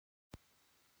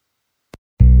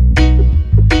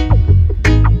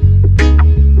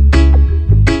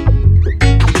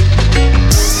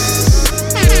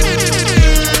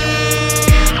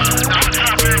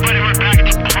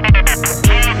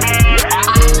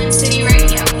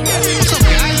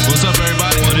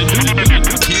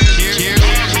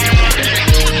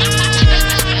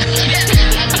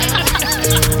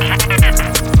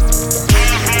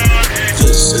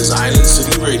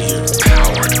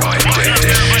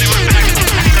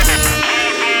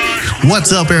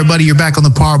What's up, everybody? You're back on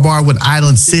the Power Bar with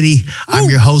Island City. I'm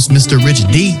your host, Mr. Rich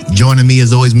D. Joining me,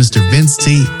 as always, Mr. Vince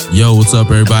T. Yo, what's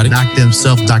up, everybody? Doctor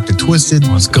himself, Dr. Twisted.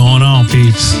 What's going on,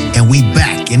 peeps? And we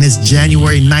back, and it's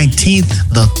January 19th,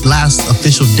 the last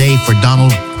official day for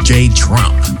Donald J.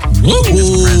 Trump. Woo!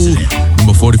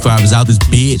 Number 45 is out this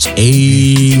bitch.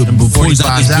 Hey, before he's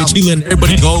out this bitch, he letting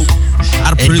everybody go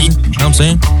out of prison. You know what I'm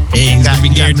saying? Hey, he's gonna be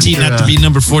guaranteed not to be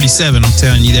number 47. I'm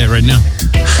telling you that right now.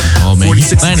 Oh man,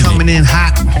 46 is coming in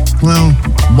hot. Well,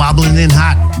 wobbling in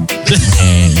hot.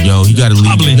 And yo, you gotta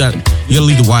leave. You gotta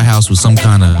leave the White House with some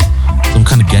kind of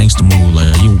gangster move.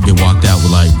 Like you get walked out with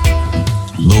like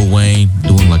Lil Wayne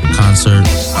doing like a concert.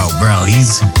 Oh, bro,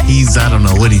 he's I don't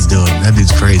know what he's doing. That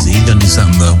dude's crazy. He's gonna do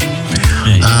something though.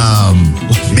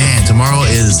 Man, tomorrow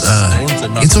is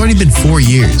it's already been 4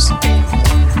 years.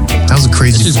 That was a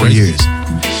crazy 4 years.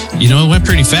 You know, it went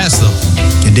pretty fast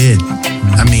though. It did.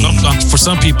 I mean, for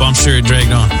some people, I'm sure it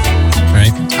dragged on.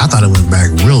 Right? I thought it went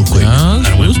back real quick.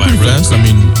 It was pretty fast. I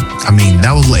mean,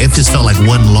 that was like, it just felt like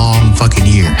one long fucking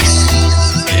year.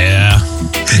 Yeah.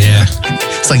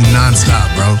 It's like nonstop,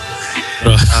 bro.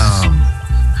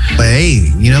 But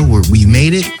hey, you know, we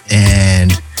made it,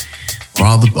 and for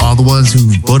all the ones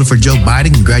who voted for Joe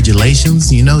Biden,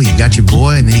 congratulations. You know, you got your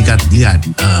boy, and then you got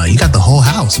the whole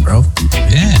house, bro.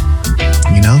 Yeah.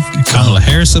 You know, Kamala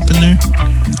Harris up in there.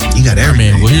 You got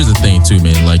everything. Man, well, here's the thing too,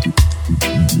 man. Like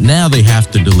now they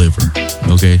have to deliver.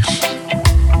 Okay.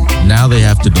 Now they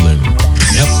have to deliver.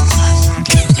 Yep.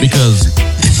 Because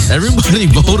everybody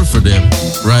voted for them,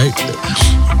 right?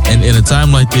 And in a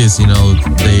time like this, you know,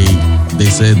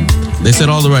 they said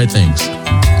all the right things.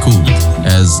 Cool,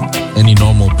 as any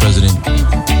normal president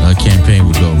campaign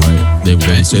would go, right? They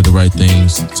would say the right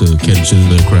things to catch to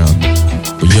their crowd.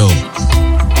 But yo,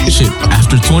 shit,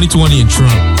 after 2020 and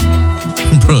Trump,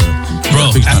 bro,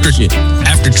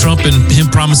 after Trump and him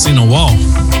promising a wall,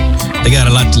 they got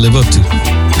a lot to live up to.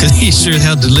 Because he sure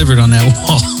hell delivered on that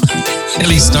wall. At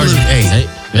least started. Hey.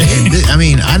 I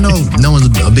mean, I know no one's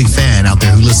a big fan out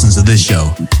there who listens to this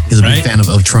show is a big fan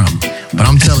of Trump. But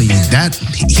I'm telling you, that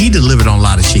he delivered on a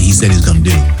lot of shit he said he was going to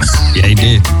do. Yeah, he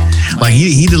did. Like,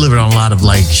 he delivered on a lot of,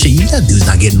 like, shit. That dude's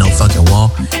not getting no fucking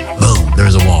wall. Boom,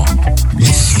 there's a wall.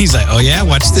 He's like, oh, yeah,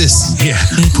 watch this. Yeah.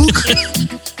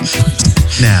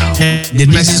 Now,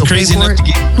 did Mexico pay for it?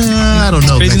 I don't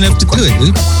know. Crazy enough to do it,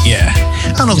 dude. Yeah.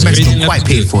 I don't know if Mexico quite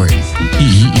paid for it.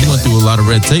 He went through a lot of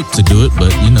red tape to do it,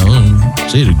 but, you know,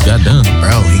 shit, it got done.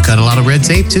 Bro, he cut a lot of red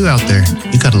tape, too, out there.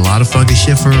 He cut a lot of fucking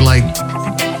shit for, like,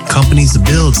 companies to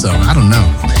build, so I don't know.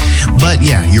 But,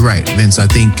 yeah, you're right, Vince. I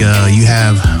think you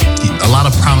have a lot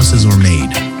of promises were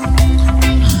made.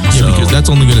 Yeah, because that's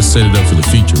only going to set it up for the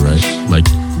future, right? Like,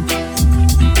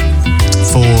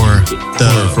 for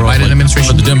the Biden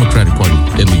administration? For the Democratic Party,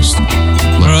 at least.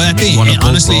 Well, I think,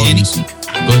 honestly,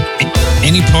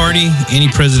 any party, any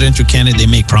presidential candidate, they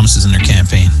make promises in their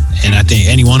campaign. And I think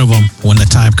any one of them, when the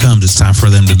time comes, it's time for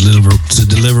them to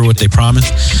deliver what they promise.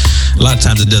 A lot of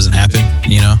times it doesn't happen,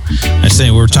 you know. I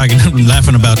say we're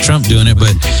laughing about Trump doing it,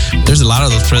 but there's a lot of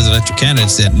those presidential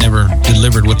candidates that never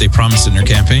delivered what they promised in their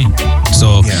campaign.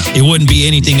 So it wouldn't be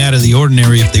anything out of the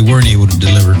ordinary if they weren't able to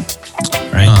deliver.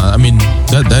 Right? I mean,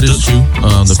 that is true.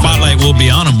 The spotlight will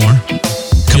be on them more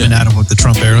coming out of the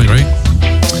Trump era, right?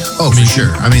 Oh, for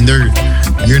sure. I mean,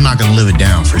 you're not going to live it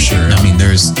down for sure. No. I mean,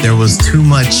 there was too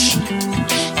much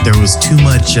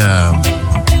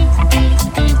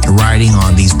writing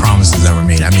on these promises that were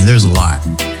made. I mean, there's a lot.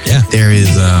 Yeah. There is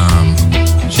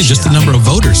just the number of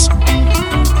voters.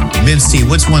 Vince T,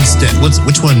 which one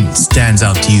stands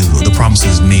out to you? The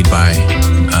promises made by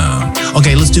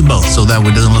okay, let's do both so that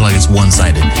it doesn't look like it's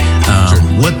one-sided. Sure.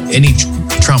 What any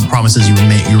Trump promises you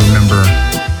remember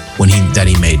that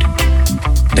he made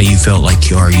that you felt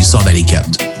like or you saw that he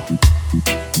kept?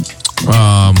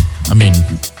 I mean,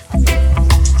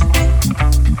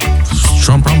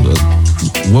 Trump promised.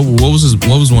 What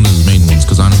was one of his main ones?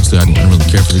 Because honestly, I didn't really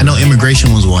care for it. I know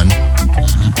immigration was one.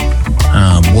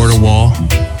 Border wall.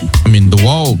 I mean, the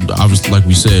wall, obviously, like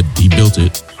we said, he built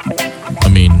it. I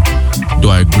mean, do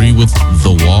I agree with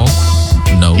the wall?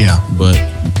 No. Yeah. But,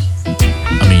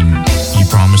 I mean, he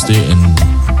promised it and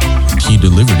he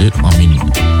delivered it. I mean,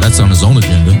 that's on his own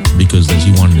agenda because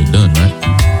he wanted it done, right?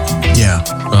 Yeah.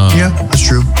 Yeah, that's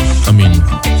true. I mean,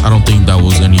 I don't think that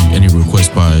was any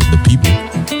request by the people.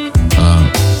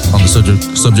 On the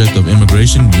subject of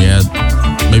immigration, yeah,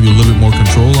 maybe a little bit more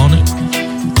control on it.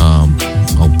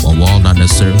 A wall, not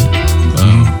necessarily.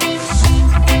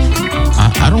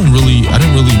 I didn't really,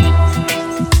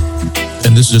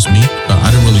 and this is just me,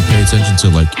 I didn't really pay attention to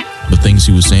like the things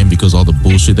he was saying because all the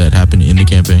bullshit that happened in the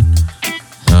campaign.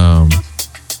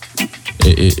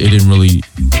 it didn't really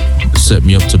set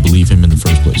me up to believe him in the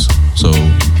first place. So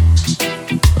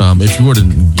if you were to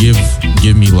give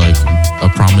me like a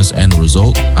promise and a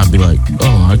result, I'd be like,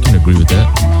 oh, I can agree with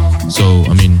that. So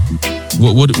I mean,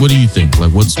 what do you think?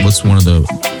 Like, what's one of the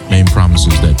main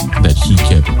promises that he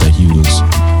kept, that he was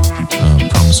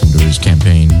promising during his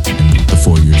campaign in the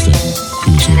 4 years that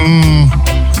he was here?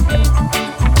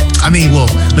 I mean, well,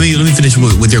 let me finish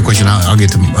with your question. I'll get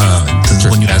to the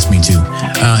one you asked me to,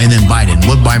 and then Biden.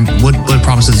 What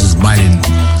promises has Biden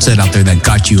said out there that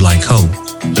got you like, oh,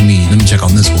 let me check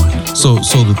on this one? So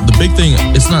the big thing,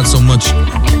 it's not so much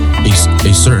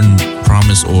a certain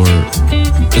promise, or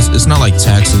it's not like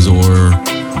taxes or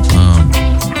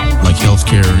like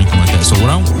healthcare or anything like that. So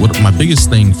what my biggest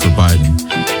thing for Biden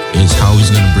is how he's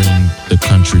going to bring the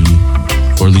country,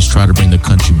 or at least try to bring the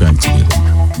country back together.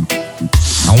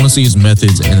 I want to see his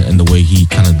methods and the way he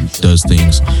kind of does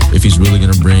things. If he's really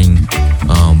going to bring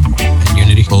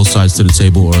unity, both sides to the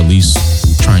table, or at least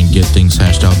try and get things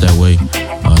hashed out that way,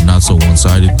 not so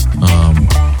one-sided,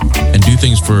 and do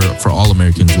things for all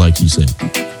Americans, like he said.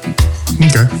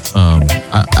 Okay.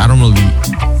 I'm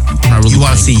not really. You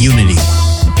want to see unity,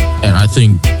 and I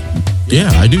think, yeah,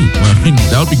 I do. I mean,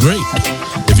 that would be great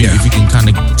if you can kind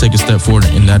of take a step forward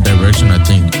in that direction. I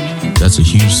think that's a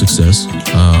huge success.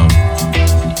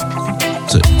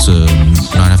 To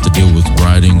not have to deal with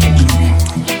rioting and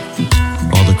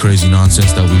all the crazy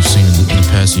nonsense that we've seen in the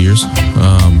past years,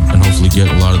 and hopefully get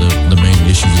a lot of the main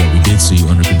issues that we did see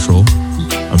under control.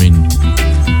 I mean,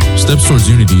 steps towards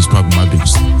unity is probably my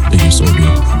biggest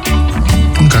ordeal.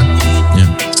 Okay. Yeah.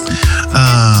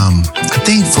 I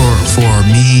think for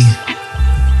me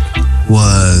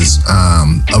was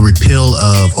a repeal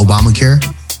of Obamacare.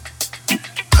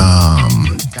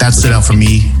 That stood out for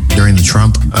me during the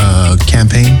Trump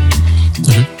campaign.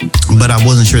 Mm-hmm. But I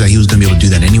wasn't sure that he was going to be able to do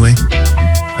that anyway,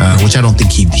 which I don't think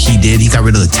he did. He got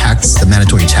rid of the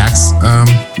mandatory tax,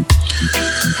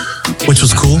 which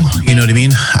was cool. You know what I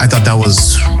mean? I thought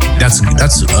that's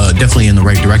definitely in the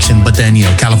right direction. But then,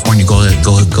 California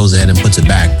goes ahead and puts it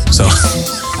back. So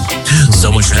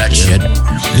much for that shit.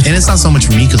 And it's not so much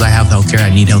for me because I have healthcare.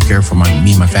 I need healthcare for me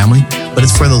and my family. But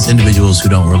it's for those individuals who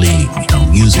don't really,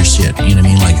 use their shit. You know what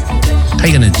I mean? Like, how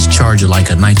you gonna charge like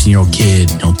a 19-year-old kid,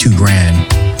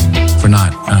 $2,000 for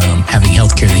not having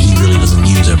healthcare that he really doesn't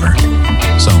use ever?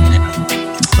 So,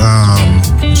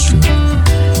 that's true.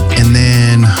 And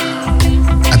then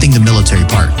I think the military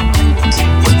part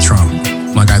with Trump,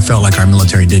 like I felt like our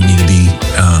military did need to be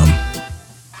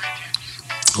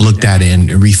looked at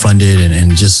and refunded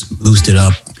and just boosted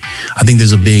up. I think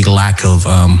there's a big lack of,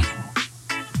 I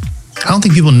don't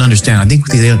think people understand. I think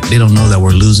they don't know that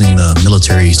we're losing the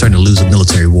military, starting to lose the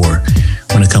military war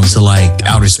when it comes to like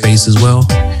outer space as well.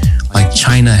 Like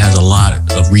China has a lot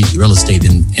of real estate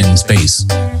in space.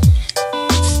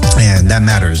 And that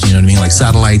matters, you know what I mean? Like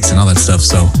satellites and all that stuff.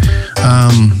 So,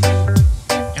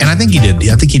 and I think he did.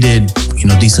 I think he did,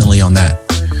 decently on that.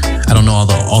 I don't know all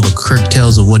the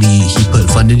details of what he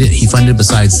funded it. He funded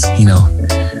besides,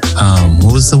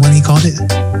 what was the one he called it?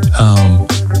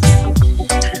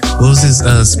 What was his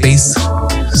space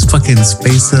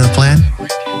plan?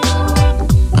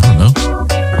 I don't know.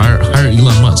 Hire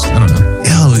Elon Musk. I don't know.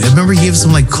 Yo, I remember he gave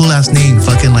some like cool ass name,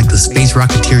 fucking like the Space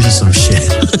Rocketeers or some shit.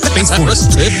 Space Force.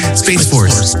 Space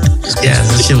Force. Yeah,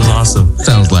 that shit was awesome.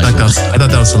 Sounds like I thought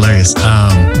that was hilarious.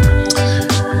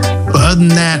 But other than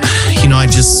that,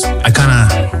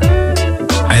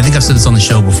 I think I've said this on the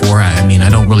show before. I mean, I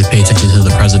don't really pay attention to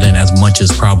the president as much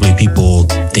as probably people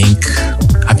think.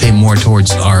 I pay more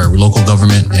towards our local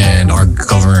government and our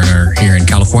governor here in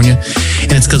California.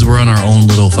 And it's because we're on our own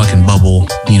little fucking bubble.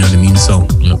 You know what I mean? So,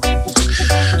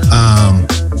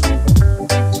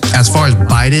 as far as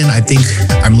Biden, I think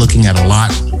I'm looking at a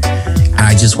lot. And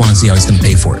I just want to see how he's going to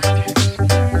pay for it.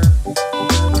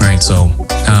 Right? So,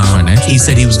 he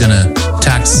said he was going to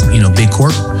tax, big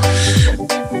corp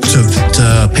to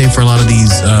pay for a lot of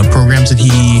these programs that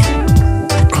he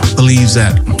believes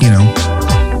that,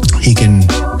 he can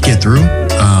get through.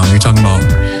 You're talking about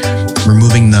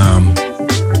removing the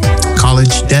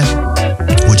college debt,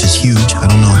 which is huge. I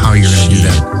don't know how you're going to do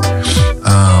that.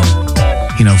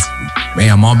 Hey,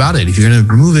 I'm all about it. If you're going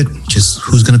to remove it, just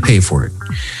who's going to pay for it?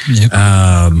 Yep.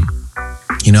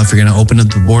 If you're going to open up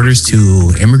the borders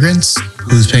to immigrants,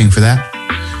 who's paying for that?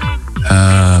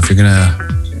 If you're going to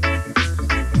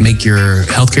make your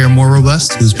healthcare more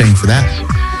robust, who's paying for that?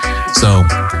 So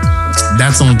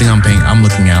that's the only thing I'm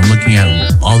looking at. I'm looking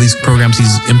at all these programs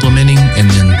he's implementing and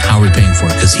then how we're paying for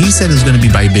it. Because he said it's going to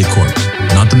be by big corp,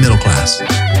 not the middle class.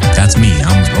 That's me.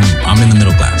 I'm in the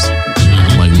middle class.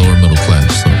 Like lower middle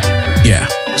class. So. Yeah.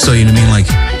 So you know what I mean? Like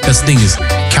that's the thing is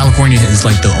California is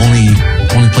like the only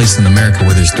place in America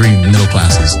where there's 3 middle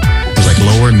classes. There's like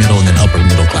lower, middle, and then upper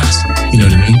middle class. You know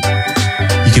what I mean?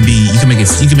 You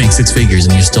can make 6 figures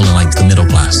and you're still in like the middle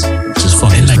class. Just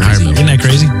fucking crazy. Isn't that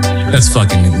crazy? That's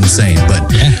fucking insane. But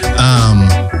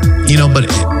but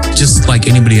just like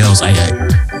anybody else,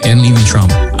 and even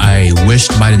Trump, I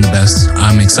wished Biden the best.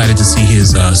 I'm excited to see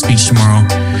his speech tomorrow,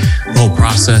 the whole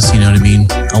process, you know what I mean?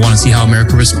 I want to see how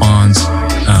America responds.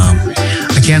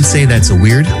 I can't say that's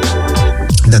weird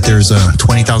that there's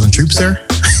 20,000 troops there,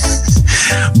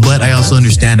 but I also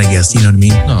understand, I guess, you know what I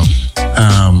mean? No.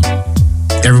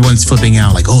 Everyone's flipping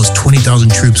out like, oh, it's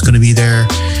 20,000 troops going to be there.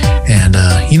 And,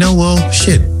 well,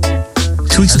 shit.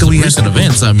 2 weeks ago, we had recent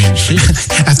events. I mean, shit.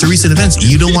 After recent events,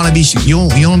 you don't want to be you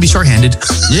don't want to be shorthanded.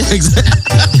 Yeah,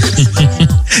 exactly.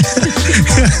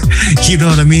 You know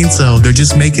what I mean? So they're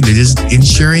just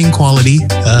ensuring quality.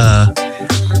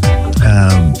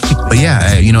 But yeah,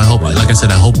 I hope, like I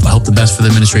said, I hope the best for the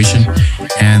administration.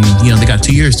 And they got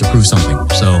 2 years to prove something.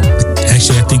 So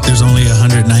actually, I think there's only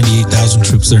 198,000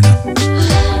 troops there now.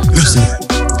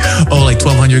 Oh, like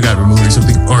 1,200 got removed or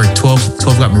something, or 12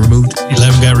 got removed.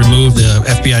 11 got removed. The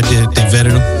FBI they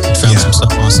vetted them, found some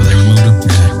stuff on, so they removed them.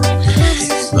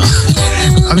 Yeah.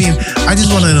 I mean, I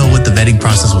just want to know what the vetting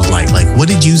process was like. Like, what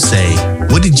did you say?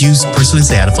 What did you personally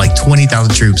say out of like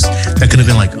 20,000 troops that could have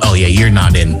been like, oh yeah, you're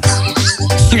not in.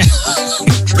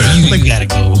 You gotta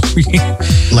go.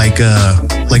 like,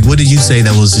 what did you say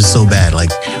that was just so bad?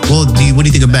 Like, well, what do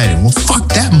you think of Biden? Well, fuck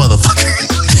that motherfucker.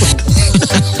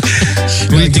 What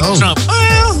do you think of Trump?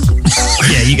 Well,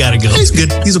 yeah, you gotta go. He's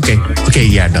good. He's okay. Okay,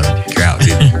 yeah, no, you're out,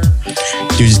 dude.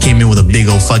 Dude just came in with a big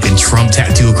old fucking Trump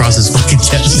tattoo across his fucking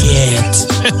chest. Yeah.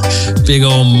 Big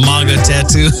old MAGA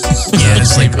tattoo. Yeah,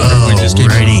 it's like,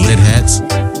 righty. Lit hats.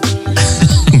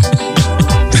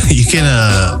 You can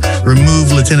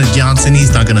remove Lieutenant Johnson.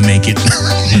 He's not gonna make it.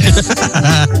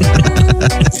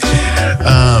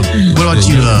 What about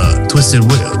you, Twisted?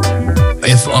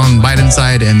 If on Biden's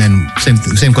side, and then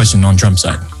same question on Trump's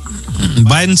side.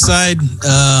 Biden's side,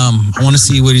 I want to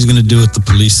see what he's going to do with the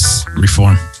police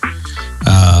reform.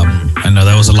 I know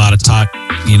that was a lot of talk,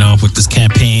 with this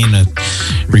campaign of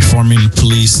reforming the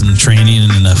police and training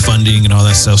and funding and all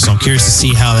that stuff. So I'm curious to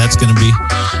see how that's going to be.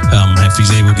 If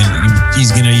he's going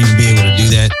to even be able to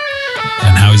do that,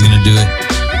 and how he's going to do it.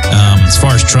 As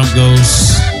far as Trump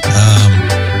goes,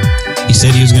 he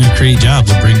said he was going to create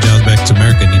jobs and bring jobs back to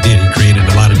America, and he did. He created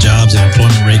a lot of jobs. The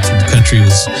employment rate in the country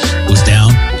was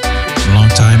down for a long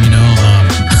time,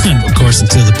 of course,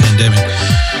 until the pandemic.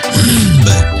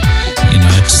 But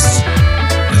it's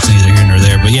neither here nor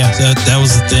there. But yeah, that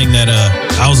was the thing that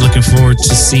I was looking forward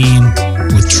to seeing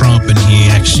with Trump, and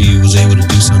he actually was able to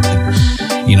do something.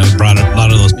 He brought a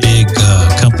lot of those big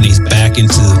companies back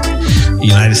into the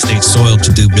United States soil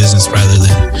to do business rather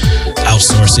than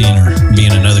outsourcing or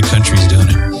being in other countries doing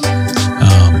it.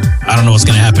 I don't know what's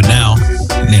going to happen now.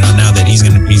 Now that he's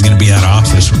going to be out of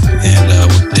office and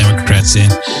with Democrats in,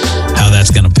 how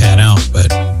that's going to pan out. But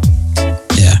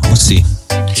yeah, we'll see.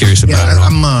 Curious about it.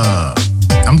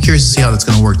 I'm curious to see how that's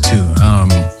going to work too.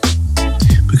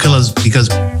 Because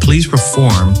police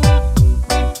reform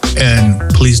and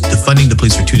defunding the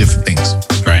police are two different things.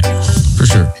 Right. For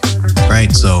sure.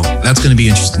 Right. So that's going to be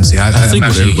interesting to see. I think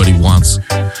what everybody wants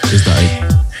is that.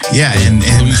 Yeah, and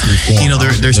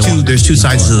there's two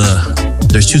sides to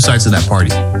that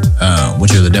party,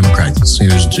 which are the Democrats. So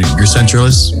there's your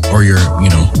centralists, or your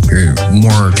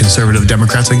more conservative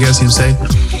Democrats, I guess you'd say,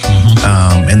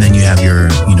 and then you have your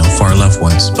far left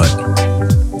ones. But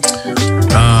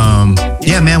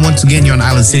yeah, man. Once again, you're on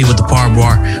Island City with the Par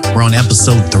Bar. We're on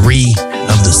episode 3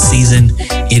 of the season.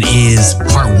 It is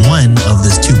part 1 of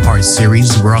this 2-part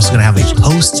series. We're also gonna have a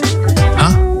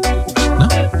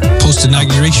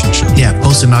post-inauguration show. Yeah,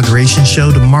 post-inauguration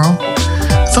show tomorrow.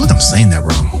 I feel like I'm saying that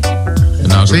wrong.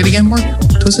 Say it again, Mark.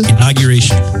 Twisted?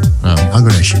 Inauguration.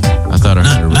 Inauguration. I thought I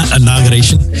heard it. Not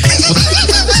inauguration.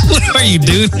 What are you,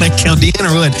 dude? Like Chaldean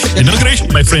or what?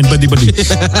 Inauguration, my friend, buddy. Oh,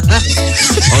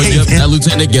 yep. That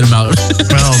lieutenant, get him out.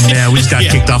 Oh, man, we just got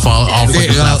kicked off all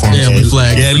fucking platforms. Yeah, we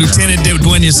flagged. Yeah, Lieutenant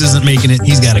Duenas isn't making it.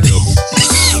 He's got to go.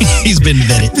 He's been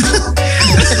vetted.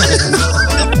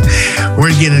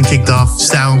 We're getting kicked off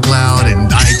SoundCloud and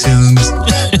iTunes.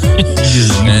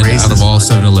 And out of all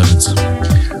 7-Elevens.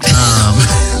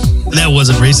 That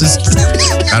wasn't racist.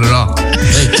 Not at all.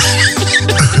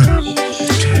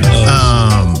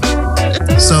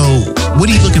 So what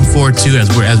are you looking forward to as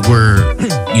we're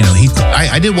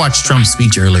I did watch Trump's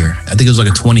speech earlier. I think it was like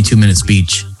a 20-something minute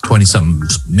speech.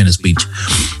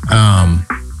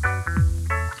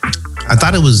 I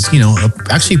thought it was,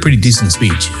 actually a pretty decent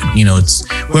speech. It's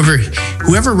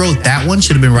whoever wrote that one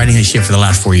should have been writing his shit for the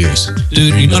last 4 years.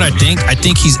 Dude, you know what I think? I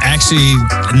think he's actually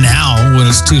now, when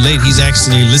it's too late, he's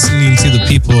actually listening to the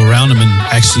people around him and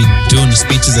actually doing the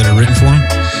speeches that are written for him.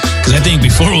 Because I think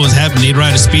before it was happening, he'd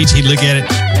write a speech, he'd look at it.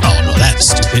 Oh no,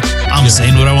 that's stupid. I'm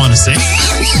saying what I want to say.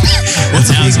 That's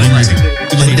a big word.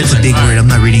 That's a big word. I'm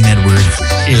not reading that word.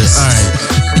 Yes. All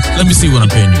right. Let me see what I'm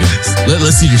paying you guys.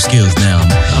 Let's see your skills now.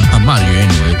 I'm out of here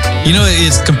anyway. You know,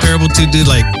 it's comparable to, dude,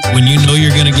 like when you know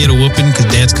you're going to get a whooping because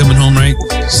dad's coming home, right?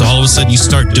 So all of a sudden you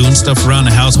start doing stuff around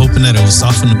the house hoping that it will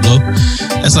soften the blow.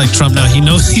 That's like Trump now. He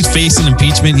knows he's facing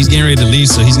impeachment. He's getting ready to leave,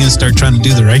 so he's going to start trying to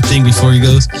do the right thing before he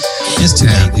goes. It's too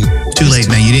late, dude. Too late,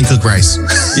 man. You didn't cook rice.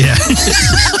 Yeah.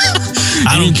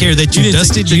 I don't care that you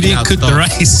dusted. You didn't cook the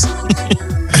rice.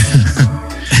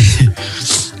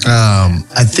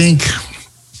 I think,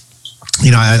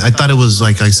 I thought it was,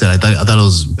 like I said, I thought it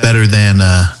was better than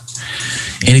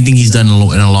anything he's done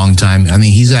in a long time. I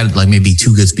mean, he's had like maybe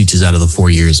 2 good speeches out of the 4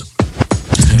 years,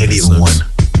 maybe even 1.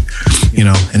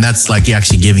 And that's like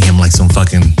actually giving him like some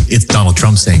fucking. It's Donald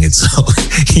Trump saying it, so.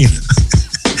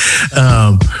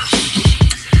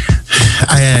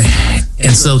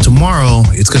 And so tomorrow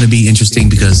it's going to be interesting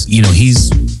because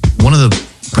he's one of the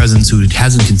presidents who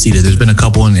hasn't conceded. There's been a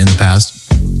couple in the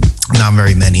past, not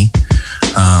very many.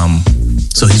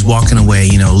 So he's walking away,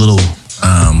 a little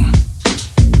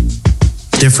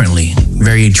differently,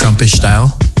 very Trumpish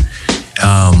style.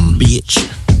 Bitch.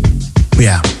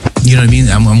 Yeah, you know what I mean.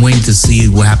 I'm waiting to see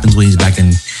what happens when he's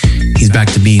back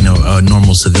to being a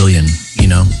normal civilian.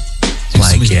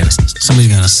 Somebody's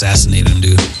gonna assassinate him,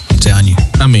 dude. I'm telling you.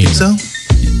 I mean, so.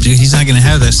 Dude, he's not gonna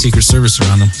have that Secret Service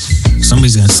around him.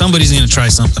 Somebody's gonna try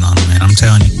something on him, man. I'm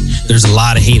telling you. There's a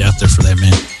lot of hate out there for that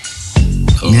man.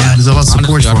 Yeah, there's a lot of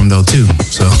support for him though too.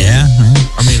 So yeah,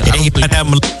 I mean, you might have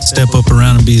him step up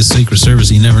around and be a Secret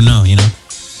Service. You never know,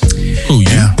 Who?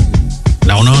 Yeah.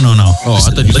 No. Oh,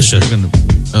 I thought you said you're gonna.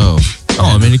 Oh,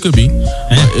 I mean, it could be.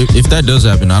 Yeah. If that does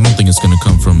happen, I don't think it's gonna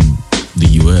come from the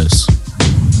U.S.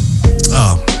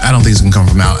 Oh, I don't think it's gonna come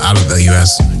from out of the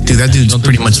U.S. Dude, that dude's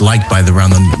pretty much liked by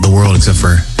around the world, except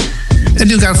for that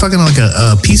dude got fucking like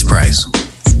a peace prize,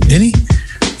 didn't he?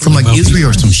 From like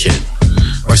Israel or some shit,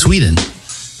 or Sweden.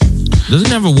 Doesn't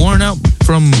he have a warrant out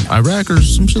from Iraq or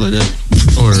some shit like that?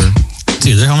 Or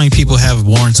dude, how many people have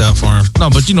warrants out for him? No,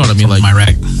 but you know what I mean, like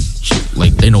Iraq.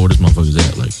 Like they know where this motherfucker's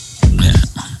at. Like, yeah,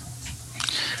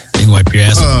 they can wipe your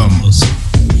ass.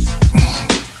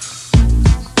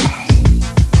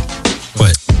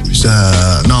 What?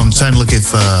 No, I'm trying to look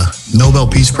if Nobel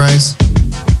Peace Prize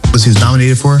was he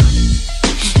nominated for.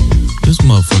 This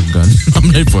motherfucker got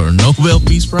nominated for a Nobel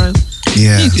Peace Prize.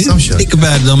 Yeah, some shit. Think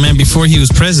about it though, man. Before he was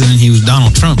president, he was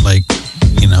Donald Trump. Like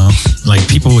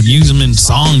people would use him in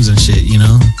songs and shit.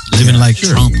 Living like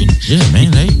Trump. Yeah,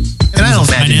 man. Hey, and I don't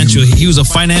imagine he was a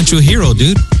financial hero,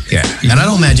 dude. Yeah, and I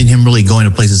don't imagine him really going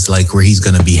to places like where he's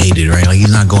going to be hated, right? Like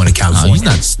he's not going to California. No, he's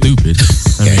not stupid.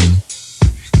 I mean,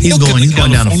 he's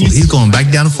going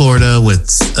back down to Florida with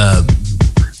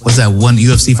what's that one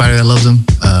UFC fighter that loves him?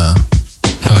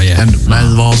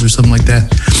 Masvidal or something like that.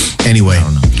 Anyway, I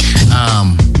don't know.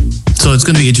 So it's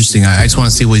going to be interesting. I just want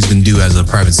to see what he's going to do as a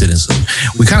private citizen.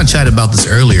 We kind of chatted about this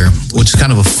earlier, which is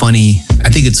kind of a funny. I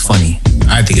think it's funny.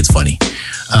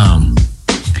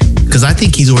 Because I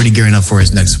think he's already gearing up for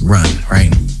his next run.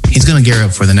 Right? He's going to gear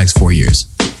up for the next 4 years.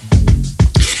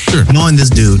 Sure. Knowing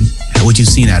this dude, what you've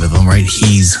seen out of him, right?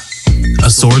 He's a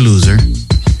sore loser,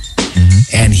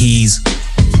 and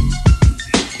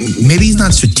maybe he's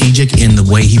not strategic in the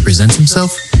way he presents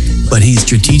himself, but he's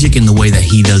strategic in the way that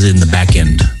he does it in the back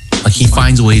end. Like he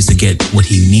finds ways to get what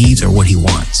he needs or what he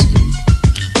wants,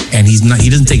 and he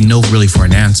doesn't take no really for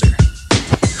an answer.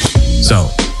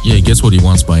 So yeah, he gets what he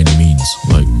wants by any means.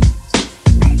 Like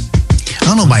I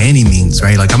don't know by any means,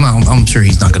 right? Like I'm sure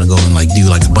he's not gonna go and like do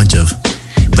like a bunch of,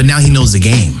 but now he knows the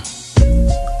game.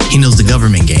 He knows the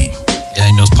government game. Yeah,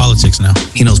 he knows politics now.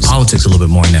 He knows politics a little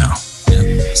bit more now. Yeah.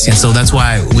 And so that's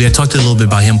why we had talked a little bit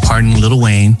about him pardoning Lil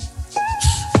Wayne,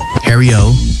 Harry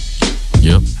O.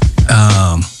 Yep.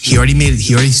 He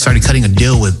already started cutting a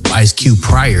deal with Ice Cube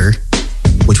prior,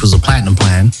 which was a platinum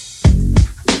plan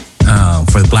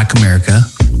for the Black America,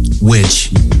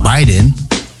 which Biden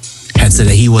had said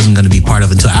that he wasn't going to be part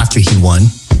of until after he won.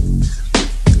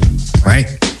 Right?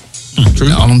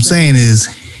 True. All I'm saying is,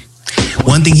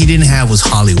 one thing he didn't have was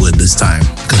Hollywood this time,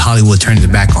 because Hollywood turned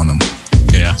it back on him.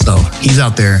 Yeah. So he's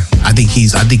out there. I think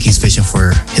he's fishing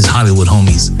for his Hollywood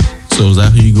homies. So is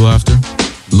that who you go after?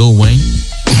 Lil Wayne?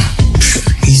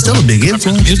 He's still a big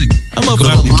influence. I'm up with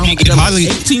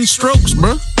 18 strokes,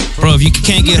 bro. Bro, if you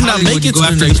can't get not Hollywood, make you it go to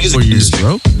after the the next music 4 years, industry.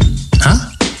 bro. Huh?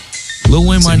 Lil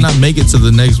Wayne might not make it to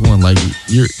the next one. Like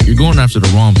you're going after the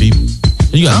wrong people.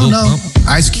 You got I don't Lil know. Pump.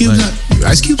 Ice Cube. Like-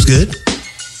 Ice Cube's good.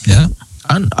 Yeah.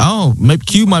 I don't. Maybe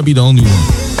Q might be the only one.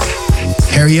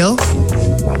 Harry-O?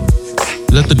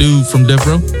 Is that the dude from Death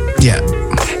Row? Yeah.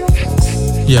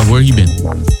 Yeah, where he been?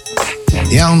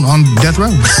 Yeah, on Death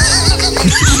Row.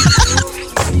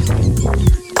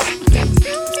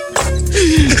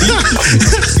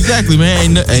 Exactly,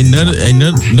 man.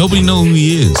 Nobody know who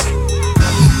he is.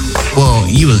 Well,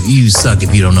 you suck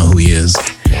if you don't know who he is.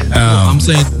 I'm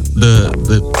saying the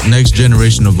next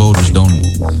generation of voters don't.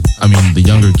 I mean, the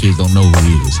younger kids don't know who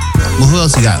he is. Well, who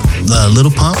else you got?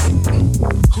 Little Pump?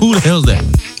 Who the hell's that?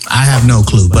 I have no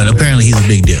clue, but apparently he's a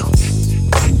big deal.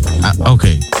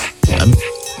 Okay,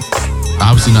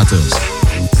 obviously not to us.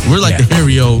 We're like the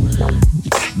Harry-O.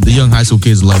 The young high school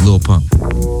kids are like Lil Pump,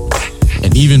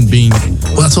 and even being.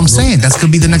 Well, that's what I'm saying. That's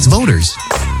gonna be the next voters.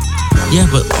 Yeah,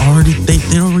 but already they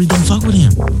already don't fuck with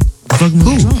him. They fucking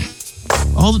with Trump.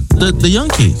 All the young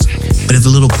kids. But if a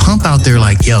Little Pump out there,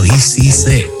 like, yo, he's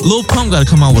sick. Lil Pump got to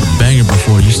come out with a banger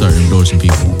before you start endorsing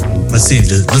people. Let's see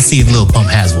if Lil Pump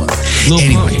has one.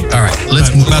 Anyway, Pump. all right, let's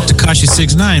move about Tekashi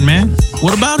 6ix9ine, man.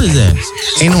 What about his ass?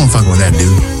 Ain't no one fucking with that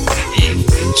dude.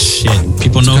 Shit,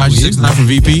 people know who Tekashi he is. 6ix9ine for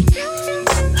VP.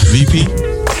 VP.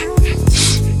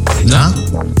 Huh?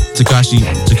 Tekashi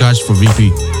for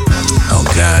VP. Oh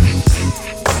God.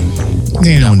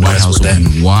 Ain't no one White mess House with that.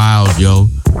 will be wild, yo.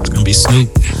 It's gonna be Snoop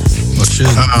or Suge.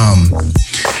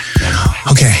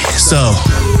 Okay, so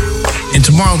and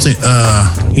tomorrow,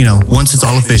 once it's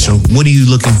all official, what are you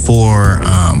looking for?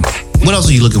 What else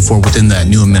are you looking for within that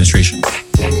new administration?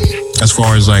 As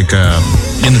far as like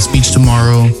in the speech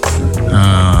tomorrow,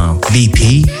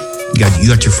 VP, you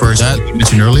got your first That you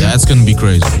mentioned earlier. That's gonna be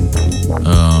crazy.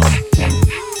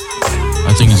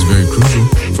 I think it's very crucial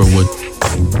for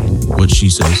what she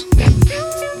says.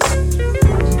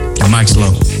 Your mic's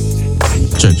low.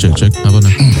 Check. How about now?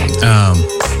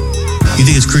 You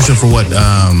think it's crucial for what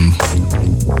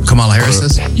Kamala Harris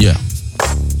says? Yeah.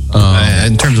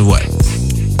 In terms of what?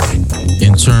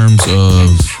 In terms of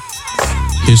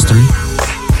history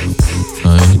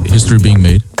being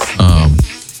made.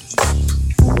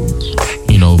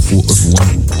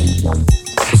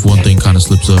 If one thing kind of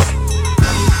slips up,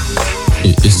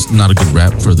 it's not a good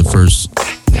rap for the first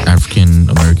African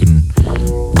American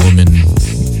woman.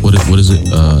 What is it?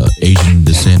 Asian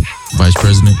descent vice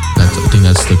president. I think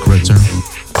that's the correct term.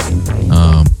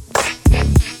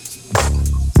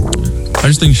 I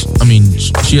just think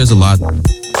she has a lot.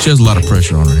 She has a lot of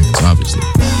pressure on her hands, obviously,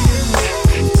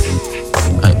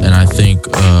 and I think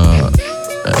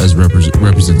as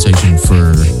representation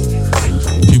for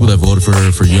the people that voted for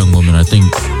her, for young women, I think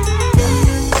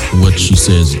what she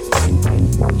says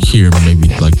here, maybe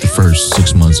like the first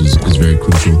 6 months, is very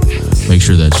crucial. Make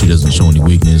sure that she doesn't show any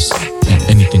weakness,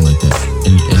 anything like that.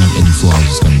 Any flaws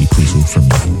is going to be crucial for me.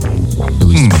 At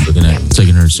least to be looking at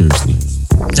taking her seriously.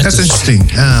 That's interesting.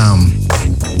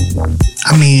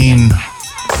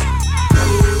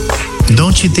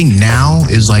 Don't you think now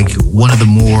is like one of the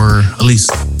more, at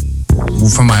least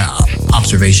from my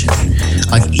observation,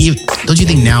 like don't you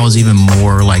think now is even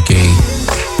more like a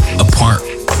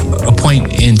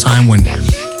point in time when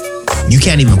you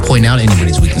can't even point out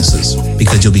anybody's weaknesses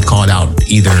because you'll be called out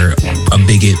either a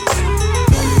bigot.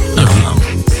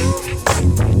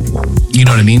 You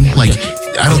know what I mean? Like,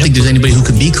 I don't think there's anybody who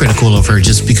could be critical of her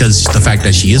just because the fact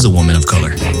that she is a woman of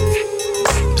color.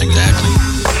 Exactly.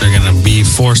 They're gonna be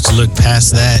forced to look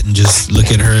past that and just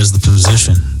look at her as the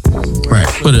position. Right.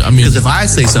 But because if I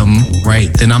say something, right,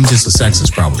 then I'm just a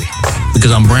sexist probably.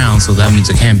 Because I'm brown, so that means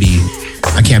I can't be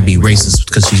racist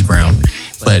because she's brown.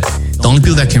 But the only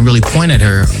people that can really point at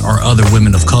her are other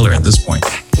women of color at this point.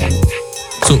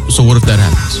 So what if that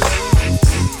happens?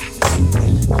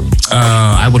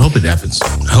 I would hope it happens.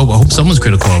 I hope someone's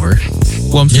critical of her.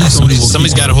 Well, I'm sure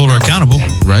somebody's got to hold her accountable,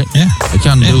 right? Yeah.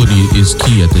 Accountability is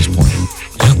key at this point.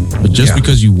 Yep. But just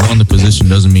because you won the position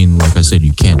doesn't mean, like I said,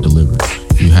 you can't deliver.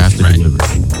 You have to deliver.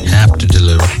 You have to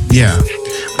deliver. Yeah. I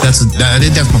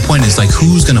think that's my point. Is like,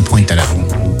 who's gonna point that out?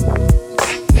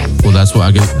 Well, that's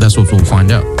what we'll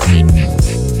find out. I mean,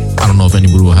 I don't know if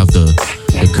anybody will have the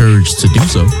courage to do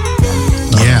so.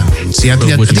 Yeah. See, I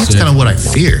think that's kind of what I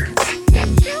fear.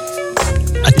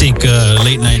 I think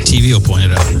late night TV will point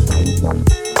it out.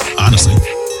 Honestly,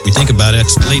 we think about it.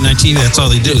 Late night TV. That's all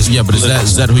they do. Yeah, but is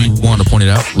that who you want to point it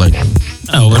out? Like,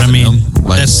 no, but I mean,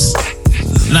 that's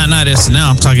not SNL.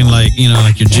 I'm talking like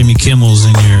your Jimmy Kimmels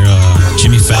and your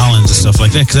Jimmy Fallons and stuff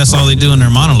like that. Because that's all they do in their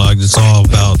monologues. It's all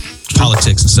about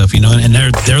politics and stuff, and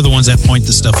they're the ones that point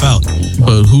the stuff out.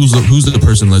 But who's the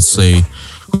person? Let's say,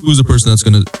 who's the person that's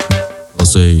gonna,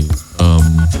 let's say,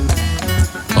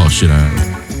 oh shit,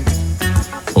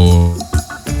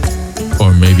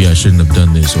 or maybe I shouldn't have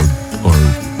done this, or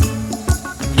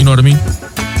you know what I mean?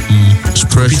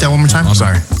 Repeat that one more time. I'm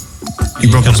sorry,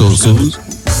 you broke up. So who's?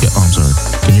 Yeah, I'm sorry.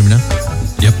 Can you hear me now?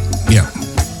 Yep. Yeah.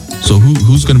 So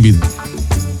who's gonna be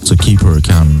to keep her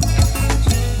accountable?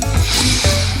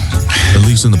 At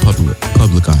least in the public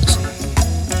eyes.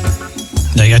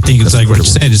 Like, I think it's like what you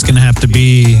said. It's gonna have to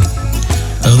be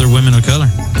other women of color.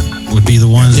 Would be the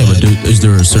ones. Yeah, but is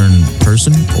there a certain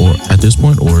person, or at this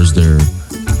point, or is there?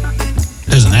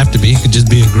 Doesn't have to be. It could just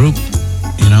be a group.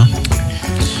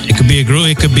 It could be a group.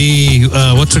 It could be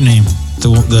what's her name?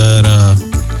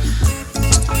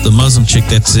 The Muslim chick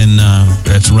that's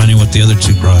running with the other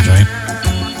two broads, right?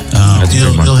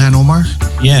 Ilhan Omar.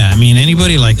 Yeah, I mean,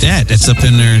 anybody like that's up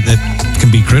in there that can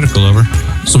be critical of her.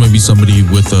 So maybe somebody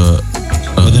with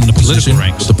within the political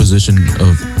ranks, with a position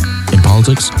in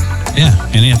politics. Yeah,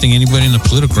 and I think anybody in the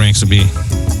political ranks would be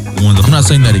one of the. I'm not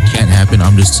saying that it can't happen.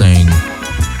 I'm just saying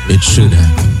it should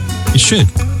happen. It should.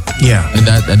 Yeah, and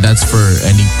that's for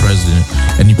any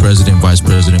president, vice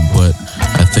president. But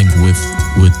I think with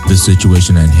the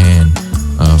situation at hand,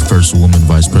 first woman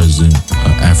vice president,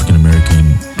 African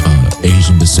American,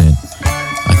 Asian descent.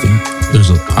 I think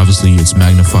obviously it's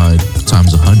magnified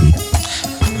times 100.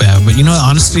 Yeah, but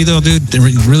honestly though, dude,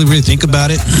 really, really think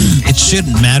about it. It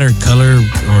shouldn't matter color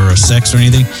or sex or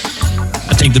anything.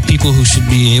 I think the people who should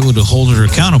be able to hold her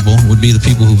accountable would be the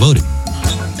people who voted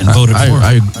and voted for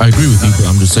her. I agree with you, but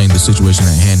I'm just saying the situation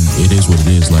at hand, it is what it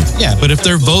is. Like, yeah, but if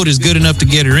their vote is good enough to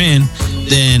get her in,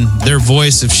 then their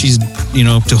voice, if she's,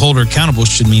 to hold her accountable,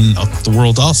 should mean the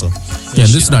world also. Yeah,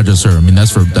 this is not just her. I mean,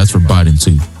 that's for Biden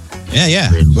too. Yeah.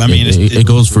 I mean, it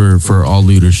goes for all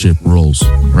leadership roles,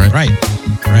 right? Right.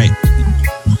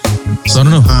 So I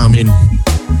don't know.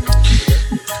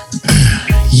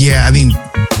 Yeah, I mean,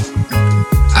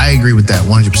 I agree with that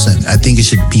 100%. I think it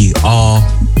should be all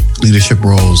leadership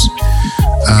roles.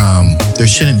 There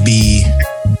shouldn't be.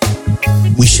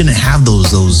 We shouldn't have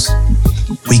those.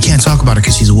 We can't talk about her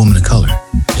because she's a woman of color.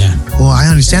 Yeah. Well, I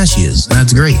understand she is, and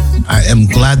that's great. I am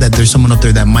glad that there's someone up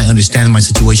there that might understand my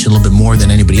situation a little bit more than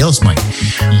anybody else might.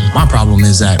 My problem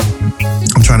is that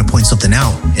I'm trying to point something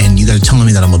out, and you guys are telling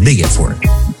me that I'm a bigot for it.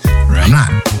 Right. I'm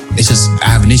not. It's just I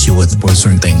have an issue with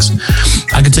certain things.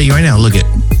 I can tell you right now. Look,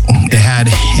 they had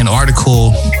an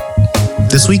article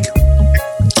this week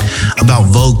about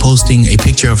Vogue posting a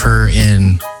picture of her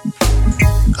in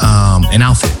an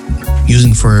outfit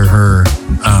using for her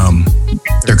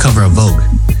their cover of Vogue.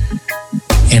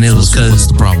 And it was because what's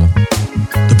the problem?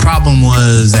 The problem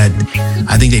was that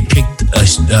I think they picked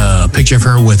a picture of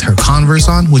her with her Converse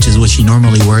on, which is what she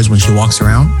normally wears when she walks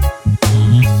around,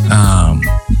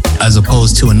 as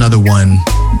opposed to another one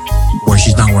where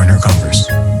she's not wearing her Converse.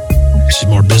 She's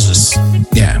more business.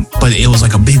 Yeah, but it was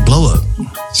like a big blow up.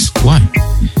 Why?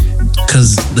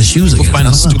 Because the shoes. People find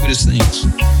the stupidest things.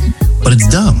 But it's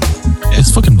dumb. Yeah.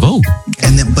 It's fucking Vogue.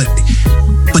 And then, but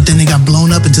then they got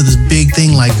blown up into this big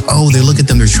thing like, oh, they look at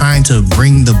them, they're trying to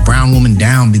bring the brown woman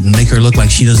down and make her look like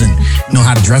she doesn't know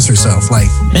how to dress herself. Like,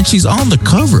 and she's on the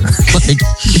cover. Like,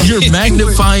 you're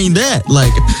magnifying that.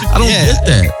 Like, I don't get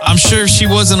that. I'm sure if she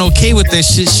wasn't okay with that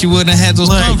shit, she wouldn't have had those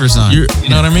Converse on. You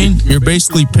know what I mean? You're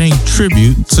basically paying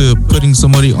tribute to putting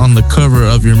somebody on the cover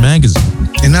of your magazine.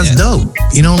 And that's dope.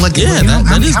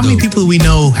 How many people we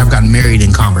know have gotten married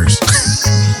in Converse?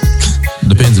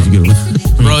 Depends if you get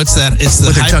Bro, it's the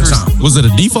was it a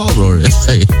default or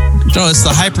Bro, it's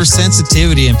the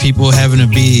hypersensitivity and people having to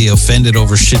be offended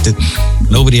over shit that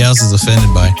nobody else is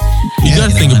offended by. You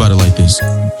gotta think about it like this.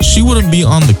 She wouldn't be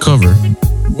on the cover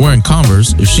wearing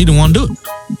Converse if she didn't want to do it.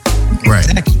 Right.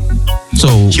 Exactly.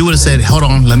 So she would have said, hold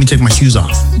on, let me take my shoes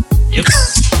off. Yep.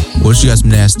 Well, she got some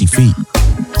nasty feet.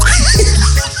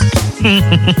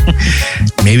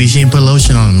 Maybe she didn't put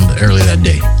lotion on earlier that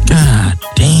day. God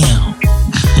damn.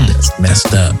 That's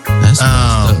messed up. That's messed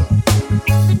up.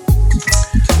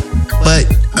 But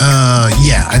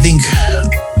yeah, I think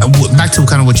back to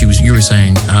kind of what you were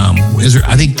saying.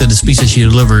 I think that the speech that she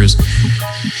delivers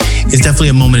is definitely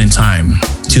a moment in time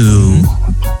to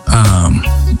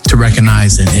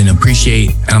recognize and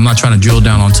appreciate. And I'm not trying to drill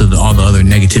down onto all the other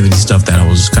negativity stuff that I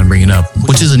was just kind of bringing up,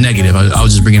 which is a negative. I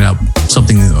was just bringing up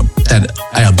something that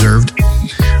I observed.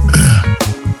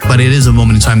 But it is a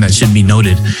moment in time that should be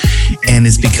noted. And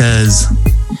it's because,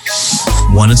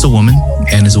 one, it's a woman,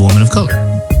 and it's a woman of color.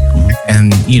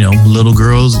 And, little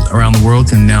girls around the world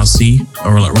can now see,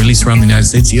 or at least around the United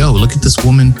States, look at this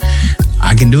woman.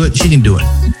 I can do it. She can do it.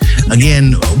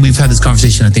 Again, we've had this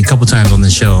conversation, I think, a couple times on the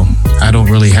show. I don't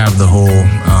really have the whole,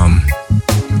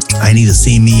 I need to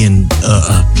see me in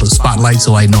a spotlight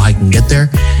so I know I can get there.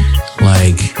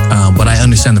 But I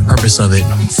understand the purpose of it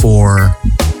for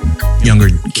younger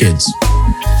kids,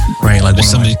 right? Like they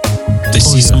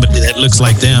see somebody that looks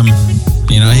like them,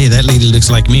 hey, that lady looks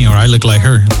like me, or I look like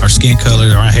her, our skin color,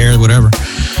 or our hair, whatever.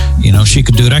 She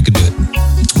could do it, I could do it.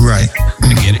 Right.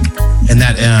 I get it. And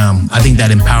that, I think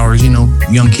that empowers,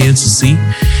 young kids to see.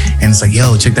 And it's like,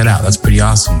 yo, check that out. That's pretty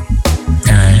awesome.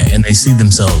 And they see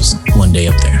themselves one day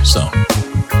up there. So.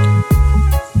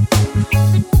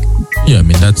 Yeah, I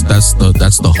mean, that's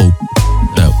the hope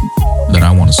that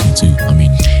I want to see too. I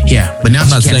mean, yeah, but now I'm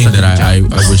not saying that I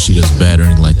wish she does bad or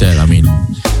anything like that. I mean,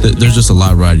 there's just a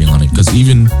lot riding on it, because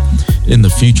even in the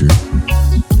future,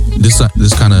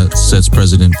 this kind of sets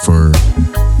precedent for.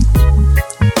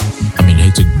 I mean, I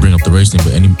hate to bring up the race thing,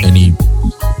 but any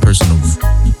person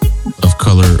of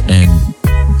color and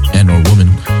or woman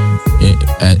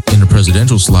in the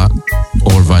presidential slot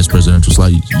or vice presidential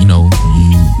slot, you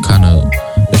kind of,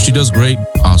 if she does great,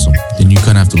 awesome, then you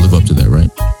kind of have to live up to that, right?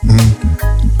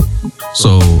 Mm-hmm.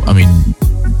 So, I mean,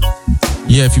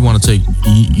 yeah, if you want to take,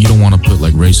 you don't want to put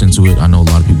like race into it. I know a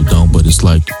lot of people don't, but it's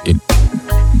like you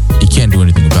can't do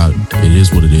anything about it. It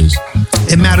is what it is.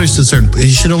 It matters to it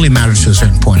should only matter to a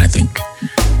certain point, I think.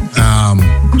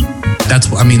 That's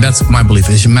my belief.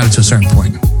 It should matter to a certain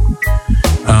point.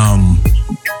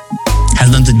 Has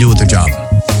nothing to do with their job.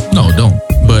 No, don't.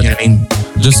 But you know what I mean?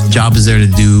 Just job is there to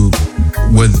do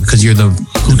because you're the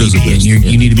who does it best. You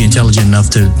need to be intelligent enough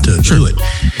to do it.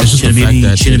 It's just the fact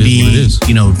that it is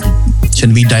what it is.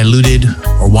 Shouldn't be diluted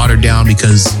or watered down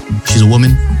because she's a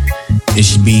woman. It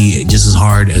should be just as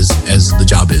hard as the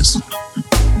job is.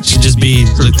 It should just be,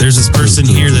 look, there's this person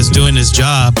here that's doing this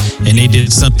job and they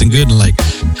did something good, and like,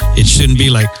 it shouldn't be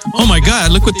like, oh my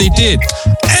God, look what they did.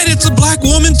 And it's a black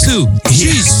woman too.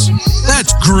 Jeez,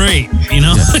 that's great.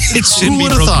 It shouldn't be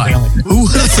broken down like that. Who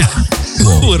would have thought?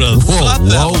 Who would have thought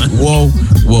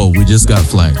that? Whoa, we just got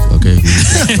flagged, okay? We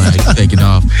just got flagged, taken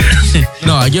off.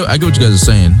 No, I get what you guys are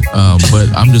saying,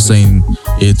 but I'm just saying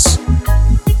it's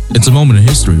a moment in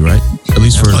history, right? At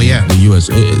least for the U.S.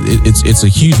 It's a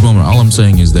huge moment. All I'm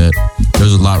saying is that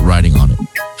there's a lot riding on it.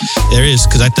 There is,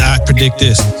 because I predict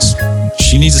this.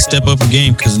 She needs to step up her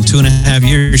game, because in 2.5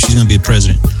 years, she's going to be the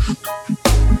president.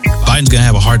 Biden's going to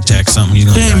have a heart attack, something.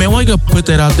 Damn, man, why you got to put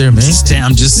that out there, man?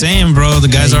 I'm just saying, bro. The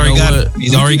guy's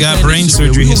he's already got brain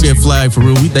surgery. We're going to get flagged for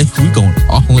real. We going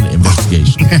all in the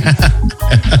investigation.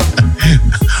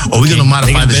 Or we're going to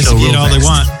modify the show real fast. They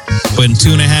want. But in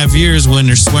 2.5 years, when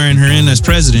they're swearing her in as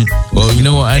president. Well, you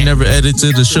know what? I never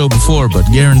edited the show before, but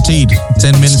guaranteed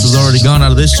 10 minutes has already gone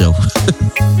out of this show.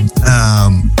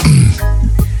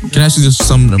 Can I ask you just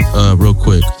something real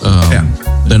quick?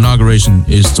 The inauguration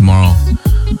is tomorrow.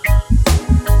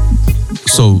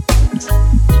 So,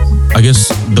 I guess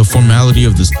the formality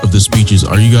of the speeches,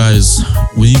 will you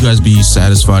guys be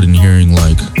satisfied in hearing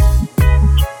like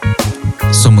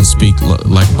someone speak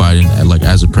like Biden, like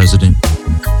as a president?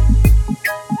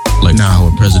 Like how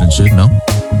a president should? No?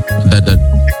 That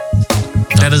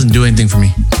doesn't do anything for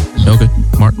me. Okay,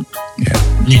 Mark? Yeah.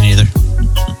 Me neither.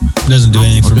 Doesn't do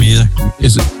anything for me either.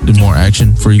 Is it more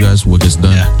action for you guys? What gets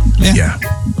done? Yeah.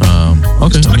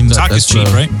 Okay. Talk is cheap,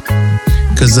 right?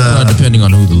 Because depending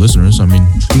on who the listener is. I mean,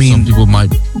 some people might.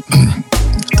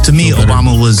 To me,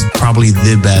 Obama was probably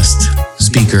the best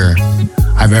speaker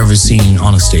I've ever seen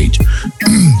on a stage.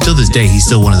 Till this day, he's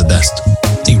still one of the best.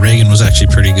 I think Reagan was actually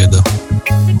pretty good, though.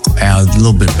 A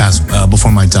little bit past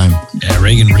before my time. Yeah,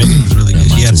 Reagan was really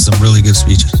good. He had some really good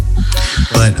speeches.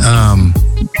 But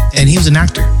and he was an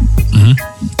actor. Mm-hmm.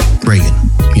 Reagan,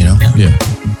 Yeah.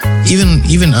 Even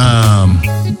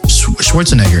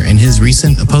Schwarzenegger in his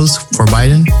recent post for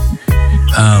Biden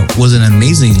was an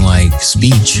amazing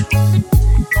speech.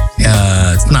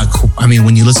 It's not cool. I mean,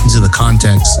 when you listen to the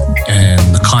context and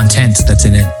the content that's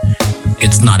in it,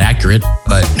 it's not accurate,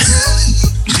 but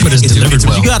it's delivered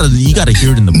well. You gotta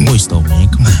hear it in the voice though, man.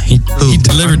 Come on. He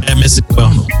delivered that message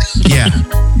well. Yeah,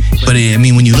 but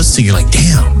when you listen to it, you're like,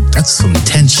 damn, that's some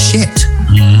intense shit.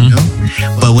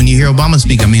 Mm-hmm. But when you hear Obama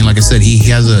speak, like I said, he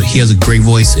has a great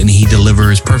voice and he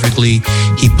delivers perfectly.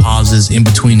 He pauses in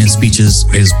between his speeches,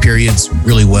 his periods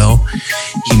really well.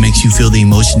 He makes you feel the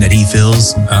emotion that he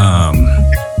feels.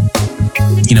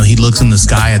 He looks in the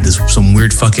sky at some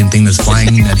weird fucking thing that's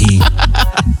flying that he.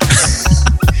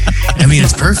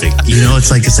 It's perfect.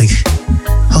 It's like,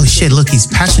 oh shit, look, he's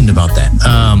passionate about that.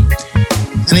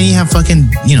 And then you have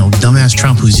fucking, dumbass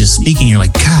Trump who's just speaking. You're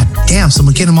like, God damn,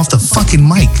 someone get him off the fucking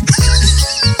mic.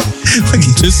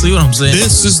 Just see what I'm saying?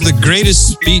 This is the greatest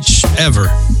speech ever.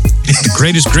 The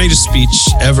greatest speech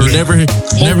ever. You never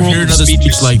hear another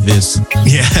speech like this.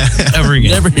 Yeah. Ever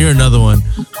again. Never hear another one.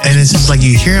 And it's just like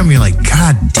you hear him, you're like,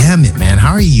 God damn it, man.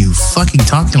 How are you fucking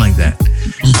talking like that?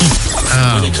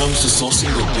 When it comes to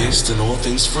saucing the best and all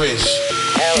things fresh.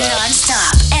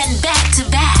 Non-stop and back to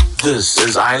back. This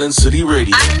is Island City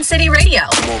Radio. Island City Radio.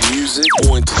 More music,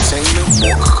 more entertainment,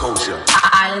 more culture.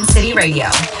 Island City Radio.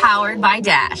 Powered by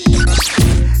Dash.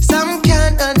 Some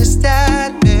can't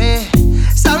understand me.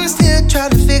 Some still trying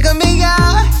to figure me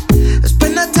out. Cause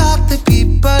when I talk to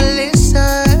people,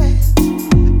 listen.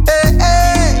 Hey,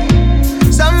 hey.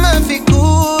 Some have it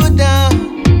cool down.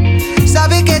 So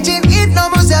be catching it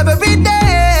almost every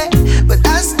day. But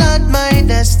that's not my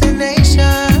destination.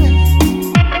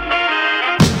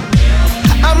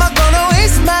 Am I gonna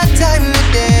waste my time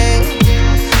today?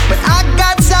 But I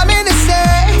got something to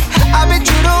say. I've been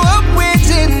through the up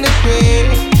waiting to pray.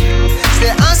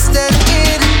 Still I stand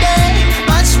here today,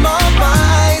 much more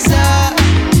wiser,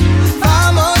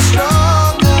 far more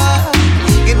stronger.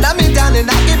 You knock me down and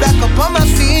I get back up on my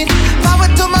feet. Power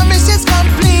to my mission's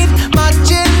complete.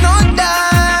 Marching on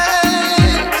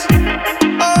dance.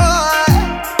 Oh,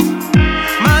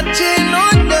 marching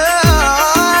on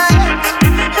dance.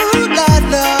 Oh, Lord,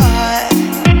 Lord.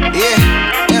 Yeah.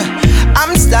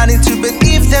 I'm starting to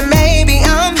believe that maybe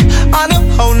I'm on a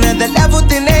whole nother level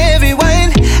than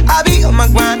everyone. I be on my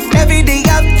grind every day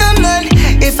of the month.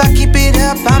 If I keep it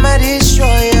up, I'm a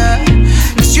destroyer.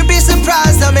 Cause you'd be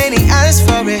surprised how many ask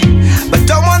for it, but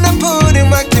don't wanna put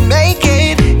in work to make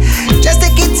it. Just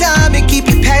take your time and keep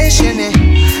it patient, and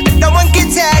no one can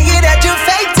tell you that you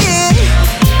faked it.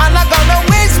 I'm not gonna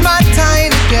waste my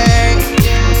time today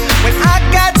when I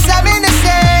got something to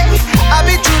say. I've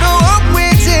been through the up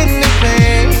waiting to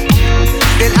play.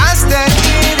 Then I stand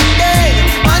here today,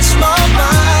 much more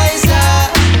wiser,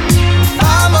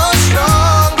 far more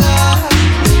stronger.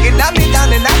 You knock me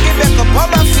down and I get back up on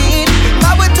my feet.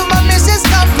 Power to my mission's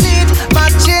complete.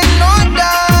 Marching on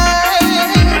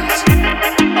dance.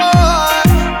 Oh,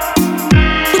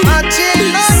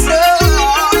 marching on dance.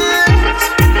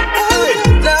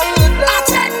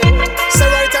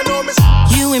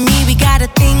 You and me, we got a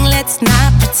thing, let's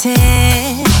not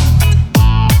pretend.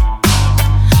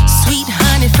 Sweet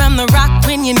honey from the rock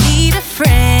when you need a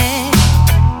friend.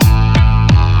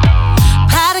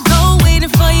 Pot of gold waiting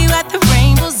for you at the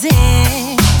rainbow's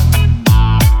end.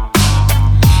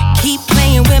 Keep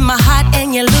playing with my heart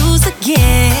and you lose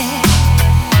again.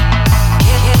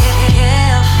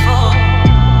 Careful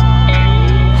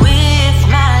with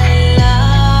my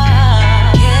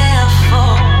love.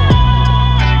 Careful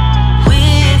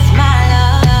with my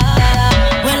love.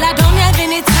 Well, I don't have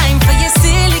any time for your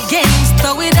silly games.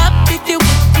 Throw it up if you're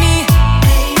with me.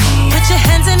 Put your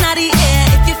hands in the air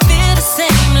if you feel the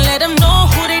same. Let them know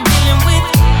who they're dealing with.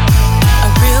 A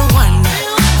real one, a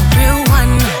real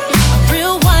one, a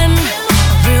real one,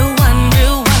 a real one,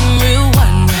 real one, real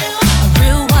one, a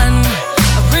real one,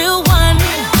 a real one,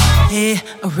 yeah,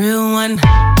 a real one.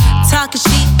 Talking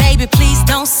shit, baby, please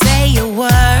don't say a word.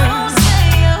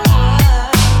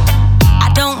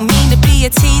 I don't mean to be a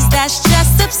tease, that's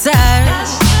just absurd.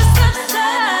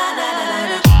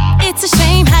 It's a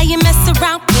shame how you mess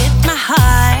around with my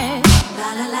heart.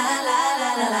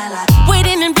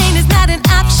 Waiting in vain is not an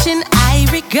option I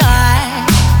regard.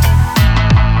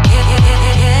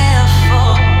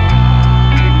 Careful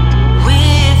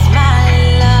with my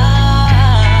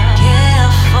love.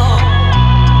 Careful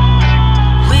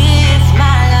with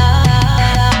my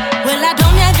love. Well, I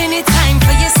don't have any time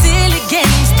for your silly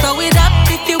games. Throw it up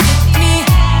if you're with me.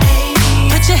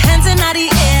 Put your hands in the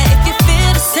air if you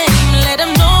feel the same. Let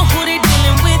them know who they're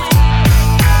dealing with.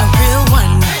 A real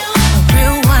one, a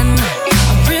real one,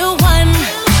 a real one,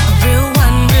 a real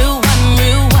one, real one,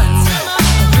 real one,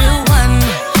 a real one,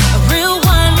 a real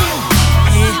one,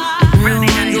 yeah, a real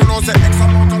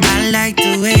one. I like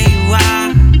the way you are,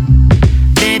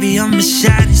 baby, I'm a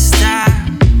shining star,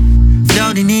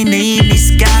 floating in the evening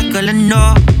sky. Girl, I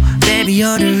know, baby,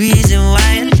 you're the reason why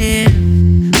I live.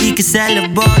 We can sail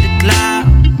aboard the cloud,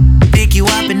 pick you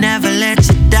up and never let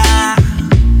you down.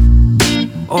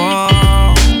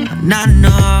 Oh, no,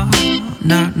 no,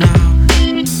 no, no.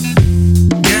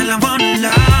 Girl, I wanna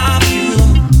love you.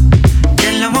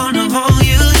 Girl, I wanna hold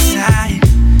you tight.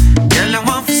 Girl, I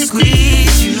want to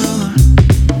squeeze you.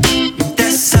 If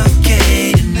that's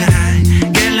okay tonight.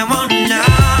 Girl, I wanna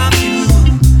love you.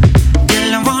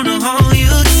 Girl, I wanna hold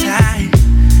you tight.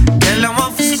 Girl, I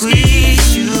want to squeeze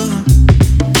you.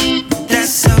 If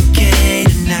that's okay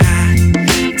tonight.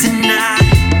 Tonight,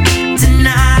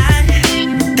 tonight.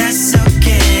 That's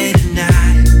okay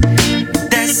tonight.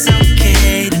 That's okay.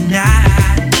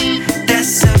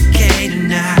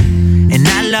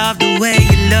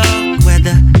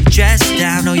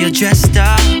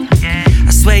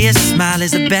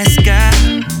 is the best, girl.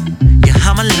 You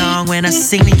hum along when I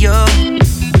sing to you,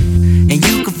 and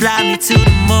you can fly me to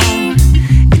the moon.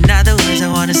 In other words, I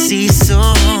wanna see you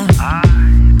soon,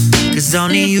 'cause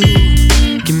only you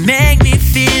can make me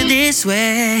feel this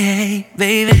way,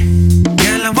 baby.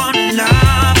 Girl, I wanna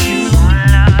love you.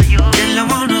 Girl, I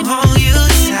wanna hold you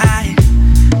tight.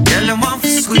 Girl, I want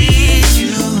to squeeze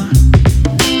you.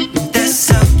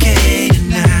 That's okay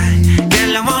tonight.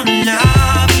 Girl, I wanna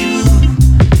love you.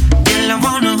 Girl, I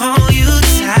wanna hold you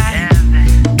tight.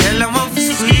 Girl, I want to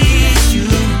squeeze you.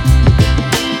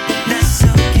 That's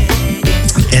okay.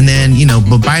 And then,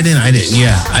 but Biden,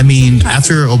 I mean,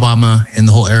 after Obama and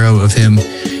the whole era of him,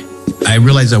 I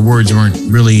realized that words weren't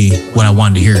really what I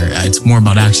wanted to hear. It's more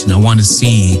about action. I want to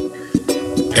see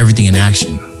everything in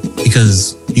action,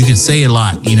 because you can say a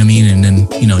lot, you know what I mean? And then,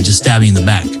 just stab you in the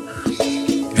back.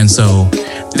 And so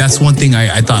that's one thing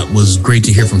I thought was great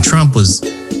to hear from Trump is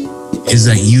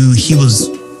that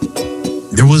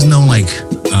there was no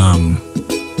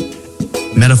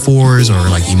metaphors or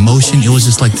emotion. It was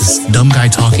just like this dumb guy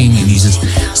talking, and he's just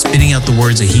spitting out the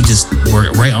words that he just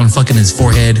were right on fucking his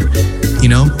forehead,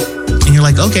 And you're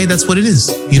like, okay, that's what it is.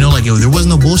 There was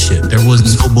no bullshit. There was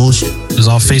no bullshit. It was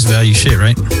all face value shit,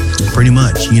 right? Pretty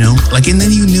much, and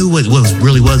then you knew what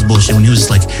really was bullshit when he was just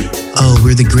like, oh,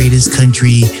 we're the greatest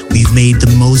country. We've made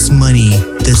the most money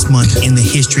this month in the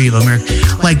history of America.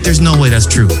 There's no way that's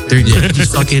true.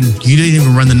 Just you didn't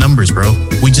even run the numbers, bro.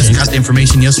 We just got the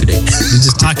information yesterday. He's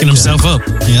just talking himself up.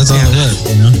 Yeah, that's all it was.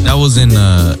 That was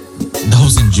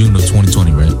in June of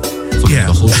 2020, right?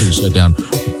 The whole city shut down.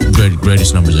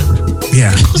 Greatest numbers ever.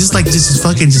 Yeah, just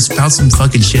spout some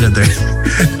fucking shit up there.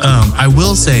 I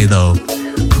will say though,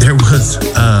 there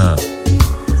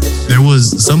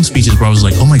was some speeches where I was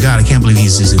like, oh my god, I can't believe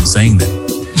he's just saying that.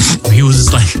 He was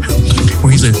just like,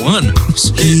 where he's like,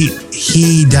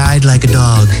 he died like a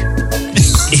dog.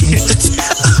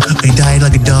 He died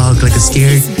like a dog, like a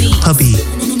scared puppy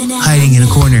hiding in a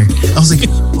corner. I was like,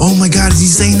 oh my god, is he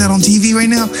saying that on TV right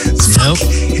now? Nope.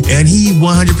 And he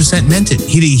 100% meant it.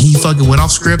 He fucking went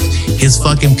off script. His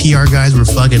fucking PR guys were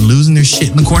fucking losing their shit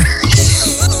in the corner.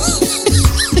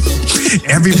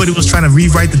 Everybody was trying to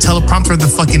rewrite the teleprompter.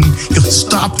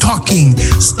 Stop talking,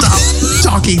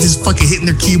 just fucking hitting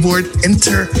their keyboard.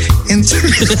 Enter.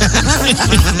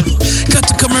 Cut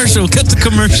the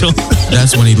commercial.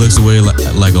 That's when he looks away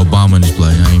like Obama and he's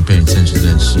like, I ain't paying attention to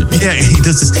that shit. Yeah, he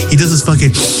does this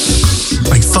fucking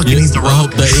he's the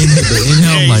rope. The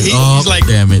inhale, he's like,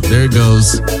 damn it, there it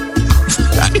goes.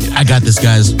 I got this,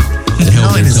 guys. The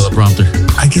hell with the teleprompter.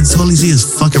 I can totally see his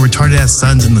fucking retarded ass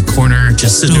sons in the corner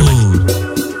just sitting there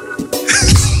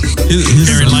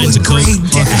sharing lines of coke.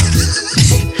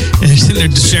 They're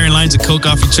just sharing lines of coke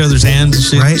off each other's hands and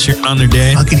shit, right? Cheering on their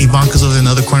dad. Fucking Ivanka's over in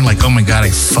the other corner like, oh my god, I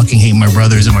fucking hate my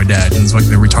brothers and my dad. And it's like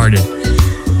they're retarded.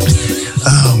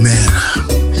 Oh man.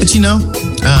 But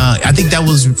I think that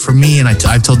was for me, and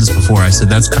I've told this before. I said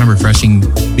that's kind of refreshing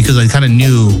because I kind of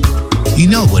knew,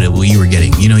 what you were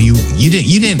getting. You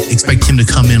didn't expect him to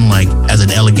come in as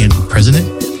an elegant president.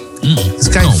 This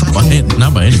guy,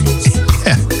 not by any means.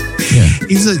 Yeah.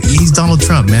 He's Donald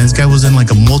Trump, man. This guy was in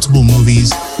multiple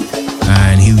movies,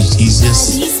 and he's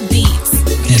just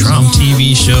Trump.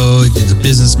 TV show. He's a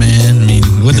businessman. I mean,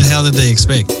 what the hell did they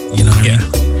expect? What I mean?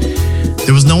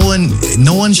 There was no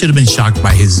one should have been shocked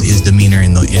by his demeanor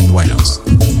in the White House.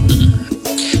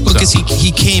 Well, because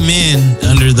he came in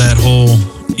under that whole,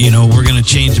 we're going to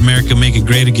change America, make it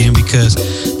great again, because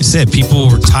you said people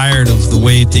were tired of the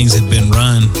way things had been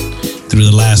run through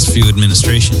the last few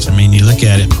administrations. I mean, you look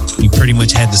at it, you pretty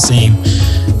much had the same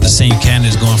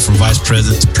candidates going from vice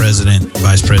president to president,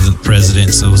 vice president,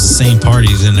 president. So it was the same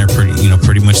parties in there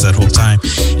pretty much that whole time,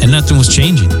 and nothing was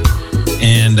changing.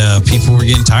 And people were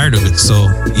getting tired of it. So,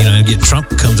 Trump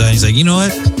comes out and he's like, you know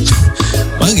what?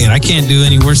 Fuck it, I can't do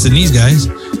any worse than these guys.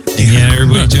 And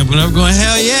everybody jumping up going,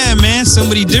 hell yeah, man,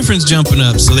 somebody different's jumping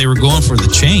up. So they were going for the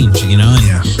change,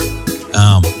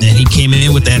 And he came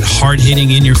in with that hard-hitting,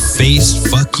 in-your-face,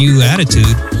 fuck you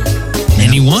attitude.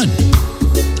 And he won.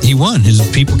 His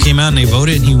people came out and they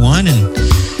voted and he won. And,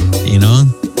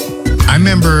 I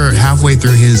remember halfway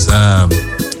through his,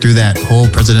 through that whole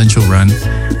presidential run,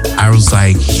 I was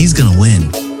like, he's gonna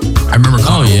win. I remember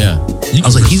calling. Oh yeah. I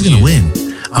was like, he's gonna win.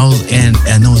 And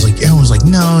everyone was like,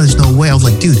 no, there's no way. I was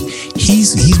like, dude,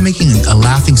 he's making a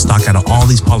laughing stock out of all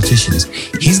these politicians.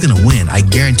 He's gonna win. I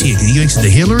guarantee it. Because he makes it to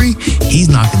Hillary, he's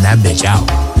knocking that bitch out.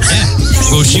 Yeah.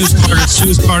 Well, she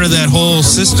was part of that whole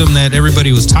system that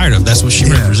everybody was tired of. That's what she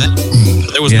represented.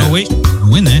 There was no way to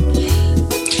win that.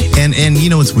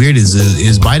 And what's weird is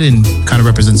Biden kind of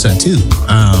represents that too.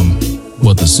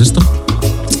 What, the system?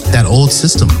 that old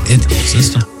system.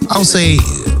 I'll say,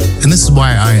 and this is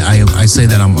why I say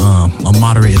that I'm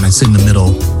moderate and I sit in the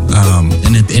middle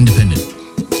and independent,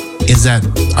 is that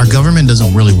our government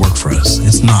doesn't really work for us.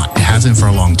 It's not. It hasn't for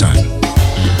a long time.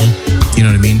 You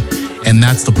know what I mean? And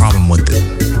that's the problem with it.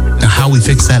 Now, how we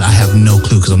fix that, I have no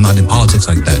clue because I'm not in politics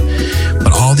like that.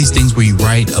 But all these things where you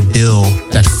write a bill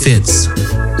that fits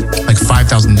like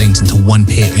 5,000 things into one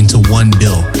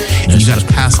bill, and you got to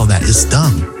pass all that, it's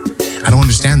dumb. I don't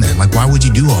understand that. Like, why would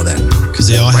you do all that? Because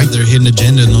they all have their hidden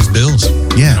agenda in those bills.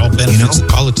 Yeah. It all benefits the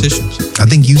politicians. I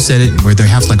think you said it where they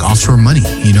have like offshore money,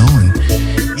 you know, and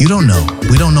you don't know.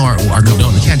 We don't know our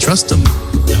government. We can't trust them,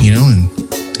 you know, and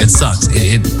it sucks.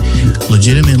 It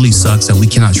legitimately sucks that we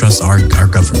cannot trust our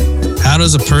government. How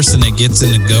does a person that gets in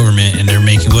the government and they're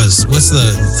making, what's the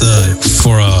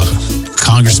for a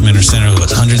congressman or senator,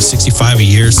 165 a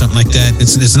year or something like that?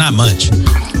 It's not much.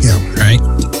 Yeah. Right?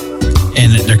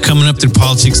 And they're coming up through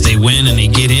politics, they win and they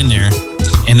get in there.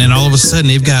 And then all of a sudden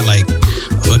they've got like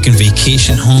a fucking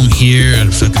vacation home here,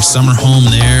 a fucking summer home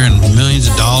there, and millions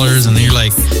of dollars. And they're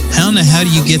like, how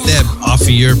do you get that off of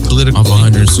your political? Off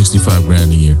 $165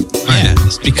 grand a year. Yeah,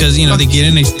 it's because, you know, they get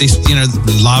in, they you know,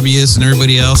 the lobbyists and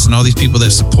everybody else and all these people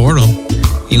that support them,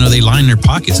 you know, they line their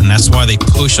pockets. And that's why they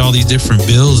push all these different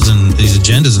bills and these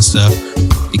agendas and stuff,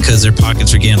 because their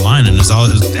pockets are getting lined. And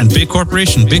Big Corp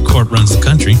runs the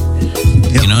country.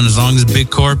 Yep. You know, and as long as Big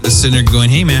Corp is sitting there going,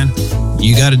 hey man,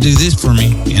 you got to do this for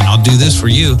me and I'll do this for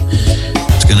you,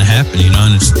 it's going to happen, you know.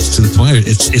 And it's to the point where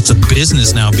it's a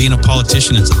business now. Being a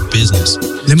politician, it's a business.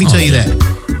 Let me tell you that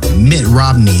Mitt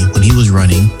Romney, when he was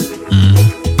running,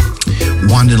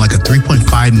 wanted like a $3.5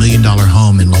 million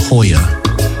home in La Jolla,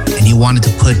 and he wanted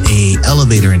to put a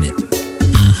elevator in it,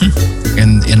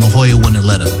 and La Jolla wouldn't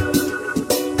let him,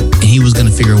 and he was going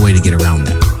to figure a way to get around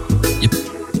that. Yep.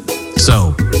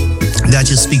 So that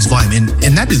just speaks volume,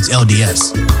 and that dude's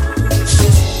LDS.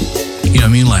 You know what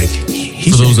I mean? Like,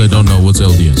 for those that don't know, what's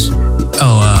LDS?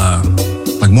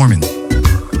 Oh, like Mormon.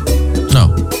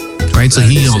 No. Right? So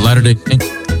he Latter-day Saint.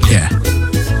 Yeah.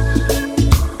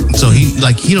 So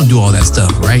he don't do all that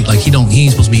stuff, right? Like he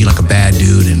ain't supposed to be like a bad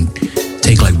dude and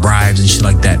take like bribes and shit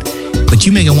like that. But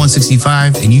you make it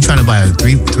 165 and you trying to buy a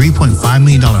 $3.5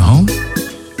 million home?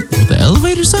 With the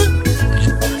elevator, son?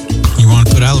 You want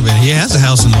to put elevator? He has a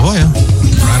house in La Jolla,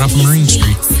 right off of Marine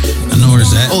Street. I know where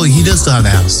it's at. Oh, he does still have the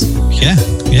house. Yeah,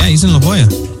 he's in La Jolla.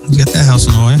 He's got that house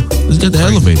in La Jolla. He's got the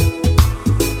elevator.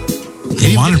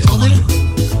 He wanted to put it.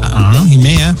 I don't know. He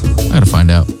may have. I gotta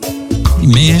find out. He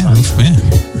may have. Yeah.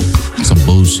 Some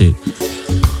bullshit.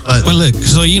 But look,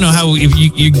 so you know how if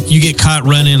you get caught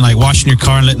running, like washing your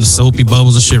car and letting the soapy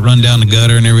bubbles and shit run down the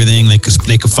gutter and everything, they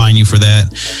could fine you for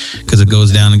that because it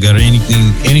goes down the gutter.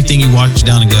 Anything you wash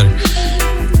down the gutter.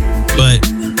 But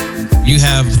you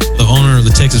have the owner of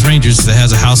the Texas Rangers that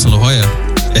has a house in La Jolla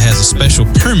that has a special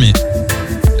permit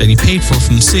that he paid for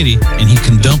from the city, and he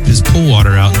can dump his pool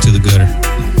water out into the gutter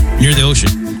near the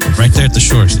ocean, right there at the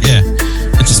shores. Yeah,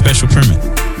 it's a special permit.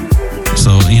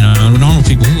 So, you know, normal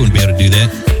people who wouldn't be able to do that.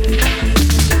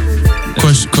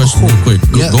 Question real quick.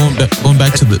 Going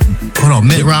back to the... Hold on,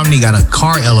 Mitt Romney got a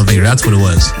car elevator. That's what it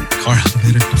was. Car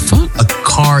elevator? The fuck? A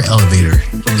car elevator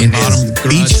in his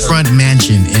beachfront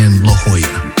mansion in La Jolla.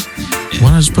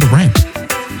 Why not just put a ramp?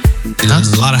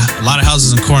 There's a lot of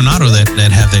houses in Coronado that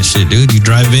have that shit, dude. You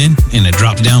drive in and it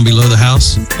drops down below the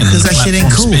house, and because that shit ain't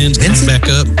cool. Spins, comes back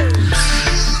up.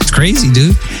 It's crazy,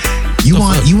 dude. You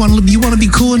want to be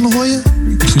cool in La Jolla?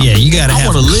 Yeah, you gotta. I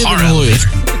want to live in La Jolla.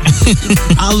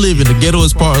 I live in the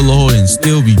ghettoest part of La Jolla and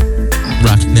still be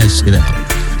rocking that shit out.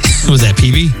 Was that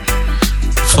PB?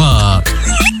 Fuck.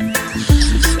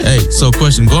 Hey, so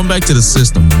question. Going back to the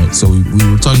system, right? So we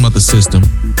were talking about the system.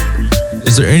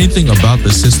 Is there anything about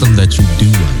the system that you do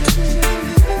like,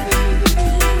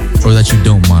 or that you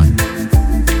don't mind?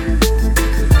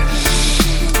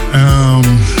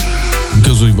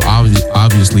 Because we've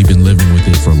obviously been living with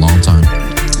it for a long time.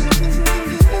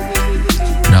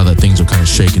 Now that things are kind of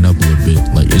shaking up a little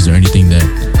bit, like, is there anything that...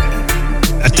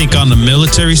 I think on the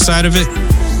military side of it,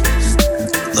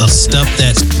 the stuff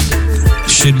that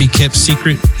should be kept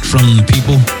secret from the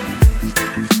people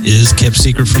is kept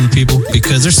secret from the people,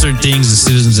 because there's certain things as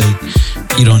citizens that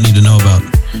you don't need to know about,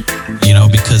 you know,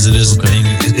 because it is a thing,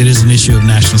 it is an issue of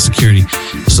national security.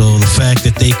 So the fact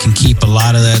that they can keep a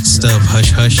lot of that stuff hush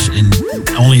hush and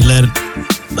only let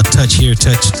a touch here,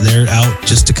 touch there out,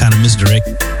 just to kind of misdirect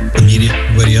the media,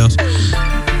 everybody else,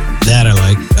 that I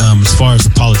like. As far as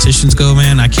the politicians go,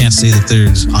 man, I can't say that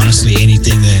there's honestly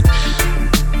anything that,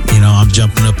 you know, I'm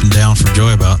jumping up and down for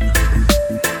joy about.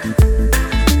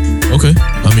 Okay.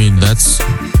 I mean, that's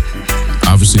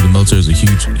obviously the military is a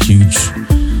huge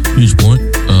Huge point.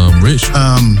 Rich?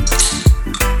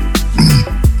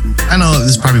 I know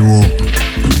this probably will,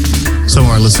 some of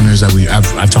our listeners that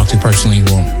I've talked to personally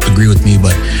won't agree with me,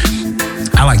 but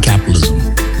I like capitalism.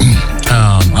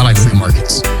 I like free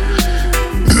markets.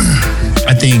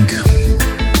 I think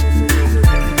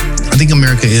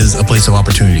America is a place of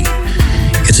opportunity.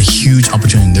 It's a huge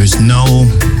opportunity.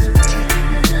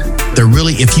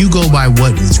 If you go by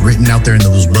what is written out there in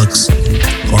those books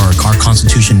or our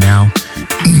Constitution now,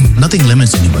 nothing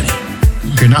limits anybody.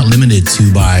 You're not limited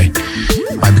to by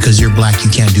because you're black, you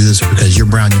can't do this, or because you're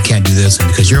brown, you can't do this, and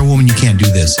because you're a woman, you can't do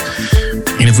this.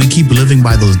 And if we keep living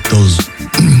by those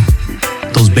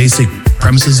basic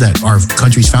premises that our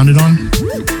country's founded on,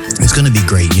 it's going to be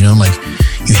great. You know, like,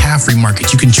 you have free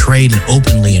markets, you can trade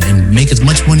openly and make as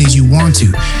much money as you want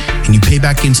to, and you pay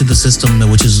back into the system,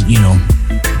 which is, you know,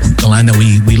 the land that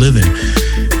we live in.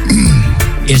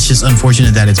 It's just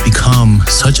unfortunate that it's become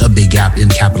such a big gap in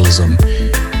capitalism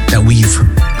that we've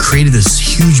created this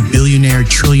huge billionaire,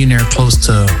 trillionaire, close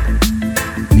to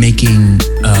making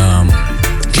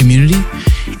community,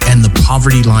 and the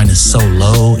poverty line is so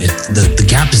low, the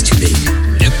gap is too big.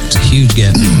 Yep, it's a huge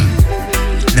gap.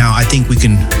 Now, I think we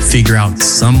can figure out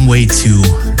some way to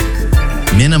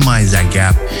minimize that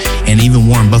gap. And even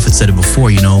Warren Buffett said it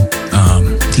before, you know,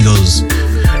 he goes,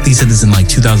 I think he said this in like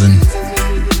 2000,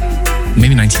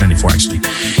 maybe 1994 actually.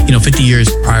 You know, 50 years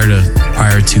prior to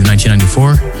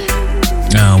 1994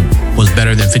 was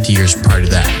better than 50 years prior to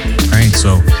that, right?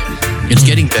 So it's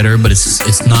getting better, but it's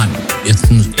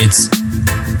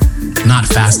not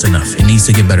fast enough. It needs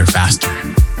to get better faster.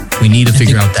 We need to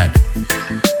figure out that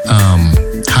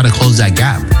how to close that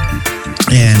gap.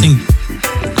 And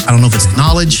I don't know if it's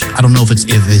knowledge. I don't know if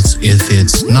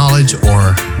it's knowledge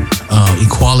or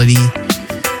equality.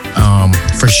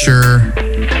 For sure,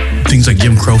 things like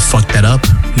Jim Crow fucked that up,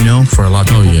 you know, for a lot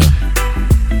of people. Oh, yeah.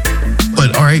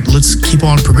 But all right, let's keep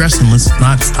on progressing. Let's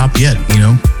not stop yet, you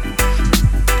know.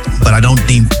 But I don't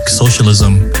think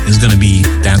socialism is going to be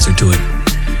the answer to it.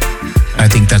 I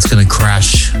think that's going to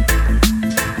crash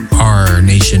our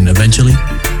nation eventually.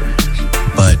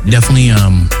 But definitely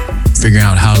figuring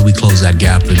out how do we close that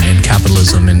gap in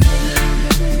capitalism and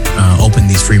open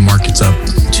these free markets up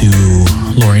to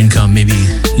lower income, maybe,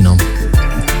 you know,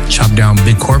 chop down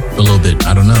big corp a little bit.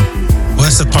 I don't know. Well,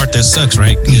 that's the part that sucks,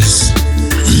 right? Because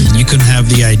you can have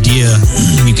the idea,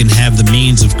 you can have the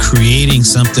means of creating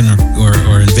something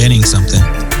or inventing something.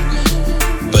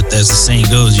 But as the saying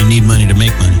goes, you need money to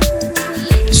make money.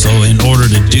 So in order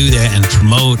to do that and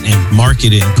promote and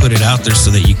market it and put it out there so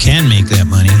that you can make that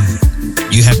money,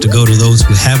 you have to go to those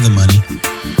who have the money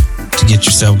to get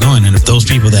yourself going. And if those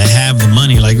people that have the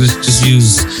money, like, let's just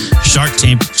use Shark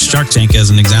Tank as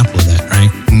an example of that,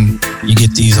 right? You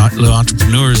get these little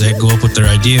entrepreneurs that go up with their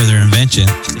idea, their invention.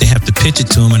 They have to pitch it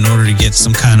to them in order to get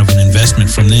some kind of an investment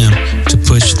from them to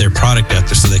push their product out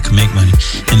there so they can make money.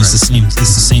 And it's the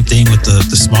same thing with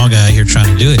the small guy here trying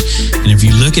to do it. And if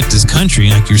you look at this country,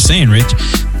 like you're saying, Rich,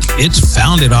 it's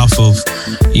founded off of,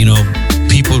 you know,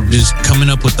 people just coming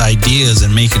up with ideas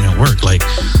and making it work. Like,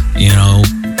 you know,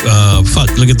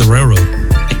 look at the railroad.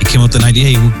 It came up with an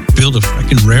idea, hey, we'll build a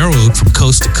fucking railroad from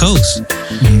coast to coast.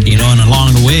 You know, and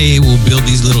along the way, we'll build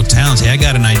these little towns. Hey, I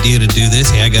got an idea to do this.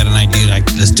 Hey, I got an idea, like,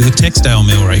 let's do a textile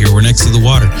mill right here. We're next to the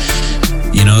water.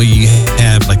 You know, you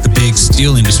have like the big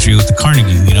steel industry with the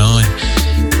Carnegie, you know, and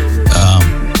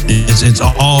it's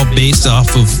all based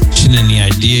off of the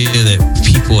idea that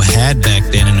people had back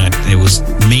then, and it was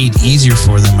made easier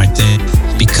for them, I think,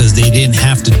 because they didn't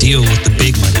have to deal with the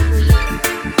big money.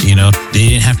 You know, they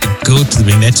didn't have to go to the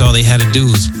big. That's all they had to do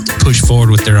was push forward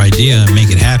with their idea and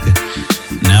make it happen.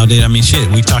 Nowadays, I mean, shit,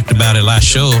 we talked about it last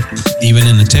show, even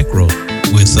in the tech world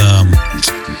with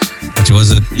what was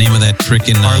the name of that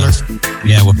freaking Parler?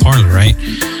 With Parler, right?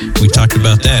 We talked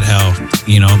about that, how,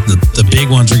 you know, the big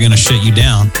ones are going to shut you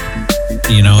down,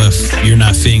 you know, if you're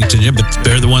not fitting to them, but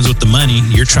they're the ones with the money.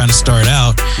 You're trying to start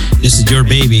out, this is your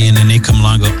baby, and then they come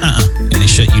along and go, and they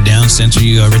shut you down, censor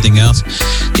you, everything else.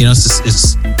 You know,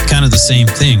 it's kind of the same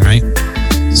thing, right?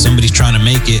 Somebody's trying to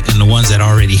make it, and the ones that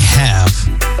already have,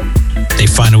 they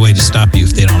find a way to stop you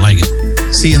if they don't like it.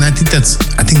 See, and I think that's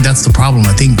the problem.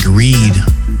 I think greed,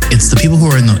 it's the people who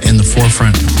are in the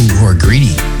forefront who are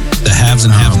greedy. The haves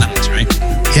and have-nots, right?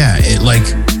 Yeah,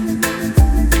 like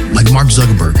Mark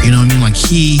Zuckerberg, you know what I mean? Like,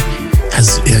 he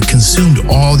has consumed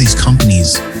all these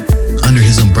companies under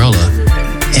his umbrella,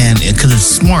 and because it's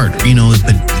smart, you know,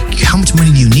 but how much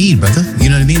money do you need, brother? You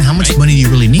know what I mean? How much money do you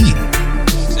really need?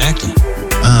 Exactly.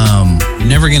 You're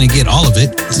never going to get all of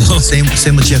it. So. Same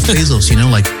with Jeff Bezos, you know,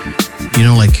 like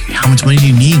how much money do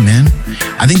you need, man?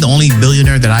 I think the only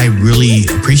billionaire that I really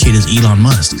appreciate is Elon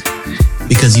Musk.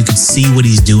 because you could see what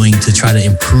he's doing to try to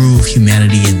improve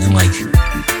humanity and like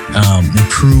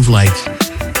improve like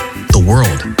the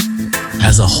world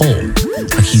as a whole.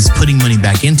 Like he's putting money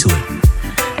back into it.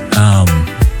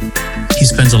 He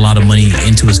spends a lot of money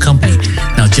into his company.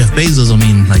 Now Jeff Bezos, I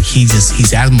mean, like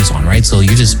he's Amazon, right? So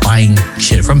you're just buying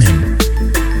shit from him,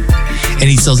 and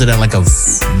he sells it at like a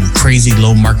crazy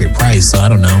low market price. So I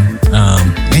don't know.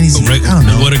 And he's I don't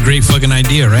know. What a great fucking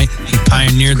idea, right? He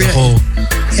pioneered the whole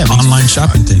online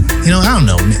shopping thing. I don't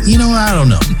know. I don't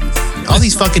know. All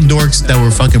these fucking dorks that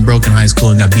were fucking broke in high school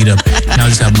and got beat up now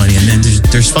just have money, and then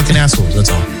there's fucking assholes.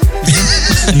 That's all.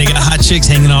 And they got hot chicks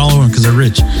hanging all over them because they're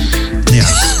rich. Yeah.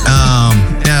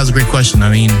 That was a great question.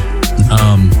 I mean,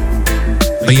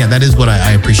 but yeah, that is what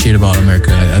I appreciate about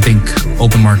America. I think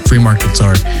free markets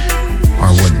are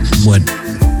what.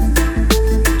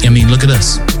 I mean, look at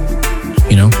us.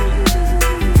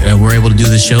 We're able to do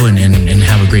this show and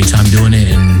have a great time doing it,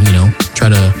 and try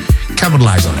to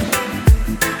capitalize on it.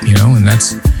 And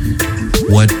that's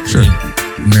what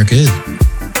America is.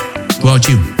 What about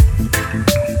you?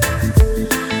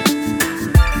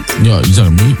 Yo, you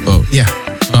talking to me? Oh. Yeah.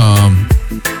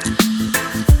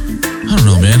 I don't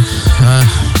know, man.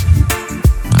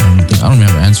 I don't even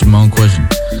have an answer to my own question.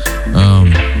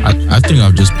 I think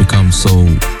I've just become so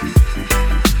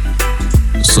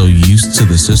used to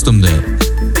the system that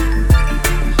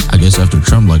I guess after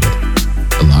Trump, like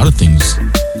a lot of things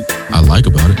I like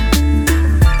about it.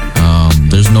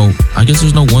 There's no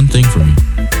one thing for me.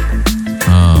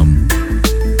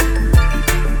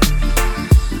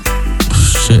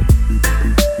 Shit.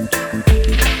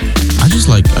 I just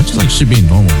like shit being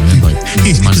normal, man. Like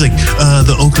he's like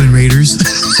the Oakland Raiders.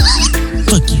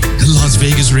 Fuck you. The Las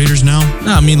Vegas Raiders now?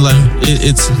 No, I mean like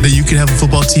it's that you can have a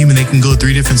football team and they can go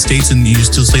 3 different states and you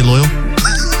still stay loyal.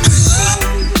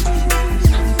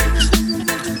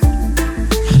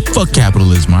 Fuck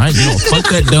capitalism, all right? Fuck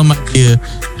that dumb idea.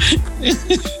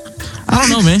 I don't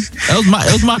know, man.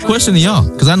 That was my question to y'all,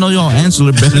 because I know y'all answer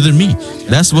it better than me.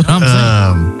 That's what I'm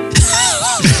saying.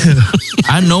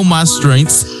 I know my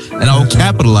strengths, and I will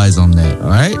capitalize on that. All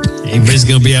right. Everybody's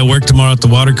gonna be at work tomorrow at the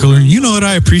water cooler. You know what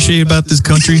I appreciate about this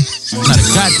country? Not a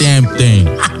goddamn thing.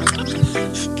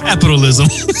 Capitalism.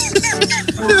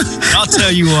 I'll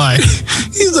tell you why.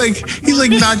 He's like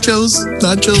nachos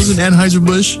and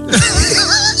Anheuser-Busch.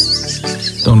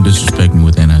 Don't disrespect me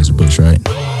with Anheuser-Busch, right?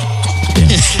 Damn.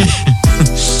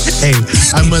 Hey,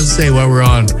 I must say while we're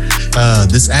on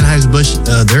this Anheuser-Busch,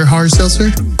 their hard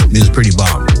seltzer is pretty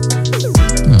bomb.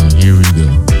 Oh, here we go.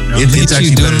 It's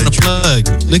actually doing a plug.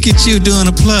 Look at you doing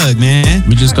a plug, man.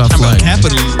 We just got flagged.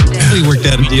 We worked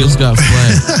out a deal. Just got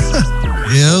flagged.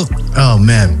 Yep. Oh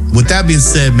man. With that being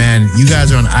said, man, you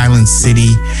guys are on Island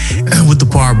City with the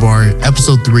Par Bar,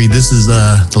 episode 3. This is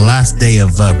the last day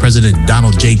of President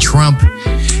Donald J. Trump.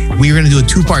 We're going to do a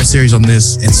 2-part series on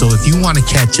this. And so if you want to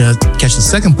catch the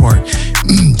second part,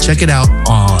 check it out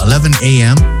 11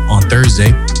 a.m. on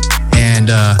Thursday. And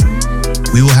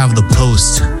we will have the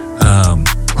post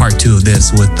part 2 of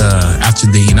this with after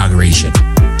the inauguration.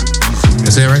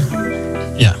 Is that right?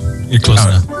 Yeah, you're close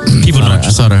enough. People know. I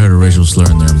thought I heard a racial slur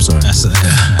in there. I'm sorry.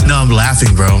 No, I'm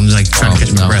laughing, bro. I'm like trying to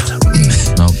catch my breath.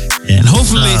 Nope. And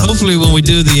hopefully when we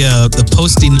do the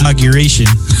post inauguration,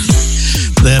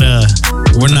 that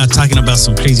we're not talking about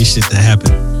some crazy shit that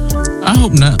happened. I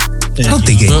hope not. I don't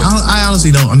think it. I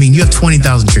honestly don't. I mean, you have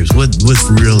 20,000 troops. What's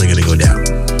really gonna go down?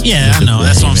 Yeah, I know.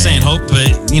 That's what I'm saying. Hope,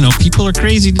 but people are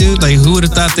crazy, dude. Like, who would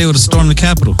have thought they would have stormed the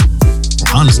Capitol?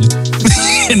 Honestly,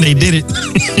 and they did it.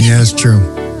 Yeah, that's true.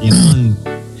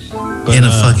 But, in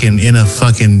a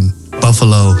fucking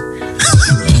buffalo.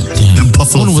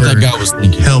 Buffalo. I wonder what that guy was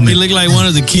thinking. Helmet. He looked like one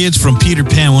of the kids from Peter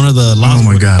Pan. One of the Lost. Oh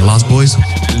my God, Lost Boys.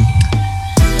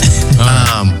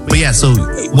 But yeah, so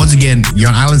once again, you're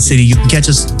on Island City. You can catch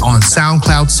us on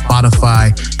SoundCloud,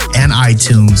 Spotify, and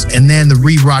iTunes, and then the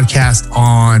rebroadcast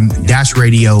on Dash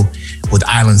Radio with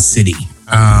Island City.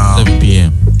 7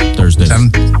 p.m. Thursday. 9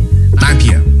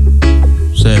 p.m.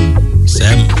 7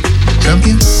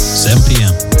 p.m. 7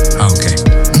 p.m. Oh, okay.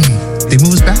 They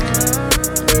move us back?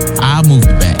 I moved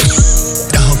it back.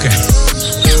 Okay.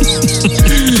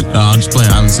 No, I'm just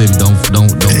playing Island City. Don't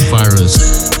fire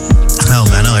us. Oh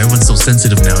man, I know everyone's so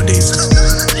sensitive nowadays.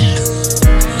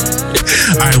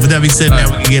 All right, with that being said, man,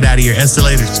 we can get out of here.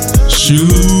 Escalators.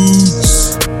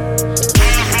 Shoots.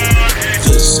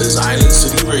 This is Island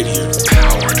City Radio,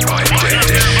 powered by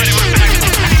Dash.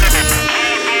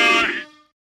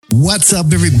 What's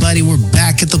up, everybody? We're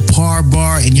back at the Par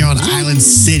Bar, and you're on Island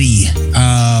City.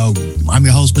 I'm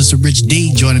your host, Mr. Rich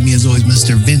D. Joining me, as always,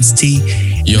 Mr. Vince T.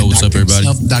 Yo, what's up, everybody?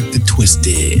 Dr.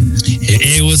 Twisted.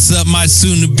 Hey, what's up, my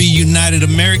soon-to-be United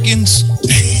Americans?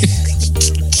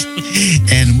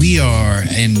 And we are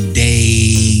in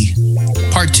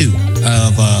part 2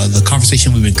 of the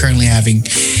conversation we've been currently having.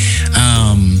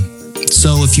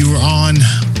 So if you were on,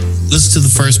 listen to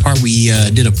the first part. We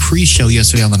did a pre-show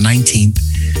yesterday on the 19th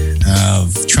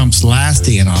of Trump's last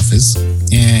day in office.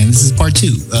 And this is part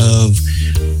 2 of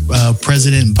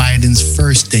President Biden's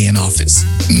first day in office.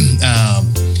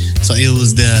 So it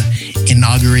was the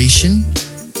inauguration.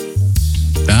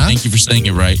 Thank you for saying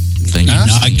it right. Thank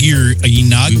you.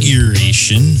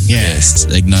 Inauguration. Yes.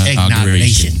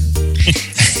 Inauguration.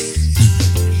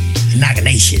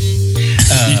 Inauguration.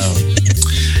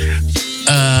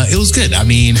 It was good. I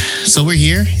mean, so we're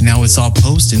here. Now it's all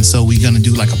post. And so we're going to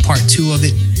do like a part 2 of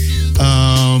it.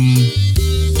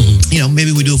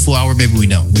 Maybe we do a full hour, maybe we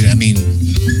don't. I mean,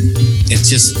 it's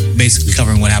just basically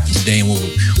covering what happened today and what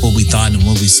we thought and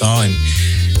what we saw, and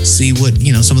see what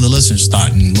some of the listeners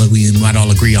thought and what we might all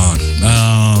agree on.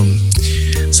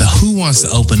 So who wants to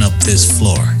open up this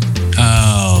floor?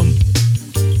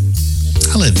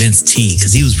 I'll let Vince T,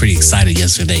 because he was pretty excited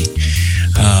yesterday.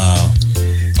 I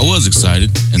was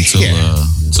excited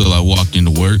until I walked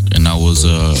into work, and I was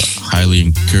highly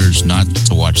encouraged not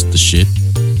to watch the shit.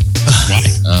 Why?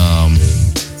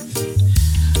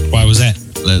 Why was that?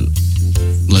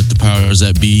 Let the powers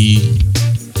that be,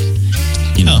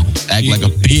 act like a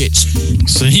bitch.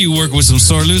 So you work with some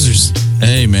sore losers.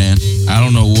 Hey, man, I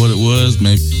don't know what it was.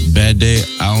 Maybe bad day.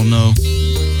 I don't know.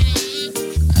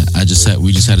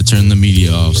 We just had to turn the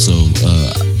media off. So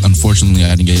unfortunately,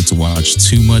 I didn't get to watch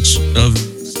too much of.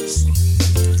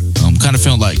 Kind of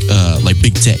felt like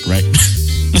big tech, right?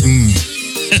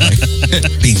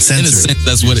 Being censored. In a sense,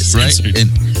 that's what it, right?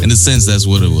 In a sense, that's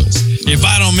what it was. If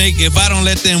I don't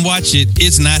let them watch it,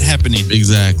 it's not happening.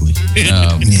 Exactly.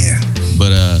 Yeah.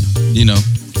 But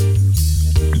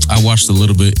I watched a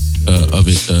little bit of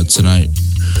it tonight,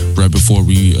 right before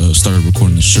we started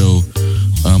recording the show.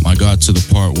 I got to the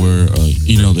part where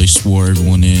they swore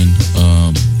everyone in,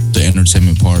 the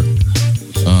entertainment part,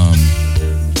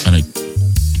 and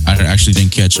I actually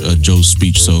didn't catch Joe's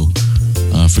speech, so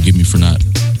forgive me for not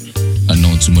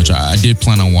knowing too much. I did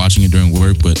plan on watching it during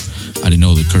work, but I didn't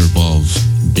know the curveball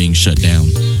of being shut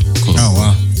down. Oh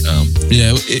wow!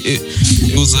 Yeah,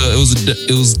 it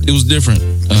was different.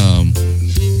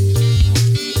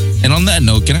 And on that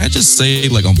note, can I just say,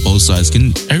 like, on both sides,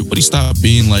 can everybody stop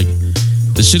being like,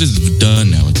 the shit is done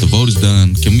now. Like, the vote is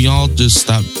done. Can we all just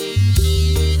stop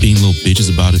being little bitches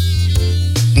about it?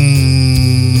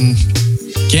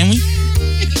 Can we?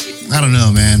 I don't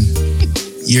know, man.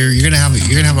 You're gonna have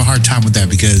a hard time with that,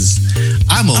 because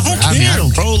I'm over it. I mean, I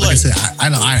don't. Like I said,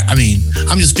 I mean,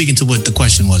 I'm just speaking to what the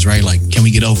question was, right? Like, can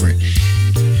we get over it?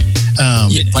 I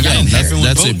don't care.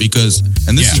 That's it, because,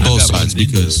 and this is both sides,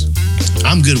 because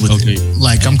I'm good with it.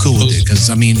 Like, I'm cool with it, because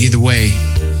I mean, either way,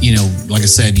 like I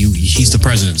said, he's the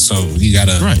president, so you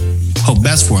gotta hope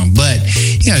best for him. But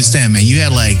you understand, man. You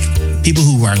had like people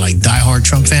who are like diehard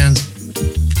Trump fans.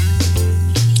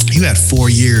 You had 4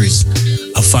 years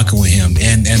of fucking with him,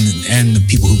 and the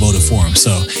people who voted for him.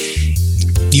 So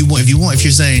if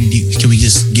you're saying, can we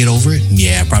just get over it?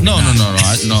 Yeah, probably not.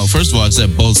 No. First of all, I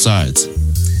said both sides.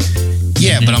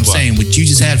 Yeah, but I'm saying, but you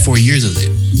just had 4 years of it.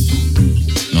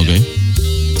 Okay.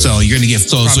 So you're gonna get.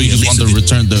 So you just want to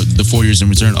return the 4 years in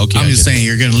return? Okay. I'm just saying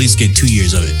you're gonna at least get 2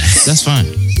 years of it. That's fine.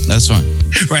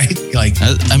 Right? Like,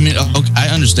 I mean, okay, I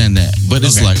understand that, but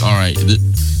it's like, all right,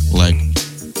 like,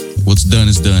 what's done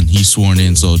is done. He's sworn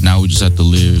in, so now we just have to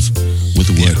live with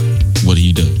what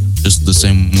he did. Just the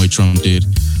same way Trump did.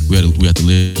 We had to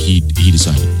live. He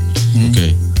decided. Mm-hmm.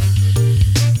 Okay.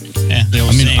 Yeah.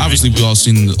 I mean, obviously, we all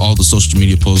seen all the social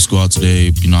media posts go out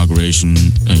today. Inauguration,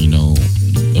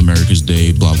 America's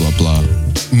Day, blah blah blah.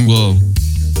 Mm-hmm. Well,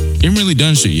 he ain't really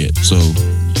done shit yet. So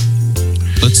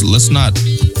let's not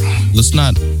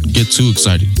get too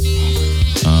excited.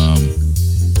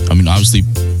 I mean, obviously,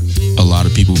 a lot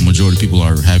of people, majority of people,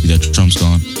 are happy that Trump's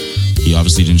gone. He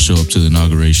obviously didn't show up to the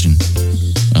inauguration.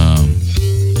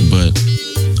 But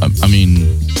I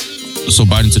mean, so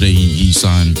Biden today, he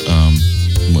signed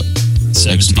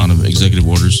X amount of executive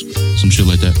orders, some shit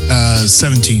like that.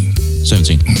 17.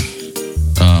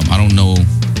 I don't know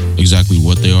exactly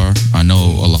what they are. I know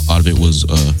a lot of it was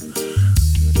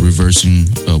reversing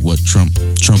what Trump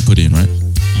put in, right?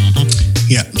 Mm-hmm.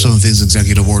 Yeah, some of his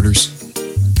executive orders.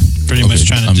 Pretty much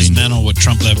trying to dismantle what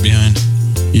Trump left behind.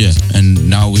 Yeah, and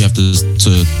now we have to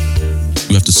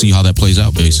see how that plays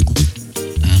out, basically.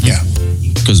 Mm-hmm. Yeah,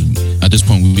 because at this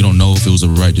point we don't know if it was the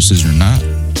right decision or not.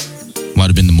 Might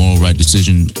have been the moral right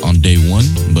decision on day one,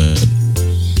 but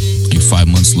like 5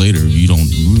 months later, we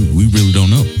really don't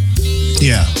know.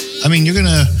 Yeah. I mean, you're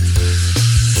gonna.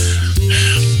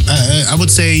 I would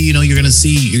say, you're gonna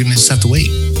just have to wait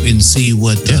and see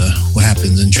what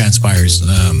happens and transpires.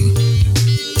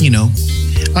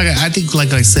 I think,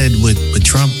 like I said with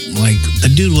Trump, like the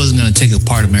dude wasn't gonna take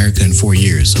apart America in 4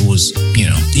 years. It was,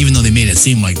 even though they made it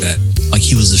seem like that, like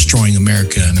he was destroying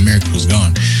America and America was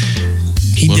gone.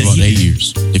 What about 8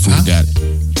 years? If we got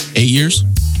 8 years?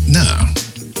 No.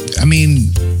 I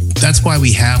mean, that's why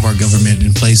we have our government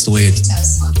in place the way it.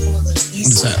 What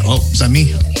is that? Oh, is that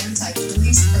me?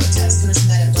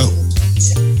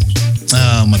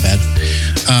 Oh, my bad.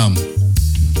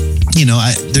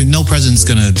 No president's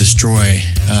gonna destroy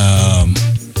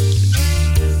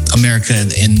America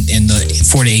in the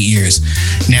 4 to 8 years.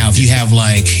 Now, if you have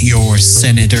like your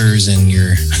senators and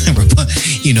your,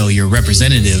 your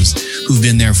representatives who've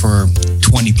been there for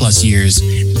 20 plus years,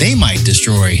 they might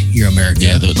destroy your America.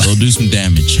 Yeah, they'll do some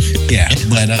damage. Yeah,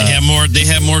 but they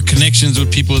have more connections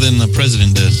with people than the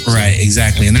president does. Right,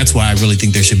 exactly, and that's why I really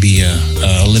think there should be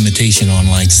a limitation on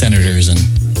like senators and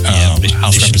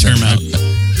House representatives.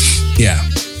 Yeah.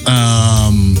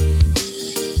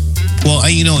 Well,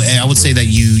 I would say that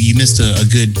you missed a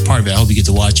good part of it. I hope you get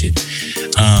to watch it.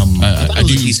 I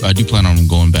do plan on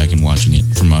going back and watching it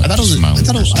from my. I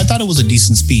thought it was a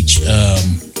decent speech.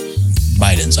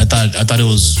 Biden's. I thought it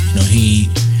was. I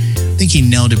think he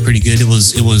nailed it pretty good. It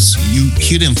was.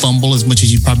 He didn't fumble as much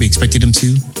as you probably expected him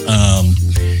to.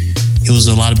 It was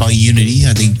a lot about unity.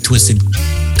 I think Twisted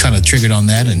kind of triggered on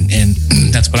that, and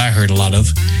that's what I heard a lot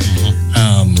of.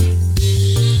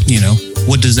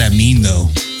 What does that mean though?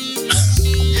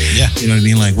 Yeah, you know what I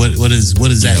mean. Like, what does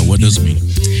that? Yeah, what does it mean?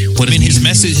 His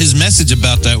message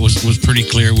about that was pretty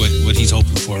clear. What he's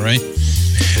hoping for, right?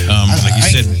 Like you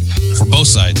said, for both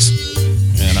sides,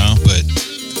 But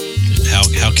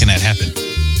how can that happen?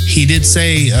 He did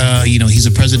say, he's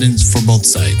a president for both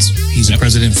sides. He's a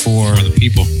president for the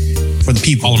people. For the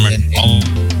people.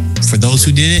 For those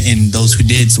who didn't and those who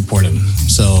did support him.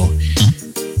 So,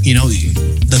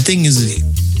 the thing is,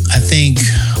 I think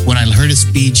when I heard his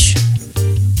speech,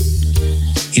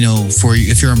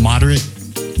 if you're a moderate,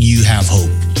 you have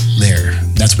hope there.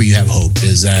 That's where you have hope,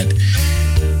 is that,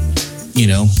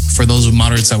 for those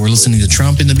moderates that were listening to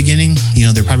Trump in the beginning,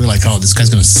 they're probably like, oh, this guy's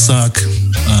going to suck.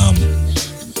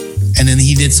 And then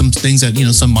he did some things that,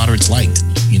 some moderates liked,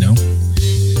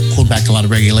 pulled back a lot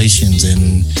of regulations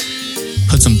and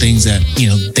put some things that,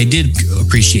 they did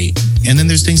appreciate. And then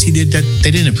there's things he did that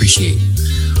they didn't appreciate.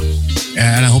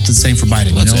 And I hope the same for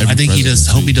Biden. I think he does.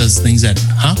 Hope he does things that,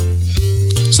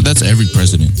 So that's every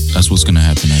president. That's what's going to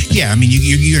happen, I think. Yeah, I mean,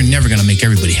 you're never going to make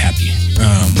everybody happy.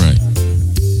 Right.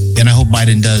 And I hope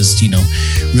Biden does,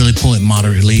 really pull it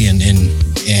moderately and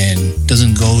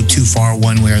doesn't go too far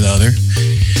one way or the other.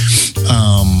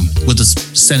 With the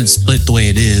Senate split the way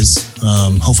it is,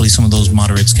 hopefully some of those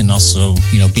moderates can also,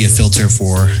 be a filter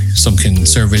for some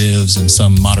conservatives and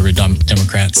some moderate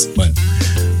Democrats. But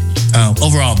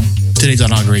overall, today's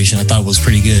inauguration, I thought was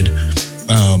pretty good.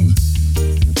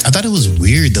 I thought it was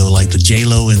weird though, like the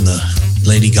J-Lo and the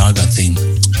Lady Gaga thing.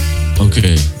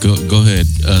 Okay, go ahead.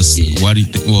 Why do you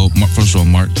think? Well, first of all,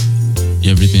 Mark,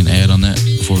 you have anything to add on that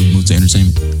before we move to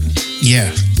entertainment? Yeah.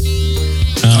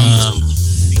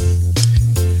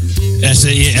 That's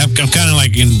it. Yeah, I'm kind of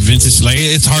like in vintage. Like,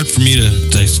 it's hard for me to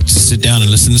sit down and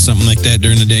listen to something like that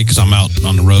during the day because I'm out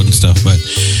on the road and stuff. But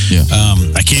yeah,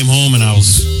 I came home and I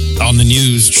was on the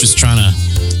news just trying to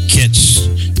catch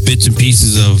bits and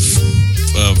pieces of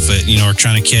it, or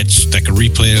trying to catch like a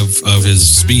replay of his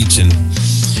speech, and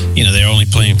they're only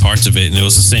playing parts of it, and it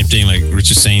was the same thing like Rich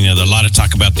is saying. There's a lot of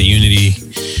talk about the unity,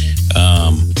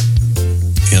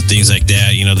 things like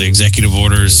that. The executive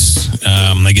orders.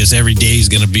 I guess every day is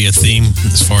going to be a theme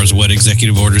as far as what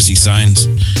executive orders he signs.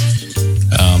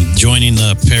 Joining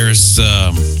the Paris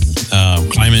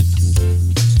climate.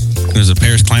 There's a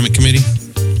Paris Climate Committee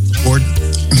board.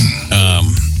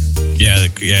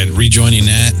 Rejoining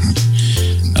that.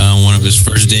 One of his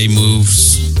first day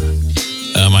moves.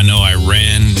 I know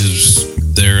Iran,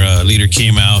 their leader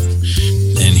came out,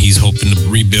 and he's hoping to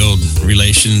rebuild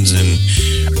relations and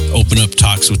open up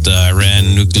talks with the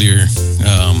Iran nuclear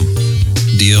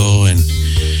deal. And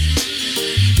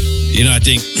I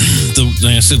think,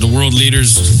 like I said, the world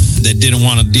leaders that didn't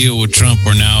want to deal with Trump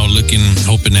are now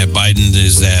hoping that Biden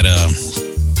is that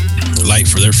light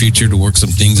for their future to work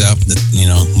some things out, that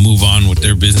move on with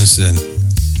their business and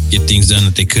get things done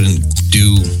that they couldn't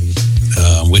do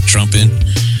with Trump in.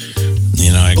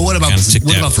 But what about the speech?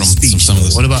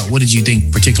 What did you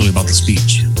think particularly about the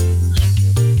speech?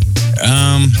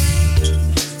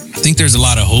 I think there's a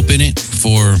lot of hope in it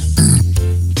for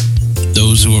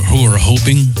those who are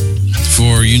hoping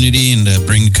for unity and to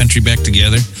bring the country back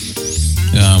together.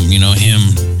 Him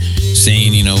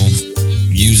saying,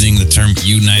 using the term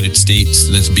United States,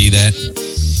 let's be that.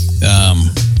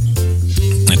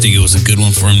 I think it was a good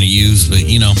one for him to use, but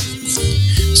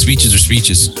speeches are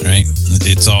speeches, right?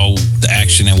 It's all the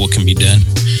action and what can be done.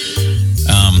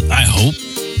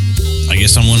 I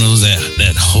guess I'm one of those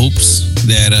that hopes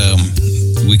that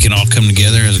we can all come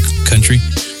together as a country,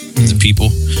 as a people.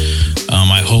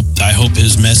 I hope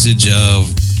his message of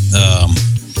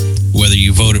whether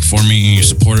you voted for me and you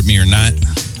supported me or not,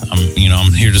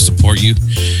 I'm here to support you.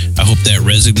 I hope that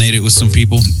resonated with some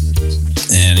people.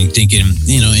 And I'm thinking,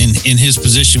 in his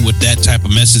position with that type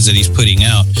of message that he's putting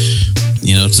out,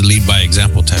 it's a lead by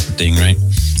example type of thing, right?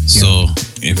 Yeah. So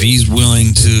if he's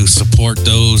willing to support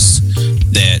those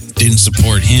that didn't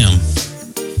support him,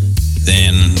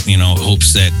 then,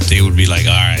 hopes that they would be like,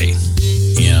 all right,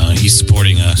 he's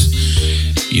supporting us,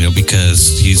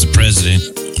 because he's the president.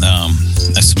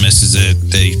 That's the message that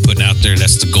he's putting out there.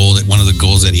 That's the goal, one of the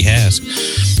goals that he has.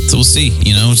 So we'll see.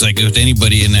 It's like with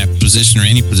anybody in that position or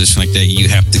any position like that, you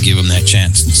have to give them that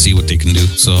chance and see what they can do.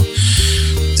 So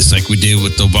just like we did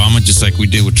with Obama, just like we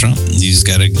did with Trump, you just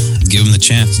got to give them the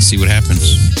chance and see what happens.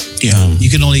 Yeah, you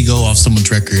can only go off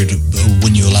someone's record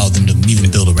when you allow them to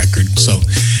even build a record. So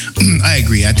I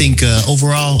agree. I think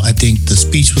overall, I think the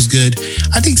speech was good.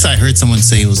 I think I heard someone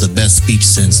say it was the best speech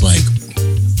since like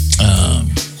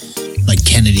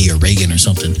Kennedy or Reagan or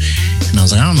something. And I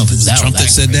was like, I don't know if it's Trump that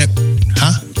said that.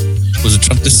 Huh? Was it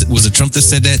Trump that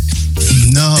said that?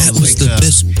 No, that was the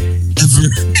best ever.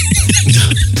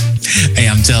 Hey,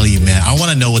 I'm telling you, man. I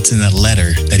want to know what's in that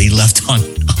letter that he left on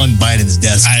Biden's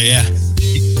desk. Yeah.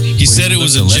 He said it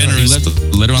was a generous. He left a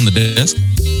letter on the desk.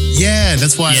 Yeah,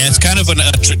 that's why. Yeah, it's kind of a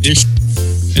tradition.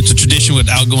 It's a tradition with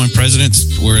outgoing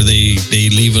presidents where they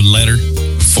leave a letter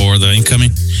for the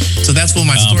incoming. So that's what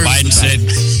my story Biden was said.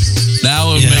 That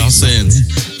one makes sense.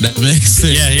 That makes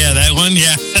sense. Yeah, that one.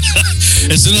 Yeah.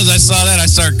 As soon as I saw that, I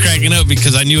started cracking up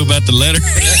because I knew about the letter.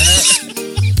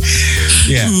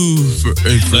 Yeah.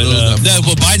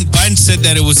 Biden said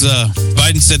that it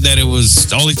was.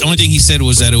 The only thing he said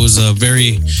was that it was a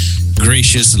very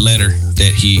gracious letter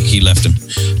that he left him,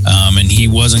 and he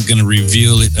wasn't going to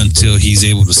reveal it until he's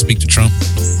able to speak to Trump.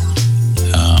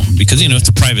 Because it's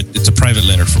a private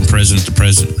letter from president to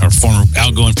president, or former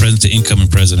outgoing president to incoming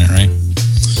president, right?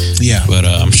 Yeah. But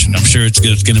I'm sure it's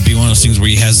going to be one of those things where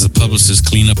he has the publicist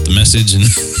clean up the message and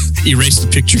erase the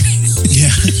picture. Yeah.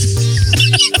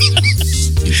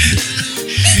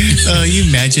 You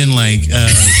imagine like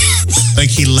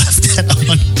he left that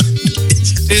on.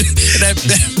 that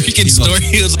freaking story,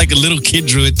 it was like a little kid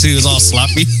drew it too. It was all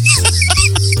sloppy.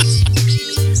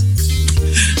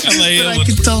 I'm like, I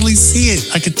could totally see it.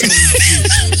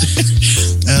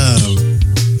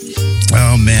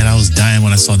 Oh man, I was dying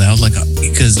when I saw that. I was like,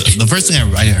 because the first thing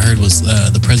I heard was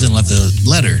the president left a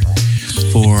letter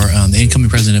for the incoming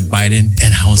president Biden,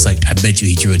 and I was like, I bet you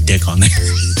he drew a dick on there.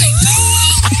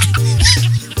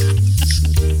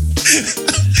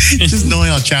 Just knowing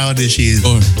how childish he is.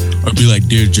 Or be like,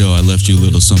 dear Joe, I left you a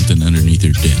little something underneath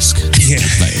your desk. Yeah.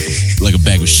 like a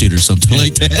bag of shit or something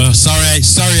like that.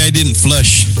 Sorry I didn't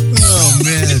flush. Oh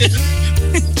man.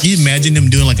 Can you imagine him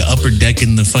doing like an upper deck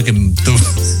in the fucking in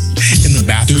the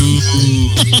bathroom?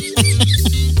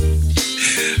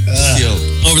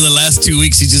 Over the last 2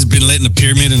 weeks, he's just been letting the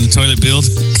pyramid in the toilet build.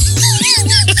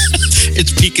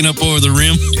 It's peeking up over the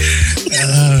rim.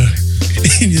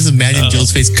 Just imagine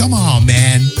Joe's face. Come on,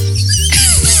 man.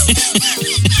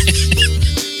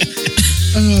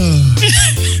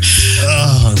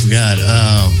 Oh God.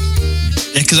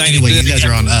 Yeah, because anyway, you guys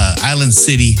are on Island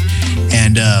City,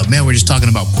 and man, we're just talking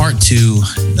about part 2,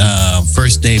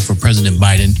 first day for President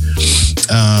Biden.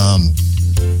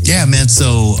 Yeah, man.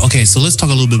 So let's talk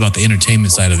a little bit about the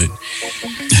entertainment side of it.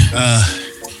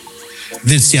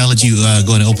 Vince, I'll let you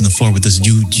go ahead and open the floor with this.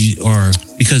 Or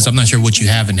because I'm not sure what you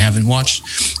have and haven't watched,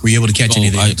 were you able to catch any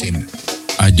of the entertainment?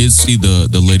 I did see the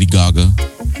Lady Gaga.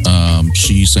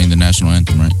 She sang the national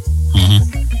anthem, right?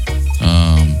 Mm-hmm.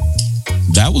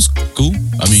 That was cool.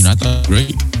 I mean, I thought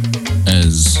great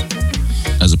as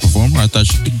a performer. I thought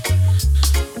she.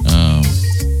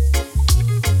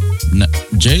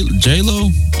 J-Lo,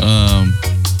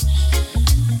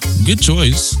 good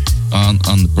choice on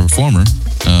the performer.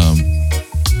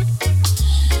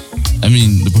 I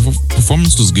mean, the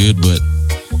performance was good, but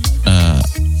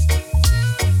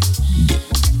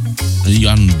do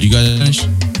you guys finish?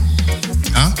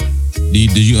 Huh?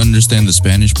 Did you understand the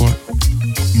Spanish part?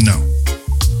 No.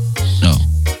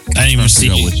 I didn't even see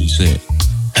what you said.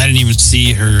 I I didn't even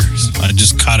see her. I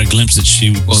just caught a glimpse that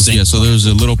she was singing. Yeah, so there's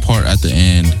a little part at the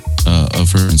end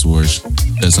of her where she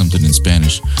said something in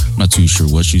Spanish. I'm not too sure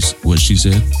what she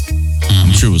said.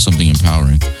 I'm sure it was something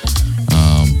empowering.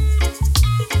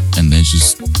 And then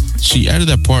she added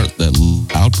that part, that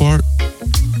loud part.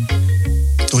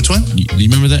 Which one? Do you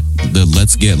remember that? The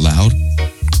 "Let's Get Loud."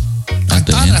 I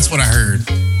thought that's what I heard.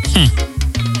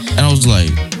 And I was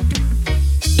like,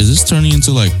 is this turning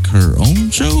into like her own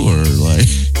show or like?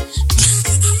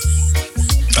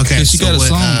 Okay, she got a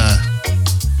song.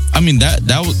 I mean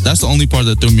that's the only part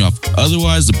that threw me off.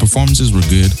 Otherwise, the performances were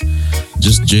good.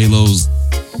 Just J-Lo's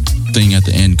thing at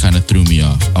the end kind of threw me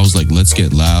off. I was like, "Let's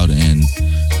Get Loud" and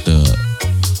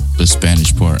the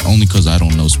Spanish part, only because I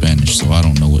don't know Spanish, so I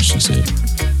don't know what she said.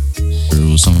 Or it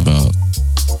was something about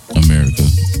America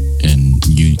and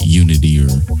unity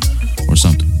or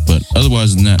something. But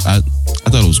otherwise than that, I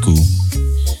thought it was cool.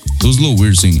 It was a little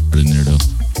weird seeing it in there though.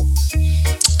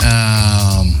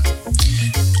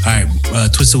 All right,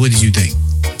 Twister, what did you think?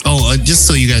 Oh, just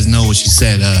so you guys know what she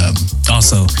said.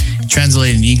 Also,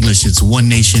 translated in English, it's one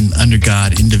nation under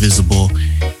God, indivisible,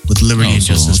 with liberty and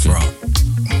justice for all.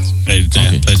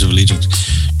 Pledge of Allegiance.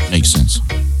 Makes sense.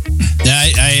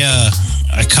 Yeah,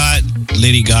 I caught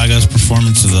Lady Gaga's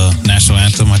performance of the national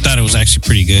anthem. I thought it was actually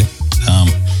pretty good.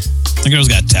 The girl's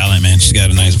got talent, man. She's got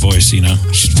a nice voice, you know.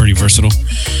 She's pretty versatile.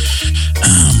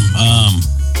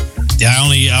 Yeah,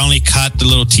 I only caught the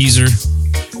little teaser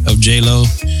of J-Lo,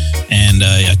 and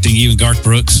I think even Garth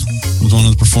Brooks was one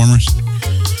of the performers.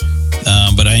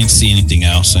 But I didn't see anything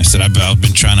else. I said I've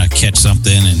been trying to catch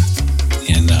something and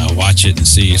watch it and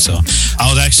see. So I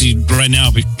was actually right now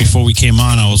before we came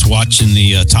on, I was watching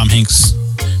the Tom Hanks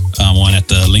one at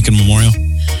the Lincoln Memorial.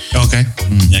 Okay.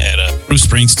 They had Bruce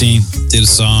Springsteen did a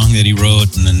song that he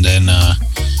wrote, and then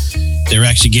they were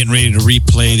actually getting ready to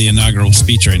replay the inaugural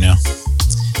speech right now.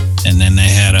 And then they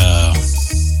had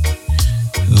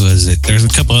who was it? There's a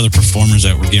couple other performers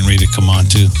that were getting ready to come on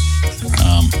too.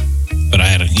 But I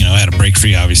had a break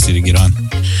free obviously to get on.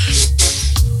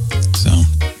 So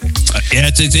yeah,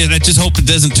 I just hope it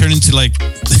doesn't turn into like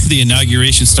the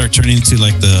inauguration start turning into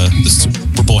like the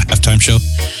Super Bowl halftime show.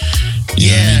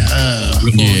 Yeah.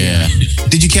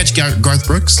 Did you catch Garth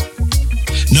Brooks?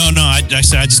 No. I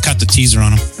just caught the teaser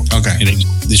on him. Okay.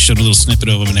 They showed a little snippet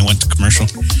of him and they went to commercial.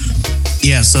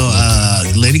 Yeah. So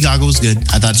Lady Gaga was good.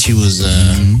 I thought she was.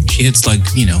 She hits like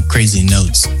crazy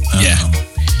notes.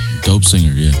 Dope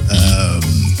singer. Yeah.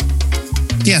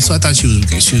 Yeah. So I thought she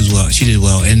was well. She did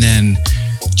well. And then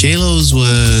J-Lo's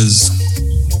was.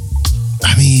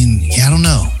 I mean, I don't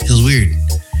know. It was weird.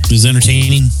 It was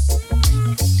entertaining.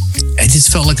 It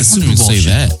just felt like a Super Bowl show.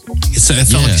 That. It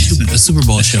felt like a Super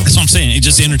Bowl show. That's what I'm saying. It's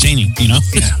just entertaining,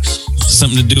 Yeah.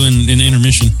 Something to do in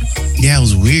intermission. Yeah, it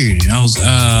was weird. And I was,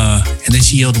 and then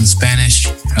she yelled in Spanish.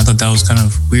 I thought that was kind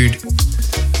of weird.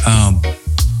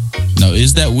 Now,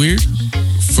 is that weird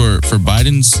for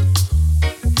Biden's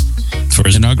for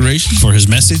his inauguration, for his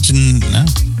message? And no,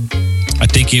 I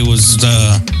think it was.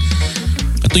 I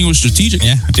think it was strategic.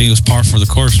 Yeah, I think it was par for the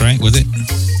course, right? With it.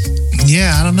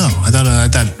 Yeah, I don't know. I thought.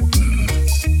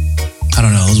 I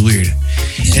don't know. It was weird.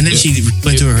 Yeah. And then she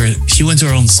went to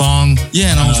her own song.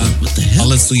 Yeah, and I was like, what the hell?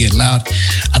 Let's Get Loud.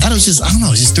 I thought it was just, I don't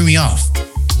know, it just threw me off.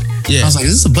 Yeah. I was like,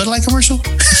 is this a Bud Light commercial?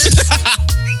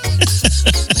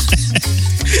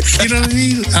 You know what I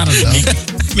mean? I don't know.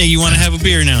 Make you want to have a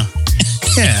beer now.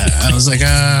 Yeah. I was like,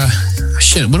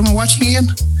 shit, what am I watching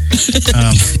again?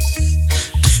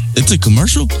 It's a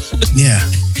commercial? Yeah.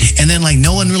 And then like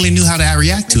no one really knew how to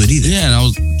react to it either. Yeah, and I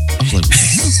was like, what the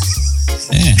hell?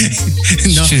 Yeah.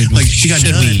 No, like she got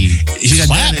done.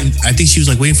 And I think she was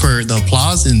like waiting for the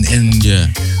applause and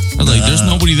yeah. I was like, there's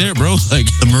nobody there, bro.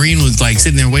 Like the Marine was like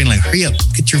sitting there waiting, like, hurry up,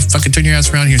 turn your ass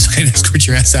around here so I can escort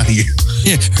your ass out of here.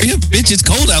 Yeah, hurry up, bitch, it's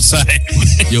cold outside.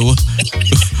 Yo,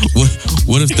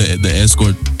 what if the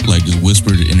escort like just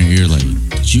whispered in her ear, like,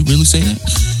 did you really say that?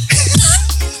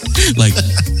 Like,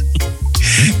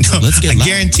 no, let's get loud.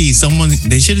 Guarantee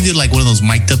they should have did like one of those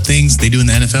mic'd up things they do in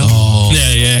the NFL. Oh,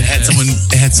 yeah.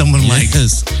 They had someone like,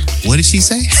 what did she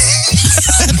say?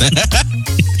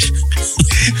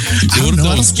 I don't know.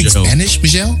 I don't speak Spanish,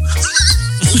 Michelle.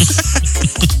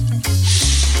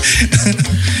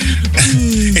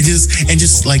 and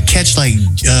just like catch like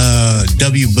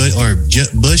W. Bush or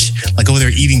Bush like over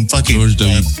there eating fucking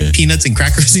peanuts and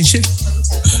crackers and shit.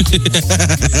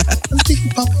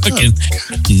 Fucking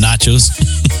nachos.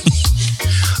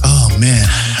 Oh man,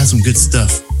 that's some good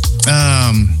stuff.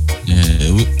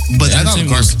 But I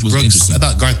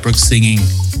thought Garth Brooks singing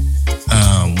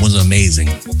was amazing.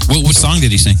 What song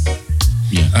did he sing?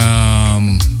 Yeah.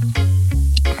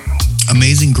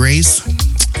 Amazing Grace.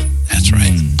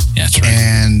 right.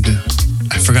 And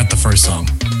I forgot the first song.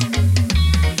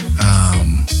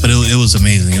 But it was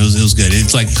amazing. It was good.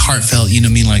 It's like heartfelt, you know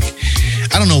what I mean? Like,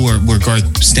 I don't know where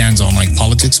Garth stands on like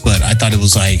politics, but I thought it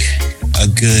was like a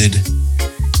good,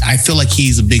 I feel like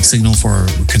he's a big signal for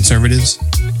conservatives,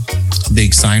 a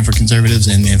big sign for conservatives,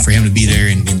 and for him to be there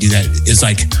and do that is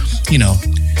like, you know,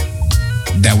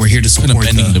 that we're here to support. Kind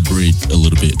of bending the bridge a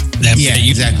little bit. Yeah,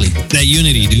 exactly. That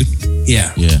unity, dude.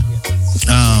 Yeah. Yeah.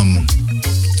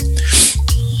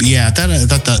 Yeah, I thought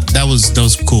that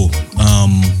was cool.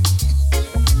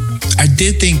 I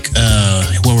did think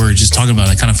what we were just talking about,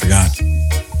 I kind of forgot.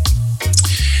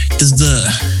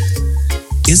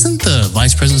 Isn't the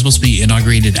vice president supposed to be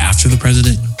inaugurated after the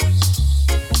president?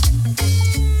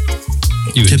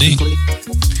 You would think.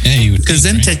 Yeah, you would. Because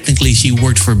then technically she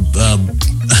worked for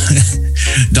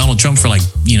Donald Trump for like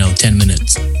 10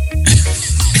 minutes.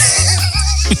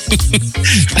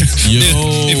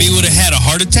 If he would have had a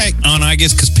heart attack, I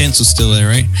guess because Pence was still there,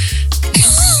 right?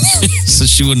 So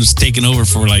she wouldn't have taken over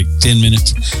for like 10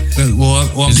 minutes. Well,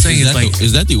 I'm saying is like,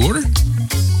 is that the order?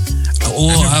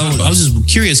 Well, I was just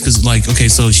curious because, like, okay,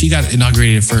 so she got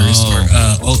inaugurated first,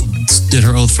 did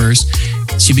her oath first.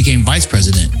 She became vice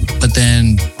president, but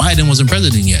then Biden wasn't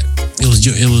president yet.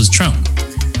 It was Trump.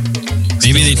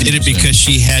 Maybe they did it because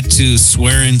she had to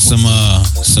swear in some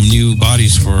new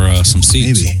bodies for some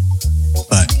seats. Maybe,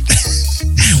 but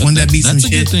wouldn't that be some That's a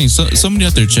shit? good thing. So, somebody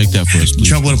out there check that for us, please.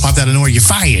 Trump would have popped out of nowhere. You're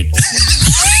fired.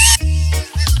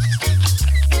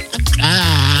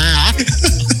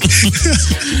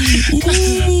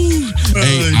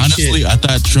 Hey, honestly, I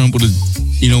thought Trump would have,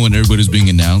 when everybody's being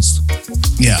announced,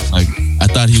 Yeah. like, I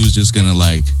thought he was just gonna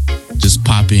like just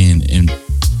pop in and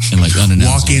like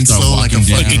unannounced Walk in start slow like a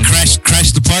walking down. fucking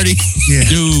Crash the party. Yeah.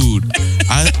 Dude,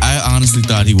 I honestly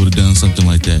thought he would have done something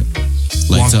like that.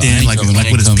 Like, Walked so I in ain't like coming, I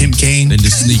ain't with his coming. pimp cane. Then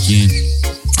just sneak in.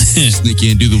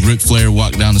 Do the Ric Flair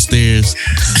walk down the stairs.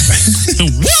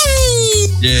 Woo!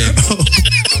 Yeah.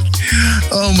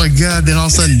 Oh my God! Then all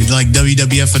of a sudden, like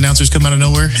WWF announcers come out of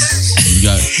nowhere. You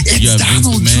got It's Vince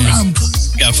Donald McMahon. Trump.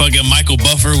 Got fucking Michael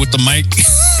Buffer with the mic.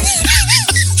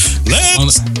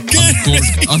 Let's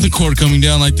on the court coming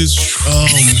down like this. Oh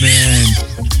man,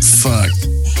 fuck.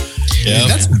 Yeah,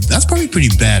 That's probably pretty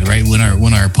bad, right? When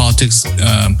our politics,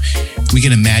 we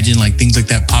can imagine like things like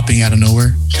that popping out of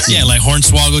nowhere. yeah, like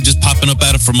Hornswoggle just popping up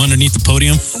out of from underneath the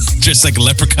podium, just like a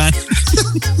leprechaun.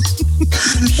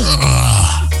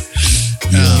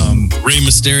 Rey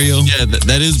Mysterio. Yeah,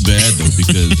 that is bad though,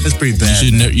 because That's pretty bad.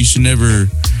 you should never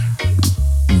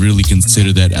really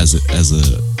consider that as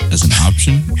an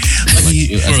option,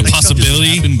 Or a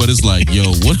possibility. happen, but it's like, yo,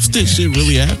 what if this shit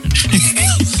really happened?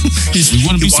 We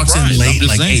wouldn't He be walks surprised. in late, I'm just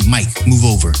like, saying. "Hey, Mike, move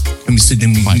over. Let me sit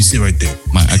right there."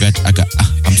 Mike,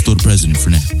 I'm still the president for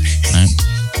now. All right?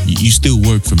 You still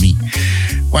work for me.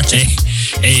 Watch it.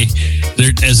 Hey,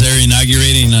 as they're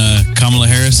inaugurating Kamala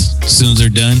Harris, as soon as they're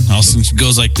done, all of a sudden she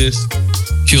goes like this,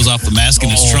 peels off the mask,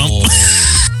 and it's Trump.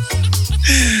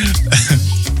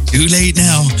 Too late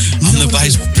now. I'm the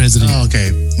vice president. Oh, okay.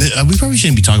 We probably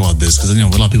shouldn't be talking about this because a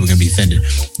lot of people are gonna be offended.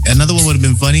 Another one would have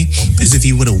been funny is if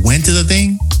he would have went to the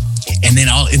thing, and then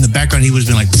all in the background he would have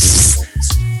been like,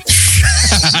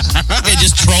 Yeah,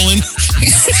 just trolling.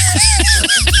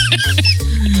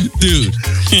 Dude.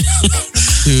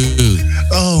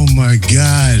 "Oh my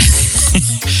God."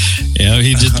 Yeah,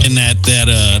 he just been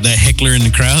that heckler in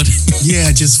the crowd.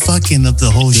 Yeah, just fucking up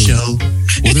the whole show.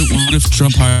 What if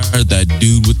Trump hired that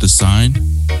dude with the sign?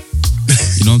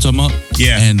 You know what I'm talking about?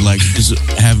 Yeah. And like just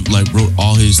have like wrote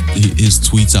all his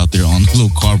tweets out there on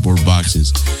little cardboard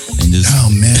boxes and just Oh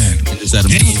man. just had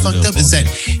him And what's fucked up is that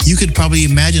you could probably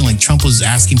imagine like Trump was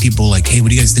asking people like, "Hey, what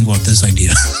do you guys think about this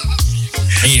idea?"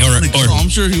 Hey, or I'm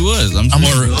sure he was. I'm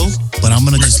gonna go, but I'm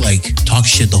gonna just like talk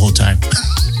shit the whole time.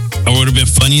 what would have been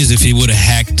funny is if he would have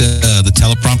hacked the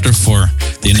teleprompter for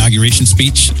the inauguration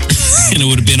speech, and it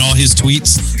would have been all his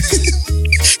tweets.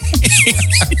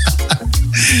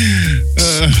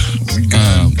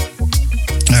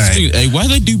 All right. Hey, why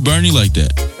they do Bernie like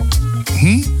that?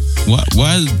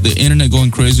 Why is the internet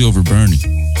going crazy over Bernie?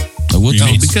 Like, what's No,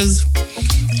 because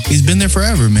he's been there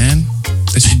forever, man.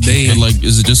 But like,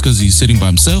 is it just because he's sitting by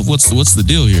himself? What's the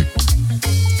deal here?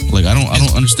 Like, I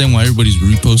don't understand why everybody's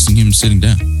reposting him sitting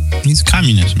down. He's a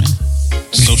communist, man.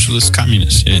 Socialist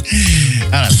communist shit.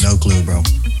 I have no clue, bro.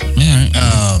 Yeah.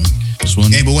 Just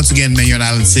one. Hey, but once again, man, you're in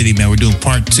Island City, man. We're doing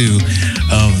part 2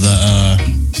 of the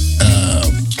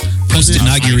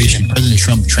Post-inauguration. President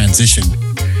Trump transition.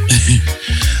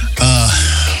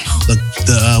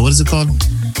 The what is it called?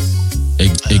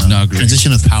 Inauguration.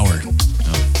 Transition of power.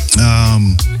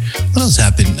 What else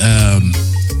happened?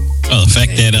 Well, the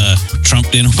fact that Trump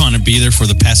didn't want to be there for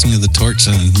the passing of the torch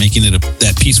and making it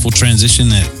that peaceful transition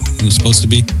that it was supposed to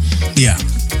be. Yeah.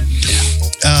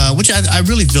 Which I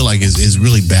really feel like is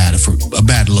really bad, for a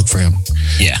bad look for him.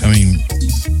 Yeah. I mean,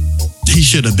 he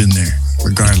should have been there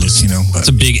regardless, but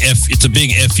it's a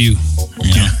big FU.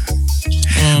 You know?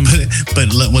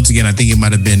 But once again, I think it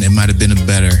might have been a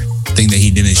better thing that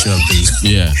he didn't show up.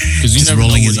 Because he's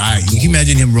rolling his eyes. Can you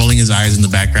imagine him rolling his eyes in the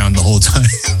background the whole time,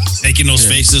 making those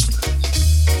faces?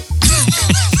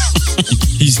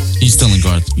 He's telling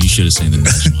Garth, you should have sang the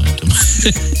national anthem.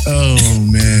 Oh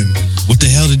man, what the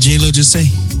hell did J-Lo just say?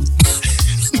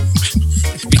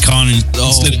 Be Connor.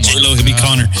 Instead of J-Lo, he'll be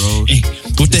Connor. Bro. Hey,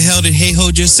 what the hell did Hey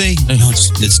Ho just say? No,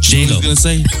 it's J-Lo. You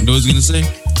know what he's gonna say?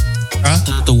 Huh? I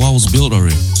thought the wall was built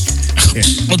already. Yeah.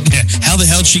 How the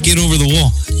hell did she get over the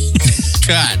wall?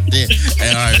 God damn.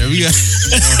 Hey, all right, there we go.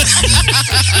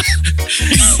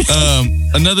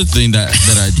 Another thing that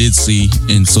I did see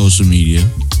in social media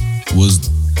was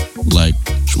like,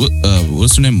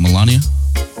 what's her name? Melania?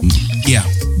 Yeah.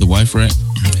 The wife, right?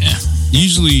 Yeah.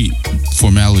 Usually,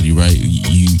 formality, right?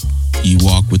 You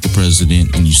walk with the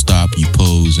president and you stop, you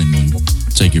pose, and you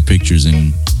take your pictures,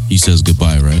 and he says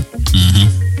goodbye, right? Mm-hmm.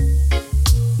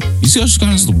 You see how she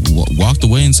kind of walked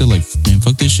away and said, like, man,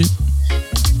 fuck this shit?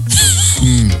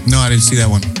 No, I didn't see that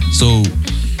one. So,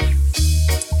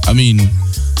 I mean,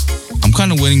 I'm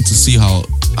kind of waiting to see how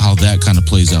that kind of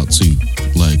plays out too.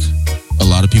 Like, a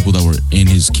lot of people that were in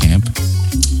his camp,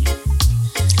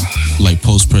 like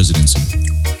post-presidency.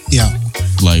 Yeah.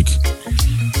 Like,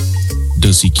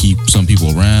 does he keep some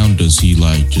people around? Does he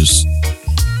just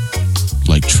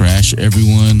trash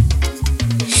everyone?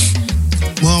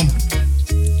 Well,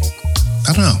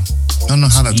 I don't know. I don't know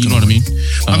how that's going to work.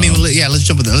 I mean? Let's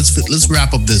jump with that. Let's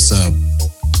wrap up this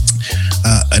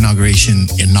inauguration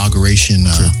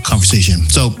conversation.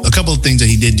 So a couple of things that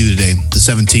he did do today, the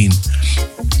 17th.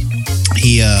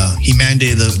 He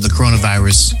mandated the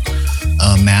coronavirus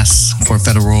masks for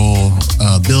federal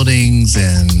buildings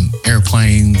and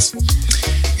airplanes,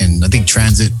 and I think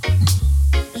transit.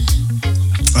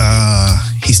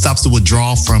 He stops the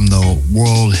withdrawal from the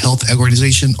World Health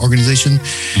Organization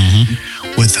mm-hmm.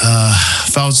 with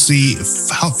Fauci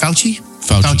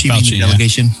being the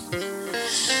delegation.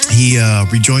 Yeah.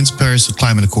 He rejoins Paris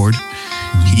Climate Accord.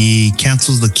 He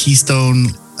cancels the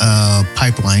Keystone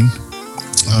pipeline.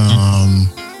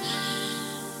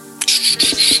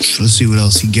 Let's see what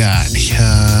else he got.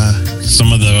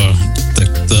 Some of the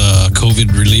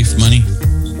COVID relief money.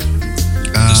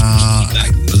 I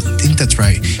think that's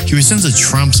right. He rescinds the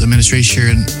Trump's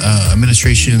administration's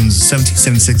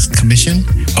 1776 commission.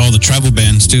 Oh, the travel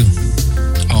bans too.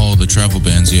 Oh, the travel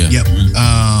bans, yeah. Yep.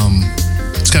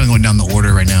 It's kind of going down the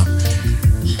order right now.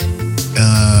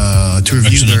 To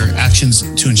review their actions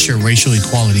to ensure racial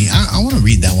equality. I want to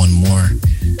read that one more.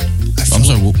 I'm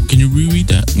sorry, can you reread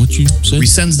that? What you said?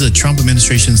 Rescinds the Trump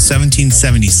administration's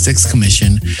 1776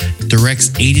 commission, directs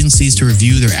agencies to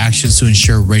review their actions to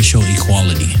ensure racial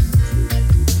equality.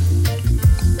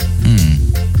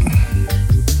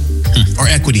 Or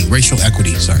equity, racial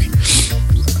equity, sorry.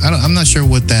 I'm not sure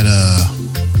what that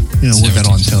what that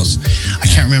all entails. I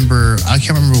can't remember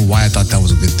why I thought that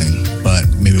was a good thing, but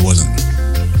maybe it wasn't.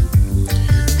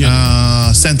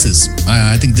 Census.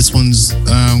 I think this one's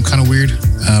kind of weird.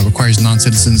 Requires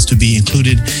non-citizens to be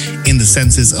included in the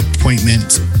census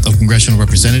appointment of congressional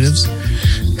representatives.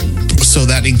 So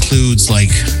that includes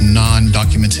like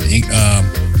non-documented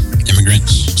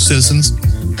immigrants, citizens.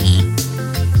 Mm-hmm.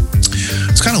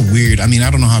 It's kind of weird. I mean,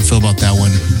 I don't know how I feel about that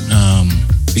one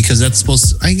because that's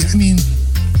supposed to. I mean,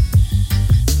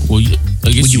 well,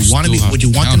 I guess would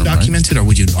you want them documented,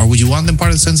 right? or would you want them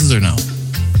part of the census or no?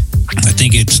 I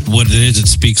think it's what it is. It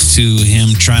speaks to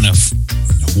him trying to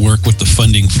work with the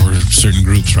funding for certain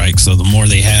groups, right? So the more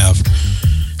they have,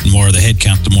 the more of the head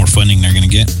count, the more funding they're going to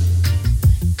get.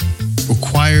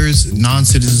 Requires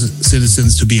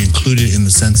non-citizens to be included in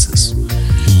the census.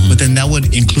 Mm-hmm. But then that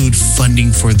would include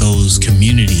funding for those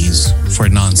communities for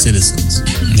non-citizens.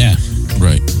 Yeah.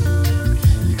 Right.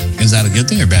 Is that a good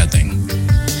thing or bad thing?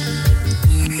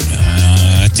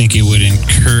 I think it would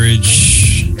encourage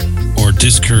or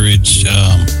discourage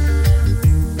them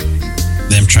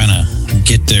trying to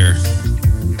get their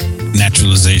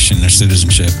naturalization, their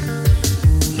citizenship.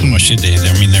 Why should they?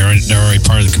 I mean, they're already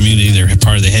part of the community. They're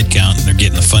part of the head count, and they're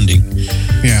getting the funding.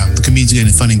 Yeah, the community's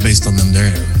getting funding based on them.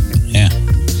 Yeah.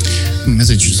 That's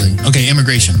interesting. Okay,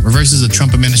 immigration. Reverses the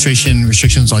Trump administration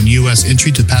restrictions on U.S.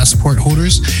 entry to passport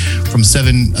holders from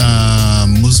 7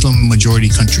 Muslim-majority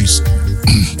countries.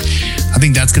 I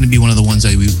think that's going to be one of the ones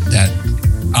that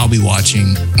I'll be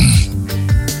watching.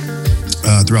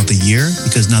 throughout the year,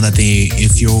 because now that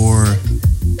if you're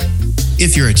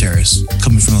a terrorist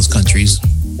coming from those countries,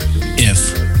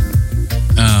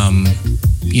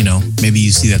 maybe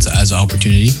you see that as an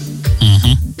opportunity,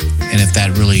 and if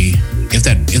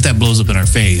that blows up in our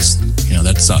face,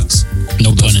 that sucks.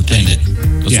 No pun intended.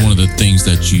 That's one of the things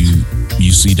that you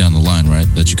see down the line, right?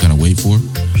 That you kind of wait for.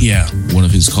 Yeah. One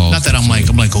of his calls. Not that I'm like,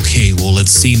 okay, well,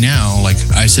 let's see now. Like,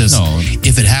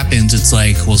 if it happens, it's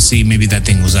like, we'll see, maybe that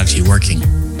thing was actually working.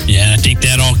 Yeah, I think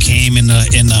that all came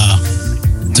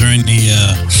during the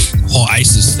whole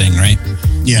ISIS thing, right?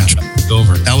 Yeah.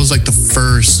 Over. That was like the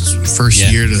first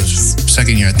year to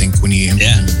second year, I think, when he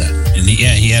implemented that. And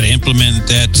he had to implement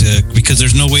that because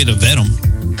there's no way to vet them.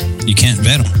 You can't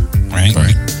vet them, right?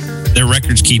 Their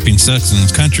records keeping sucks in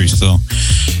this country, so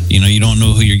you don't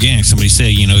know who you're getting. Somebody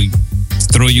say,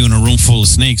 throw you in a room full of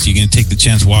snakes, you're gonna take the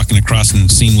chance walking across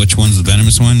and seeing which one's the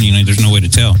venomous one. There's no way to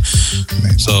tell.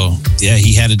 Right. So yeah,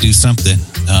 he had to do something.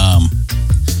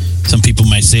 Some people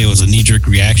might say it was a knee-jerk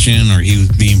reaction, or he was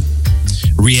being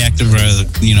reactive, rather.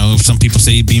 Some people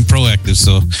say he's being proactive.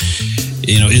 So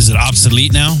is it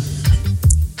obsolete now,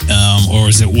 or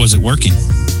was it working?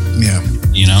 Yeah.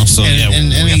 So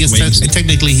and I guess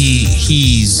technically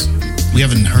we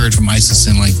haven't heard from ISIS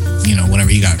in whenever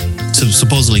he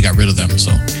supposedly got rid of them.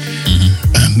 So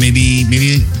maybe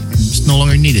it's no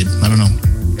longer needed. I don't know.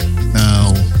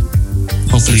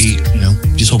 Hopefully,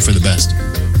 just hope for the best.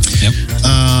 Yep.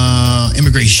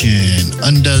 Immigration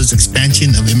undoes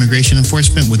expansion of immigration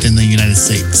enforcement within the United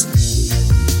States.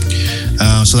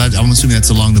 So that, I'm assuming that's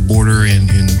along the border and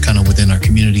kind of within our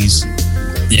communities.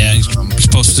 Yeah, he's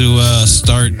supposed to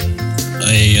start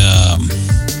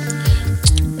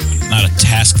not a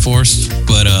task force,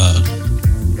 but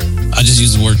I just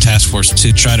use the word task force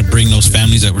to try to bring those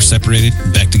families that were separated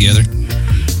back together,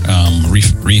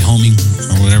 rehoming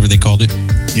or whatever they called it.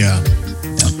 Yeah.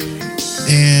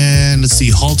 And let's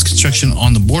see, halts construction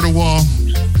on the border wall.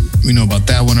 We know about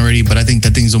that one already, but I think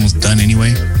that thing's almost done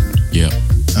anyway. Yeah.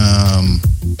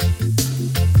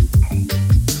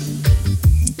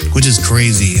 Which is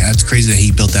crazy. That's crazy that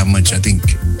he built that much, I think,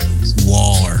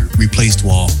 wall or replaced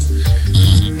wall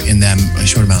in that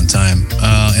short amount of time.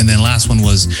 And then last one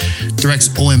was directs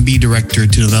OMB director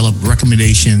to develop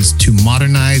recommendations to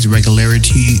modernize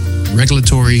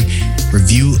regulatory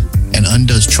review and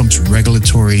undoes Trump's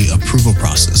regulatory approval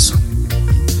process.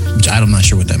 Which I'm not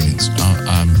sure what that means.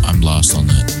 I'm lost on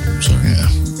that. I'm sorry. Yeah.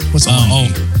 What's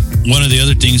one of the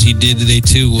other things he did today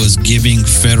too was giving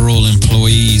federal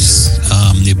employees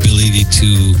the ability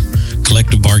to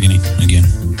collective bargaining again.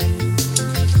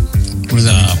 What does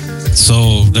that mean?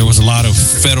 So there was a lot of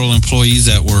federal employees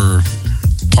that were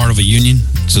part of a union,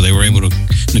 so they were able to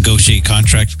negotiate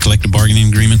contract collective bargaining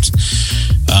agreements.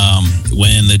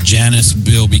 When the Janus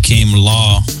bill became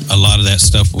law, a lot of that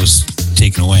stuff was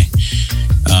taken away.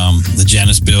 The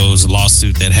Janus bill was a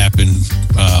lawsuit that happened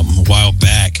a while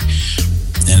back,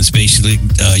 and it's basically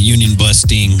union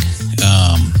busting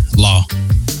law.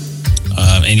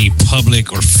 Any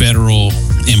public or federal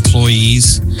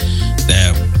employees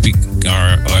that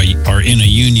are in a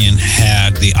union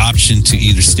had the option to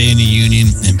either stay in the union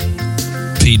and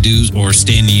pay dues, or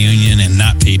stay in the union and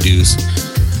not pay dues.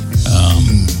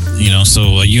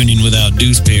 So a union without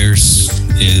dues payers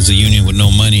is a union with no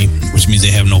money, which means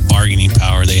they have no bargaining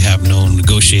power. They have no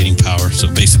negotiating power. So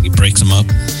it basically breaks them up.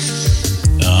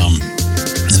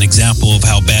 An example of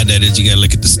how bad that is, you got to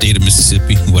look at the state of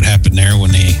Mississippi. What happened there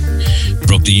when they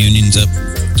broke the unions up,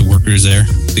 the workers there,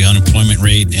 the unemployment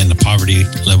rate and the poverty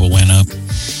level went up.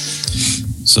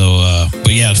 So,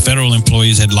 but yeah, federal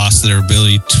employees had lost their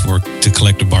ability to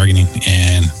collective bargaining,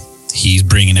 and he's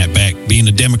bringing that back. Being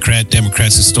a Democrat,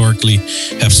 Democrats historically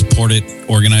have supported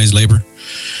organized labor.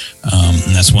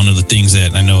 And that's one of the things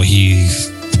that I know he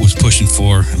was pushing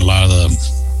for, and a lot of the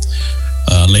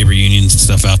labor unions and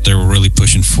stuff out there were really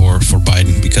pushing for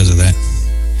Biden because of that.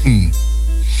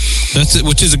 That's it,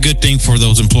 which is a good thing for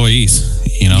those employees.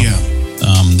 Yeah.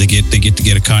 They get to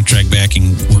get a contract back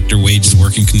and work their wages,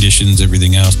 working conditions,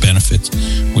 everything else, benefits,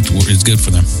 which is good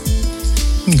for them.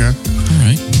 Okay. All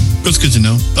right. That's good to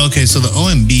know. Okay, so the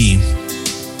OMB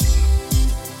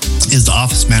is the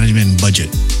Office Management and Budget.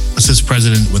 Assists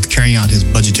President with carrying out his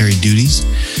budgetary duties.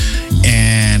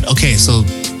 And okay, so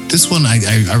this one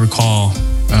I recall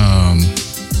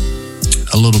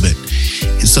a little bit.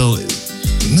 So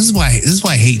this is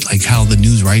why I hate how the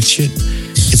news writes shit.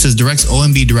 It says directs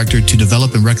OMB director to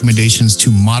develop recommendations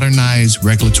to modernize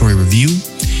regulatory review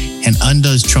and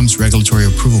undoes Trump's regulatory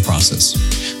approval process.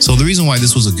 So the reason why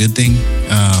this was a good thing,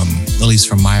 at least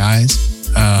from my eyes,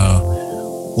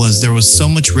 was there was so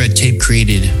much red tape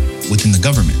created within the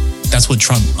government. That's what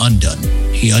Trump undid.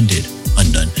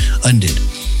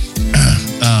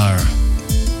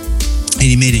 And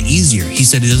he made it easier. He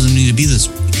said it doesn't need to be this.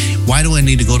 Why do I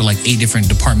need to go to like 8 different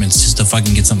departments just to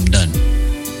fucking get something done?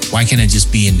 Why can't it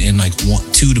just be in like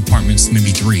 2 departments,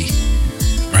 maybe 3?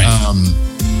 Right.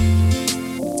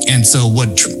 And so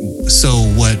what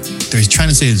they're trying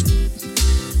to say is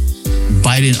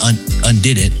Biden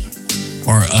undid it,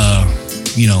 or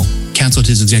canceled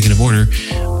his executive order,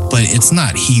 but it's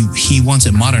not. He wants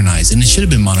it modernized, and it should have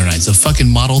been modernized. The fucking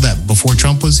model that before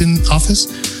Trump was in office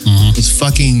was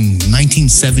fucking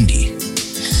 1970.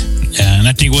 Yeah, and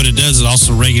I think what it does, it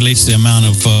also regulates the amount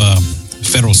of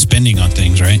federal spending on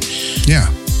things, right? Yeah.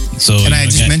 So, and I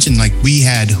just mentioned, like, we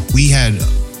had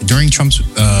during Trump's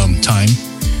time,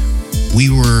 we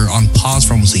were on pause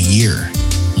for almost a year,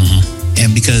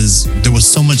 and because there was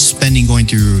so much spending going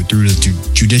through the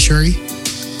judiciary,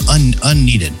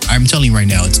 unneeded. I'm telling you right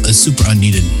now, it's a super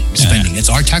unneeded spending. It's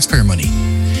our taxpayer money,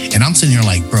 and I'm sitting here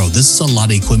like, bro, this is a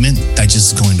lot of equipment that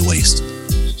just is going to waste.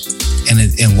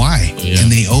 And why? Yeah.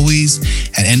 And they always,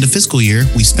 at end of fiscal year,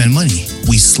 we spend money.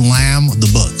 We slam the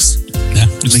books. Yeah,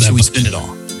 Make sure we spend it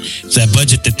all. It's that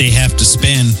budget that they have to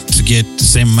spend to get the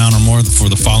same amount or more for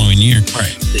the following year.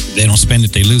 Right. They don't spend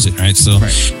it, they lose it, right? So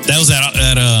that was at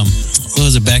what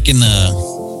was it, back in the,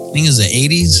 I think it was the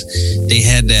 80s, they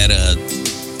had that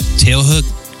tail hook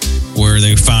where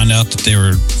they found out that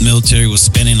their military was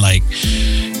spending like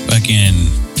fucking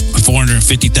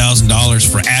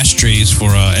 $450,000 for ashtrays for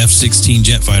a F-16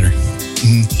 jet fighter.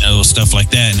 It was stuff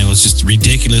like that, and it was just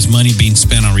ridiculous money being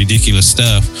spent on ridiculous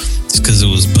stuff. It's because it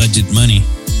was budget money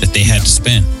that they had to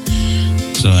spend.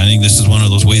 So I think this is one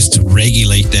of those ways to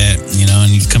regulate that,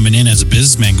 and he's coming in as a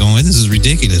businessman going, this is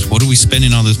ridiculous. What are we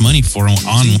spending all this money for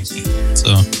on?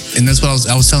 So, and that's what I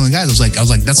was telling the guys. I was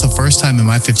like, that's the first time in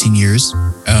my 15 years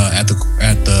at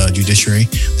the judiciary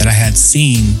that I had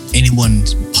seen anyone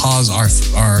pause our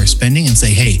spending and say,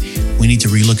 hey, we need to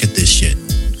relook at this shit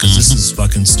because this is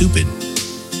fucking stupid.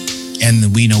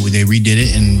 And we know they redid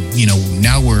it, and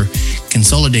now we're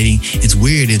consolidating. It's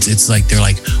weird. It's like they're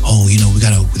like, oh,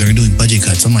 they're doing budget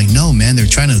cuts. I'm like, no, man, they're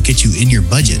trying to get you in your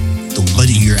budget, the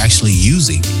budget you're actually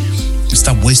using.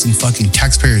 Stop wasting fucking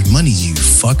taxpayers' money, you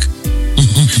fuck.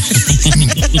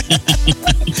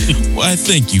 Why,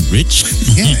 thank you, Rich.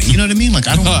 Yeah, you know what I mean? Like,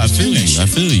 I don't. I feel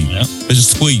you. Yeah. It's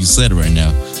just the way you said it right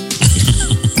now.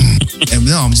 And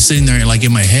no, I'm just sitting there like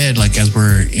in my head, like as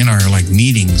we're in our like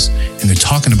meetings and they're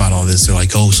talking about all this. They're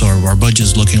like, oh, so our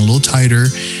budget's looking a little tighter.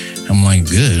 I'm like,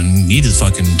 good. I need to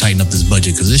fucking tighten up this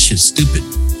budget because this shit's stupid.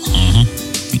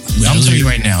 I'm telling you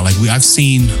right now, like I've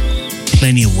seen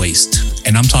plenty of waste,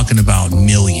 and I'm talking about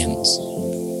millions.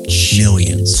 Well,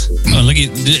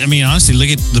 honestly, look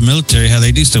at the military, how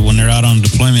they do stuff when they're out on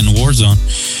deployment in a war zone.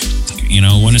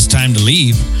 When it's time to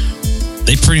leave,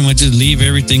 they pretty much just leave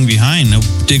everything behind. They'll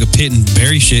dig a pit and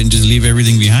bury shit and just leave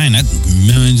everything behind. That's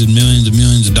millions and millions and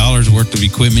millions of dollars worth of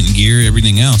equipment and gear,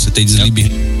 everything else that they just leave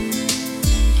behind.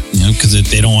 Because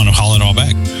they don't want to haul it all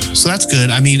back. So that's good.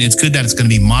 I mean, it's good that it's going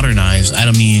to be modernized. I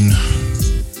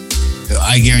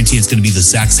guarantee it's going to be the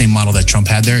exact same model that Trump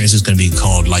had there. It's just going to be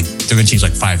called they're going to change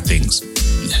 5 things.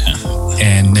 Yeah.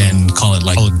 And then call it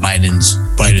Biden's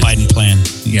Biden plan.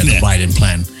 Yeah, the Biden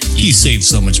plan. He saved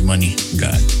so much money.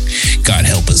 God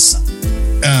help us.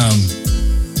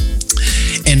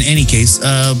 In any case,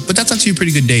 but that's actually a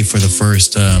pretty good day for the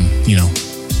first, I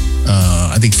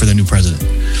think for the new president.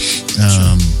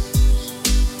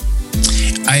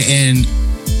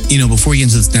 Before we get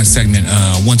into this next segment,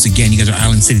 once again, you guys are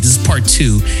Island City. This is part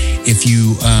 2. If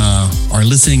you are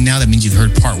listening now, that means you've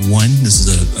heard part 1. This is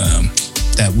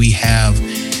that we have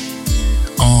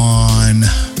on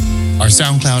our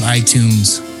SoundCloud,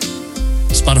 iTunes,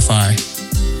 Spotify,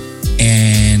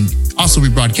 and also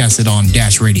rebroadcasted on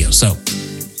Dash Radio. So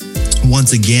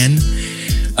once again,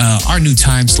 our new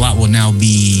time slot will now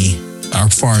be our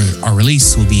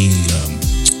release will be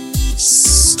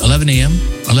 11 a.m.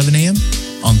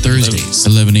 on Thursdays.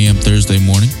 11 a.m. Thursday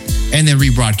morning. And then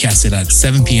rebroadcasted at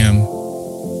 7 p.m.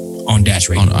 on Dash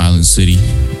Radio. On Island City,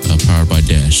 powered by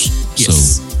Dash. Yes. So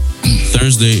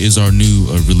Thursday is our new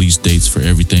release dates for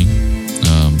everything.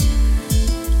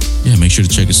 Make sure to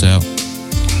check us out.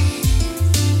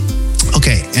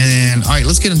 Okay, and all right,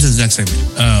 let's get into the next segment.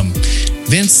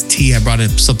 Vince T had brought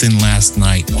up something last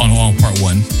night on part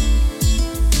 1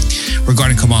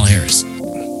 regarding Kamala Harris.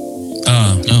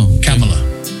 Kamala.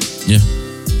 Yeah.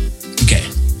 Okay.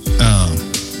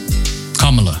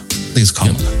 Kamala. I think it's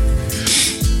Kamala.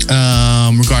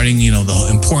 Regarding, the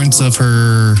importance of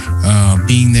her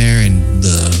being there and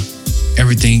the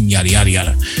everything, yada, yada,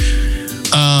 yada.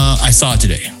 I saw it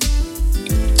today.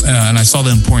 and I saw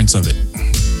the importance of it.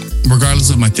 Regardless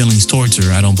of my feelings towards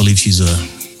her, I don't believe she's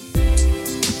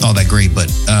all that great,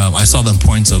 but I saw the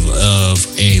importance of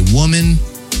a woman,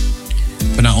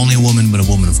 but not only a woman, but a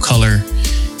woman of color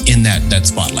in that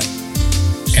spotlight.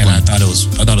 And I thought it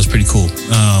was pretty cool.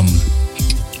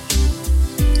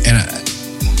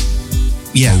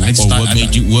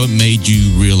 What made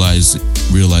you realize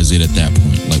it at that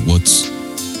point? Like, what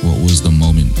was the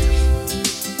moment?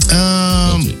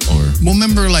 Well,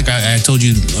 remember, like I told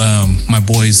you, my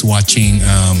boys watching,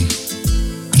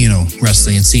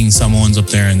 wrestling and seeing someone's up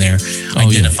there and they're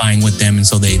identifying with them, and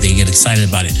so they get excited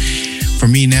about it. For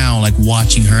me now, like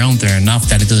watching her out there, not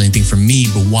that it does anything for me,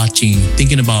 but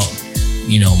thinking about,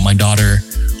 my daughter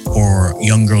or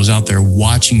young girls out there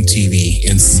watching TV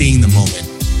and seeing the moment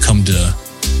come to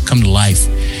life.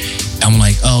 I'm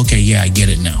like, oh, okay, yeah, I get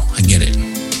it now. I get it.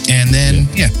 And then,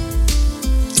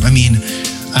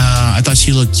 I thought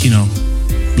she looked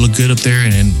good up there,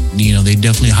 and they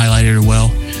definitely highlighted her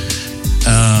well.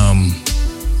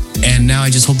 And now I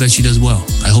just hope that she does well.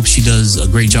 I hope she does a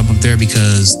great job up there,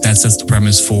 because that sets the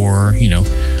premise for,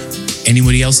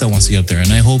 anybody else that wants to get up there.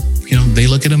 And I hope, they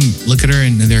look at her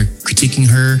and they're critiquing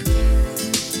her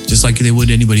just like they would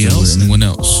anybody else. Anyone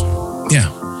else.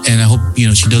 Yeah. And I hope,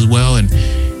 she does well, and,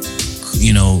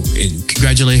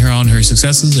 congratulate her on her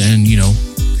successes, and,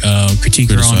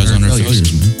 critique her on her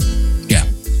failures. Man. Yeah.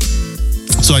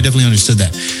 So I definitely understood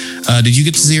that. Did you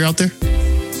get to see her out there?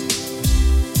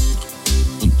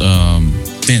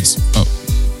 Vince. Oh,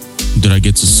 did I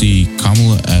get to see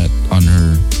Kamala on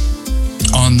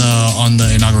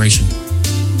the inauguration?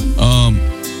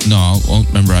 No,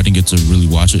 remember, I didn't get to really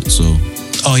watch it, so.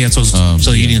 Oh yeah, so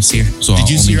you didn't see her. So did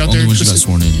you see her out there? Only when she got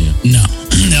sworn in, yeah. No.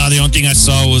 The only thing I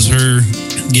saw was her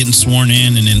getting sworn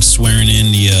in and then swearing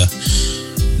in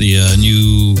the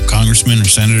new congressmen or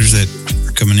senators that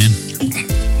are coming in,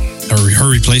 or her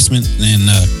replacement, and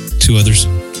two others.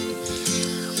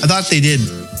 I thought they did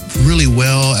really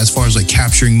well as far as like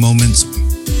capturing moments,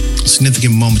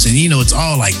 significant moments, and it's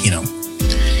all like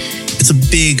it's a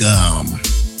big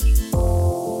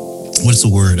what's the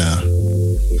word?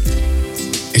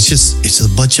 It's a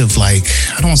bunch of like,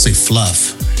 I don't want to say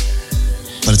fluff,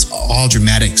 but it's all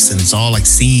dramatics and it's all like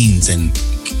scenes, and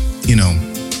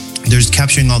there's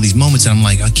capturing all these moments, and I'm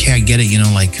like, okay, I get it,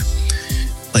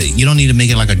 but you don't need to make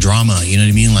it like a drama, you know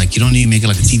what I mean? Like, you don't need to make it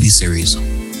like a TV series, you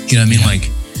know what I mean? Yeah. Like,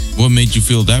 what made you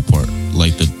feel that part,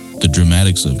 like the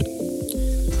dramatics of it?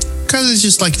 Because it's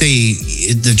just like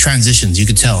the transitions, you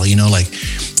could tell, like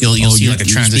you'll see like a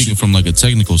transition. You're speaking from like a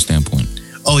technical standpoint.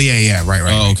 Oh yeah, right.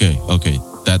 Oh, okay.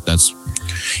 That's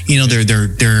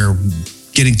they're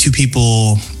getting two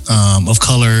people of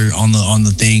color on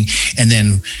the thing, and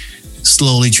then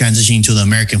slowly transitioning to the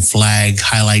American flag,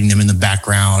 highlighting them in the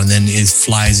background, and then it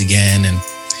flies again, and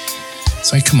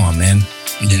it's like, come on, man.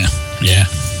 Yeah.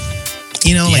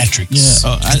 Theatrics.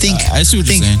 Yeah. I see what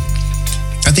you're saying.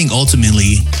 I think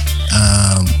ultimately,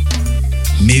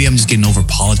 maybe I'm just getting over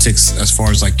politics as far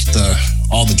as like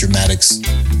all the dramatics.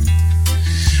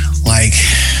 Like,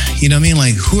 you know what I mean?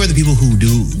 Like, who are the people who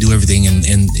do everything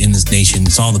in this nation?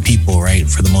 It's all the people, right?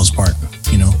 For the most part,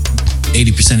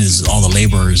 80% is all the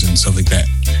laborers and stuff like that.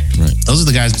 Right. Those are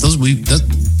the guys.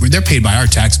 They're paid by our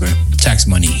tax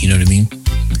money. You know what I mean?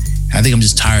 I think I'm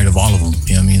just tired of all of them.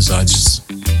 You know what I mean? So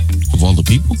of all the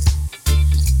people,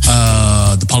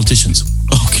 the politicians.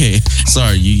 Okay,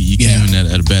 sorry, you came in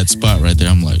at a bad spot right there.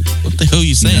 I'm like, what the hell are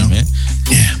you saying, man?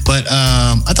 Yeah, but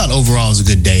I thought overall it was a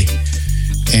good day.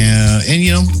 And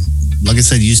like I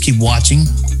said, you just keep watching,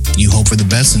 you hope for the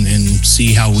best, and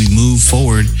see how we move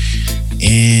forward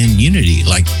in unity,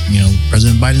 like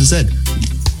President Biden said.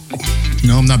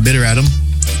 I'm not bitter at him.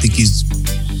 I think he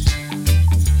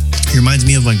reminds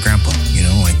me of like Grandpa,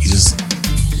 like he's just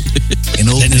an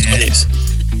old man.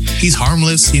 He's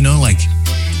harmless, like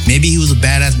maybe he was a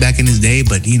badass back in his day,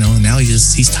 but now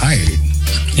he's tired.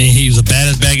 And he was a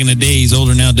badass back in the day. He's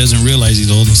older now, doesn't realize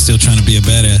he's old. He's still trying to be a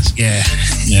badass.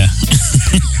 Yeah.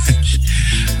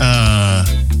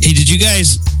 Hey, did you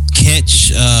guys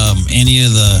catch any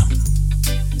of the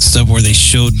stuff where they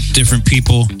showed different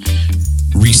people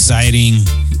reciting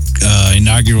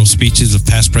inaugural speeches of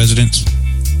past presidents?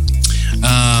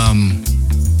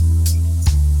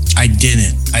 I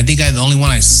didn't. I think the only one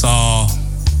I saw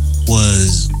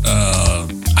was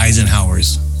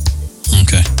Eisenhower's.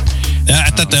 Okay.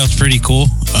 I thought that was pretty cool.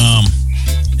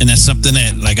 And that's something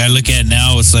that, like, I look at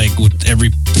now, it's like with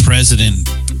every president,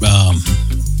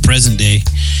 present day,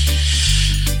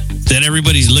 that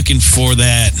everybody's looking for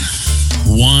that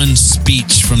one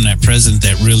speech from that president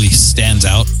that really stands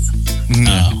out.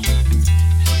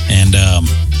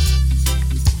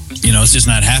 it's just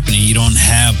not happening. You don't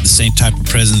have the same type of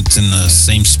presence and the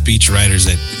same speech writers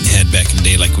that you had back in the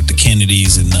day, like with the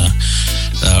Kennedys and the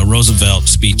Roosevelt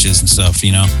speeches and stuff,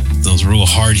 those real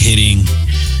hard-hitting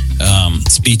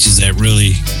speeches that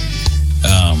really,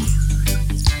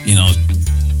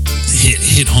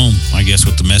 hit home, I guess,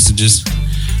 with the messages.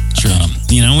 Sure.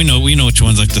 We know which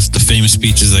ones, like the famous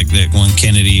speeches like that one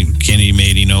Kennedy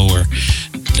made, where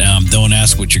don't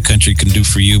ask what your country can do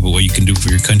for you, but what you can do for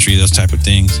your country, those type of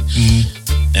things.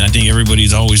 Mm-hmm. And I think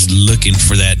everybody's always looking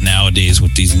for that nowadays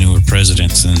with these newer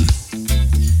presidents, and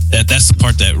that's the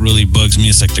part that really bugs me.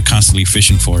 It's like they're constantly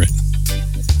fishing for it.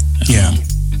 Yeah.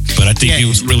 But I think it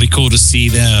was really cool to see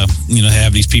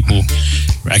have these people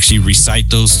actually recite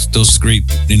those great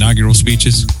inaugural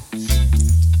speeches.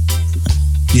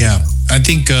 Yeah, I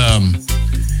think,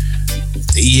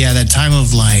 that time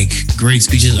of like great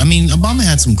speeches. I mean, Obama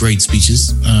had some great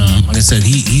speeches. Like I said,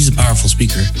 he's a powerful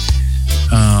speaker.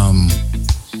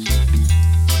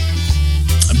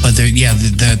 But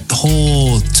that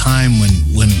whole time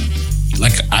when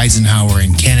like Eisenhower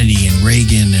and Kennedy and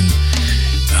Reagan and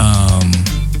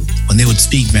when they would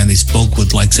speak, man, they spoke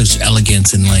with like such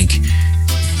elegance and like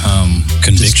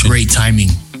conviction, just great timing.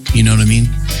 You know what I mean?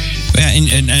 Yeah,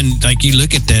 and like you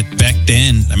look at that back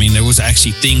then, I mean, there was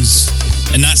actually things,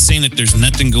 and not saying that there's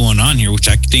nothing going on here, which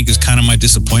I think is kind of my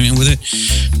disappointment with it.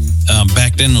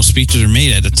 Back then, those speeches were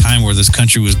made at a time where this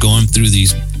country was going through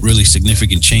these really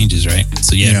significant changes, right?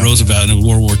 So Roosevelt and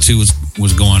World War II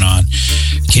was going on.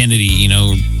 Kennedy,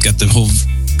 got the whole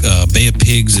Bay of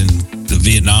Pigs and the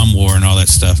Vietnam War and all that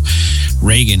stuff.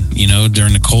 Reagan,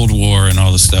 during the Cold War and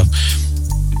all this stuff.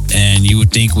 And you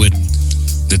would think with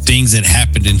the things that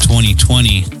happened in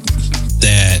 2020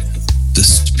 that the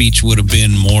speech would have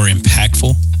been more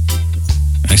impactful.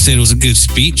 I said it was a good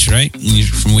speech, right?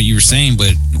 From what you were saying,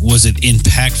 but was it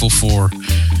impactful for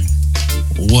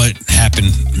what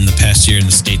happened in the past year in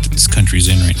the state that this country's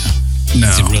in right now?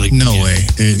 No, no way.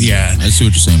 Yeah, I see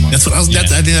what you're saying, Mark. That's what I was.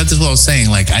 I think that's what I was saying.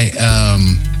 Like God,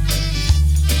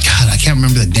 I can't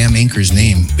remember the damn anchor's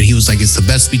name, but he was like, "It's the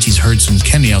best speech he's heard since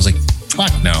Kennedy." I was like,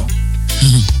 "Fuck no."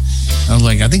 I was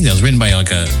like, I think that was written by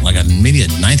like a maybe a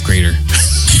ninth grader.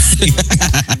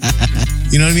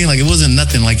 You know what I mean? Like it wasn't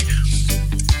nothing like.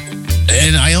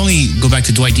 And I only go back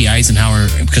to Dwight D. Eisenhower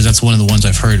because that's one of the ones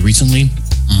I've heard recently.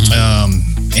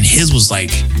 Mm-hmm. And his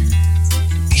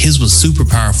was super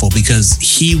powerful because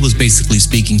he was basically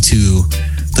speaking to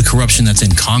the corruption that's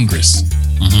in Congress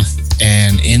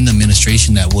and in the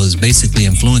administration that was basically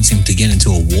influencing him to get into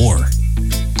a war.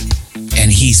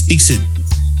 And he speaks it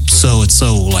so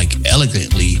like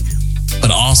elegantly,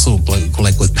 but also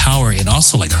like with power and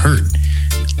also like hurt.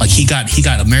 Like he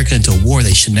got America into a war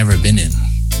they should never have been in.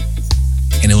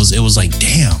 And it was like,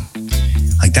 damn,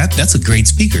 like that's a great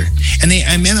speaker. And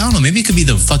I don't know, maybe it could be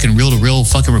the fucking reel-to-reel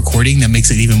fucking recording that makes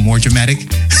it even more dramatic.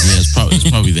 Yeah, it's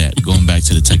probably that, going back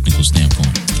to the technical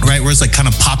standpoint. Right, where it's like kind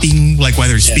of popping, like while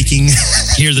they're speaking.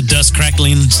 Hear the dust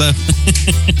crackling and stuff.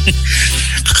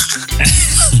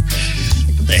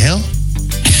 What the hell?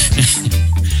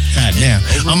 God damn.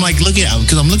 I'm like looking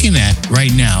at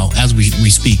right now, as we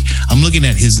speak, I'm looking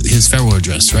at his farewell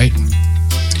address, right?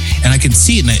 And I can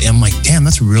see it, and I'm like, damn,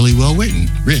 that's really well written.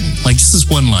 Like, just this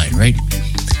one line, right?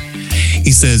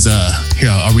 He says, here,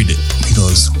 I'll read it. He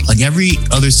goes, like every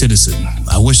other citizen,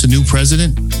 I wish the new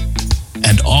president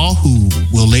and all who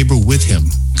will labor with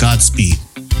him Godspeed.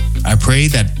 I pray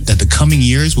that the coming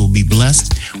years will be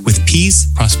blessed with peace,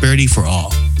 prosperity for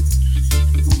all.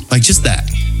 Like, just that,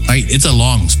 right? It's a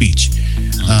long speech.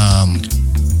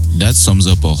 That sums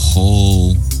up a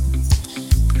whole...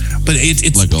 But it's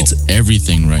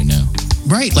everything right now,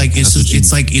 right? Like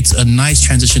it's a nice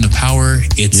transition of power.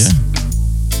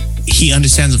 He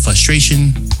understands the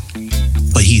frustration,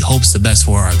 but he hopes the best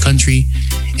for our country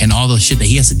and all the shit that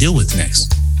he has to deal with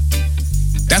next.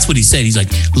 That's what he said. He's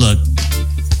like, look,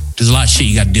 there's a lot of shit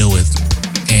you got to deal with,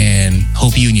 and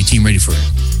hope you and your team ready for it.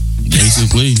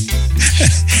 Basically,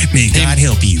 may God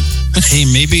help you. Hey,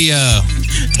 maybe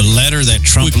the letter that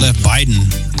Trump left Biden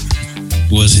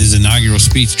was his inaugural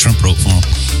speech Trump wrote for him.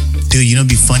 Dude, it'd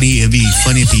be funny if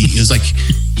it was like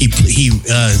he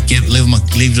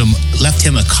left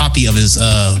him a copy of his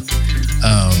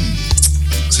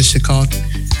what's this shit called?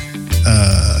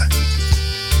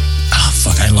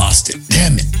 Fuck, I lost it.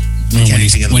 Damn it. I can't even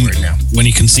think of the word now. When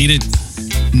he conceded?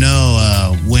 No,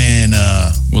 when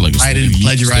Biden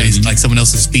plagiarized like someone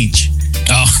else's speech.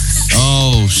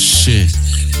 Oh shit.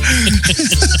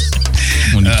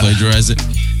 When he plagiarized it?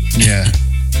 Yeah.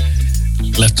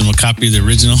 Left him a copy of the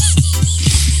original.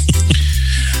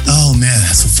 Oh man,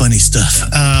 that's some funny stuff.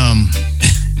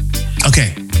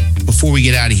 Okay. before we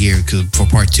get out of here for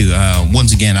part 2,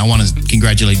 once again, I want to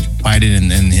congratulate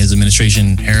Biden and his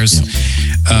administration, Harris,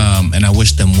 and I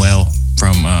wish them well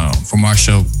from our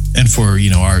show and for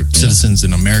our citizens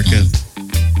in America.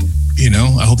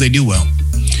 I hope they do well.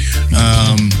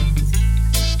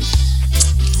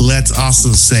 Let's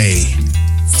also say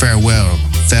farewell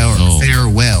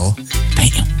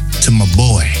to my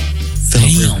boy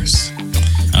Philip Rivers.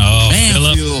 Oh,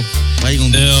 Philip. Why you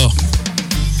gonna do?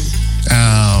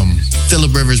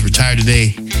 Philip Rivers retired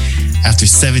today after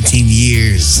 17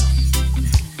 years.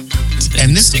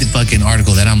 And this is the fucking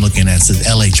article that I'm looking at says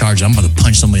LA Charger. I'm about to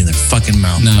punch somebody in their fucking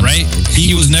mouth. No, right?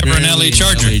 He was never an LA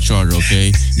Charger. LA Charger,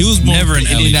 okay? He was more never an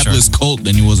Indianapolis Colt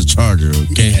than he was a Charger,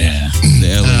 okay? Yeah.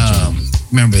 The LA Charger.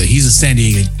 Remember, he's a San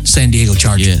Diego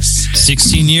Charger. Yes.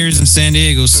 16 years in San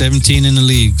Diego, 17 in the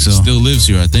league. So still lives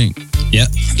here, I think. Yep,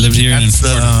 lives here in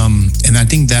Florida. And I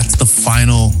think that's the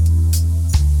final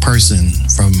person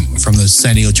from the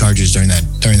San Diego Chargers during that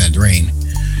reign.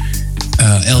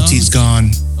 LT's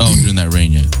gone. Oh, during that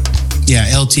reign, yeah.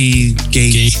 Yeah, LT,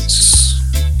 Gates.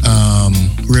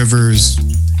 Rivers.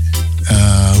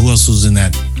 Who else was in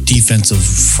that defensive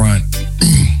front?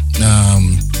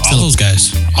 All those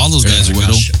guys are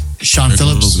gone. Sean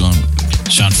Phillips. Gone.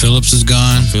 Sean Phillips is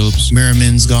gone.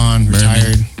 Merriman's gone,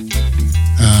 retired.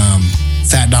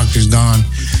 Fat Doctor's gone.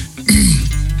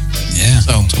 Yeah.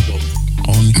 So,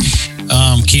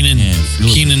 Keenan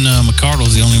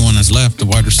McCardle's the only one that's left, the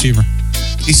wide receiver.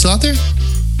 he's still out there?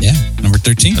 Yeah, number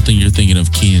 13. I think you're thinking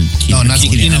of Keenan. No, not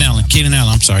Keenan Allen. Keenan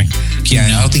Allen, I'm sorry. Yeah,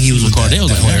 I don't think he was with Cardale.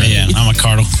 Yeah, I'm a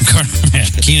Cardle. Yeah,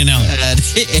 Keenan Allen. Yeah,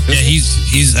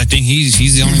 he's. I think he's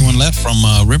the only one left from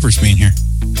Rivers being here.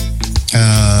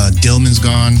 Dillman's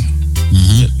gone.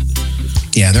 Mm-hmm.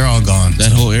 Yeah, they're all gone.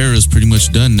 That whole era is pretty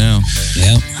much done now.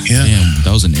 Yeah. Damn,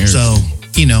 that was an era. So,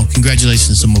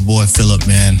 congratulations to my boy Philip,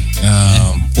 man.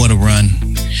 What a run.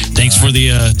 Thanks for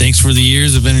the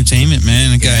years of entertainment,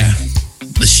 man. The guy.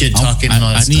 The shit talking and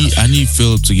all that stuff. I need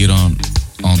Philip to get on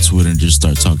Twitter and just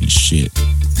start talking shit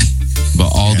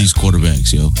about all these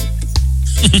quarterbacks, yo.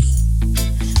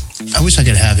 I wish I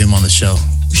could have him on the show.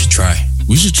 We should try.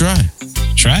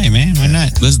 Try, man. Why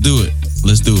not? Let's do it.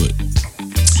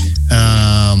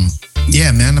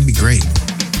 Yeah, man, that'd be great.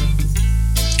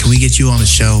 Can we get you on the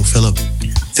show, Philip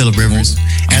Rivers?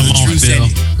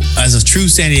 As a true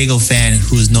San Diego fan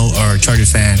or Charger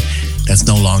fan that's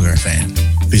no longer a fan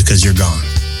because you're gone.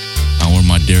 I wear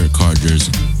my Derek Carr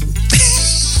jersey.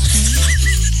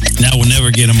 Now we'll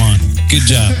never get him on. Good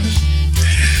job.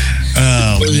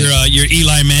 Your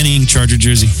Eli Manning Charger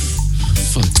jersey.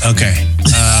 Okay.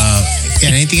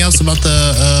 And anything else about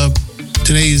the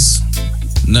today's?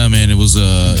 No, man. It was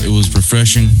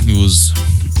refreshing. It was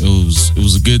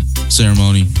a good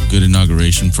ceremony, good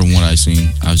inauguration from what I've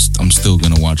seen. I'm still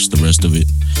gonna watch the rest of it.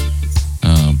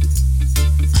 I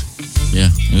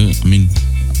mean,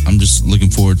 I'm just looking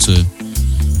forward to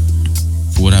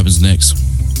what happens next.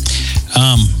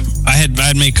 I had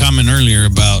made a comment earlier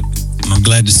about I'm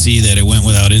glad to see that it went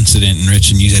without incident, and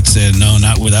Rich and you had said no,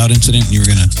 not without incident. You were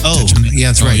gonna touch on it. Yeah,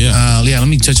 that's right. Let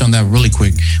me touch on that really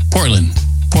quick. Portland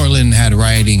had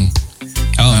rioting.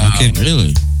 Oh, okay.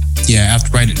 Really? Yeah,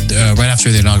 right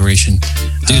after the inauguration.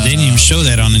 Dude, they didn't even show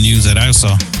that on the news that I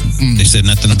saw. They said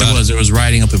nothing about it. There was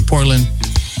rioting up in Portland.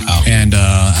 Oh. And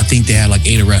I think they had like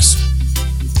 8 arrests.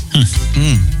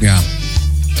 Yeah.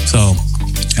 So,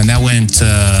 and that went,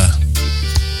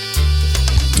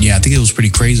 I think it was pretty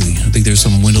crazy. I think there's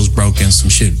some windows broken, some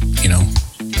shit,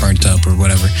 burnt up or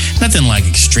whatever. Nothing like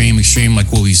extreme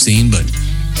like what we've seen, but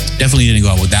definitely didn't go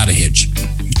out without a hitch.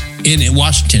 In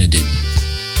Washington, it did.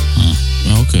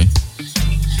 Oh, okay.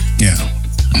 Yeah.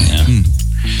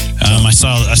 I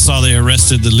saw they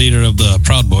arrested the leader of the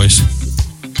Proud Boys.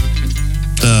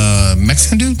 The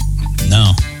Mexican dude?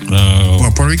 No.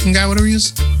 Or Puerto Rican guy, whatever he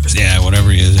is? Yeah,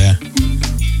 whatever he is, yeah.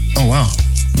 Oh, wow.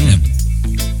 Yeah.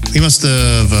 He must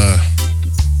have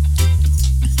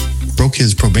broke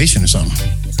his probation or something.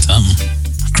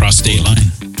 Across state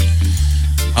line.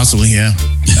 Possibly, yeah.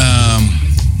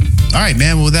 All right,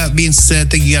 man. Well, with that being said,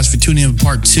 thank you guys for tuning in to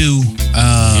part 2.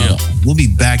 We'll be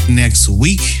back next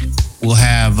week. We'll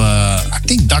have, I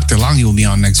think Dr. Longy will be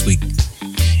on next week.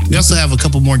 We also have a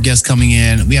couple more guests coming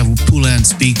in. We have Pulan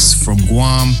Speaks from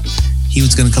Guam. He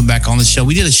was going to come back on the show.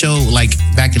 We did a show like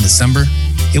back in December.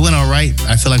 It went all right.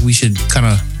 I feel like we should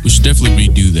definitely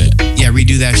redo that. Yeah,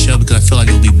 redo that show because I feel like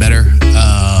it'll be better.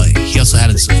 He also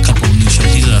had a couple of new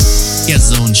shows. He has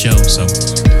his own show, so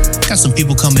got some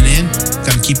people coming in.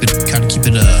 Got to keep it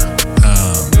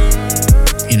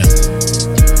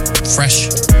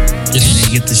fresh. Yes. And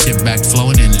then get the shit back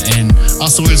flowing. And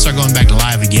also we're gonna start going back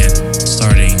live again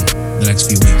starting the next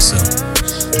few weeks. So,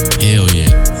 hell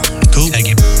yeah. Cool.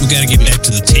 We gotta get back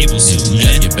to the table soon. We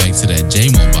gotta get back to that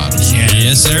J-Mo bottle. Yeah.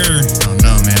 Yes, sir. I don't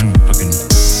know, man.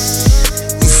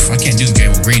 I can't do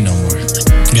J-Mo Green no more.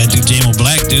 You gotta do J-Mo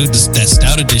Black, dude. That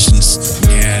stout editions.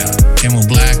 Yeah, J-Mo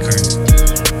Black.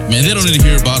 Man, they don't need to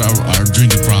hear about our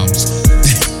drinking problems.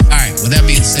 All right, with that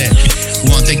being said,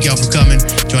 we want to thank y'all for coming,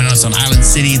 joining us on Island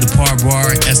City, the Par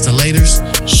Bar, Estelators.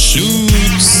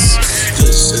 Shoots.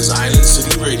 This is Island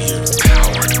City Radio,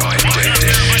 powered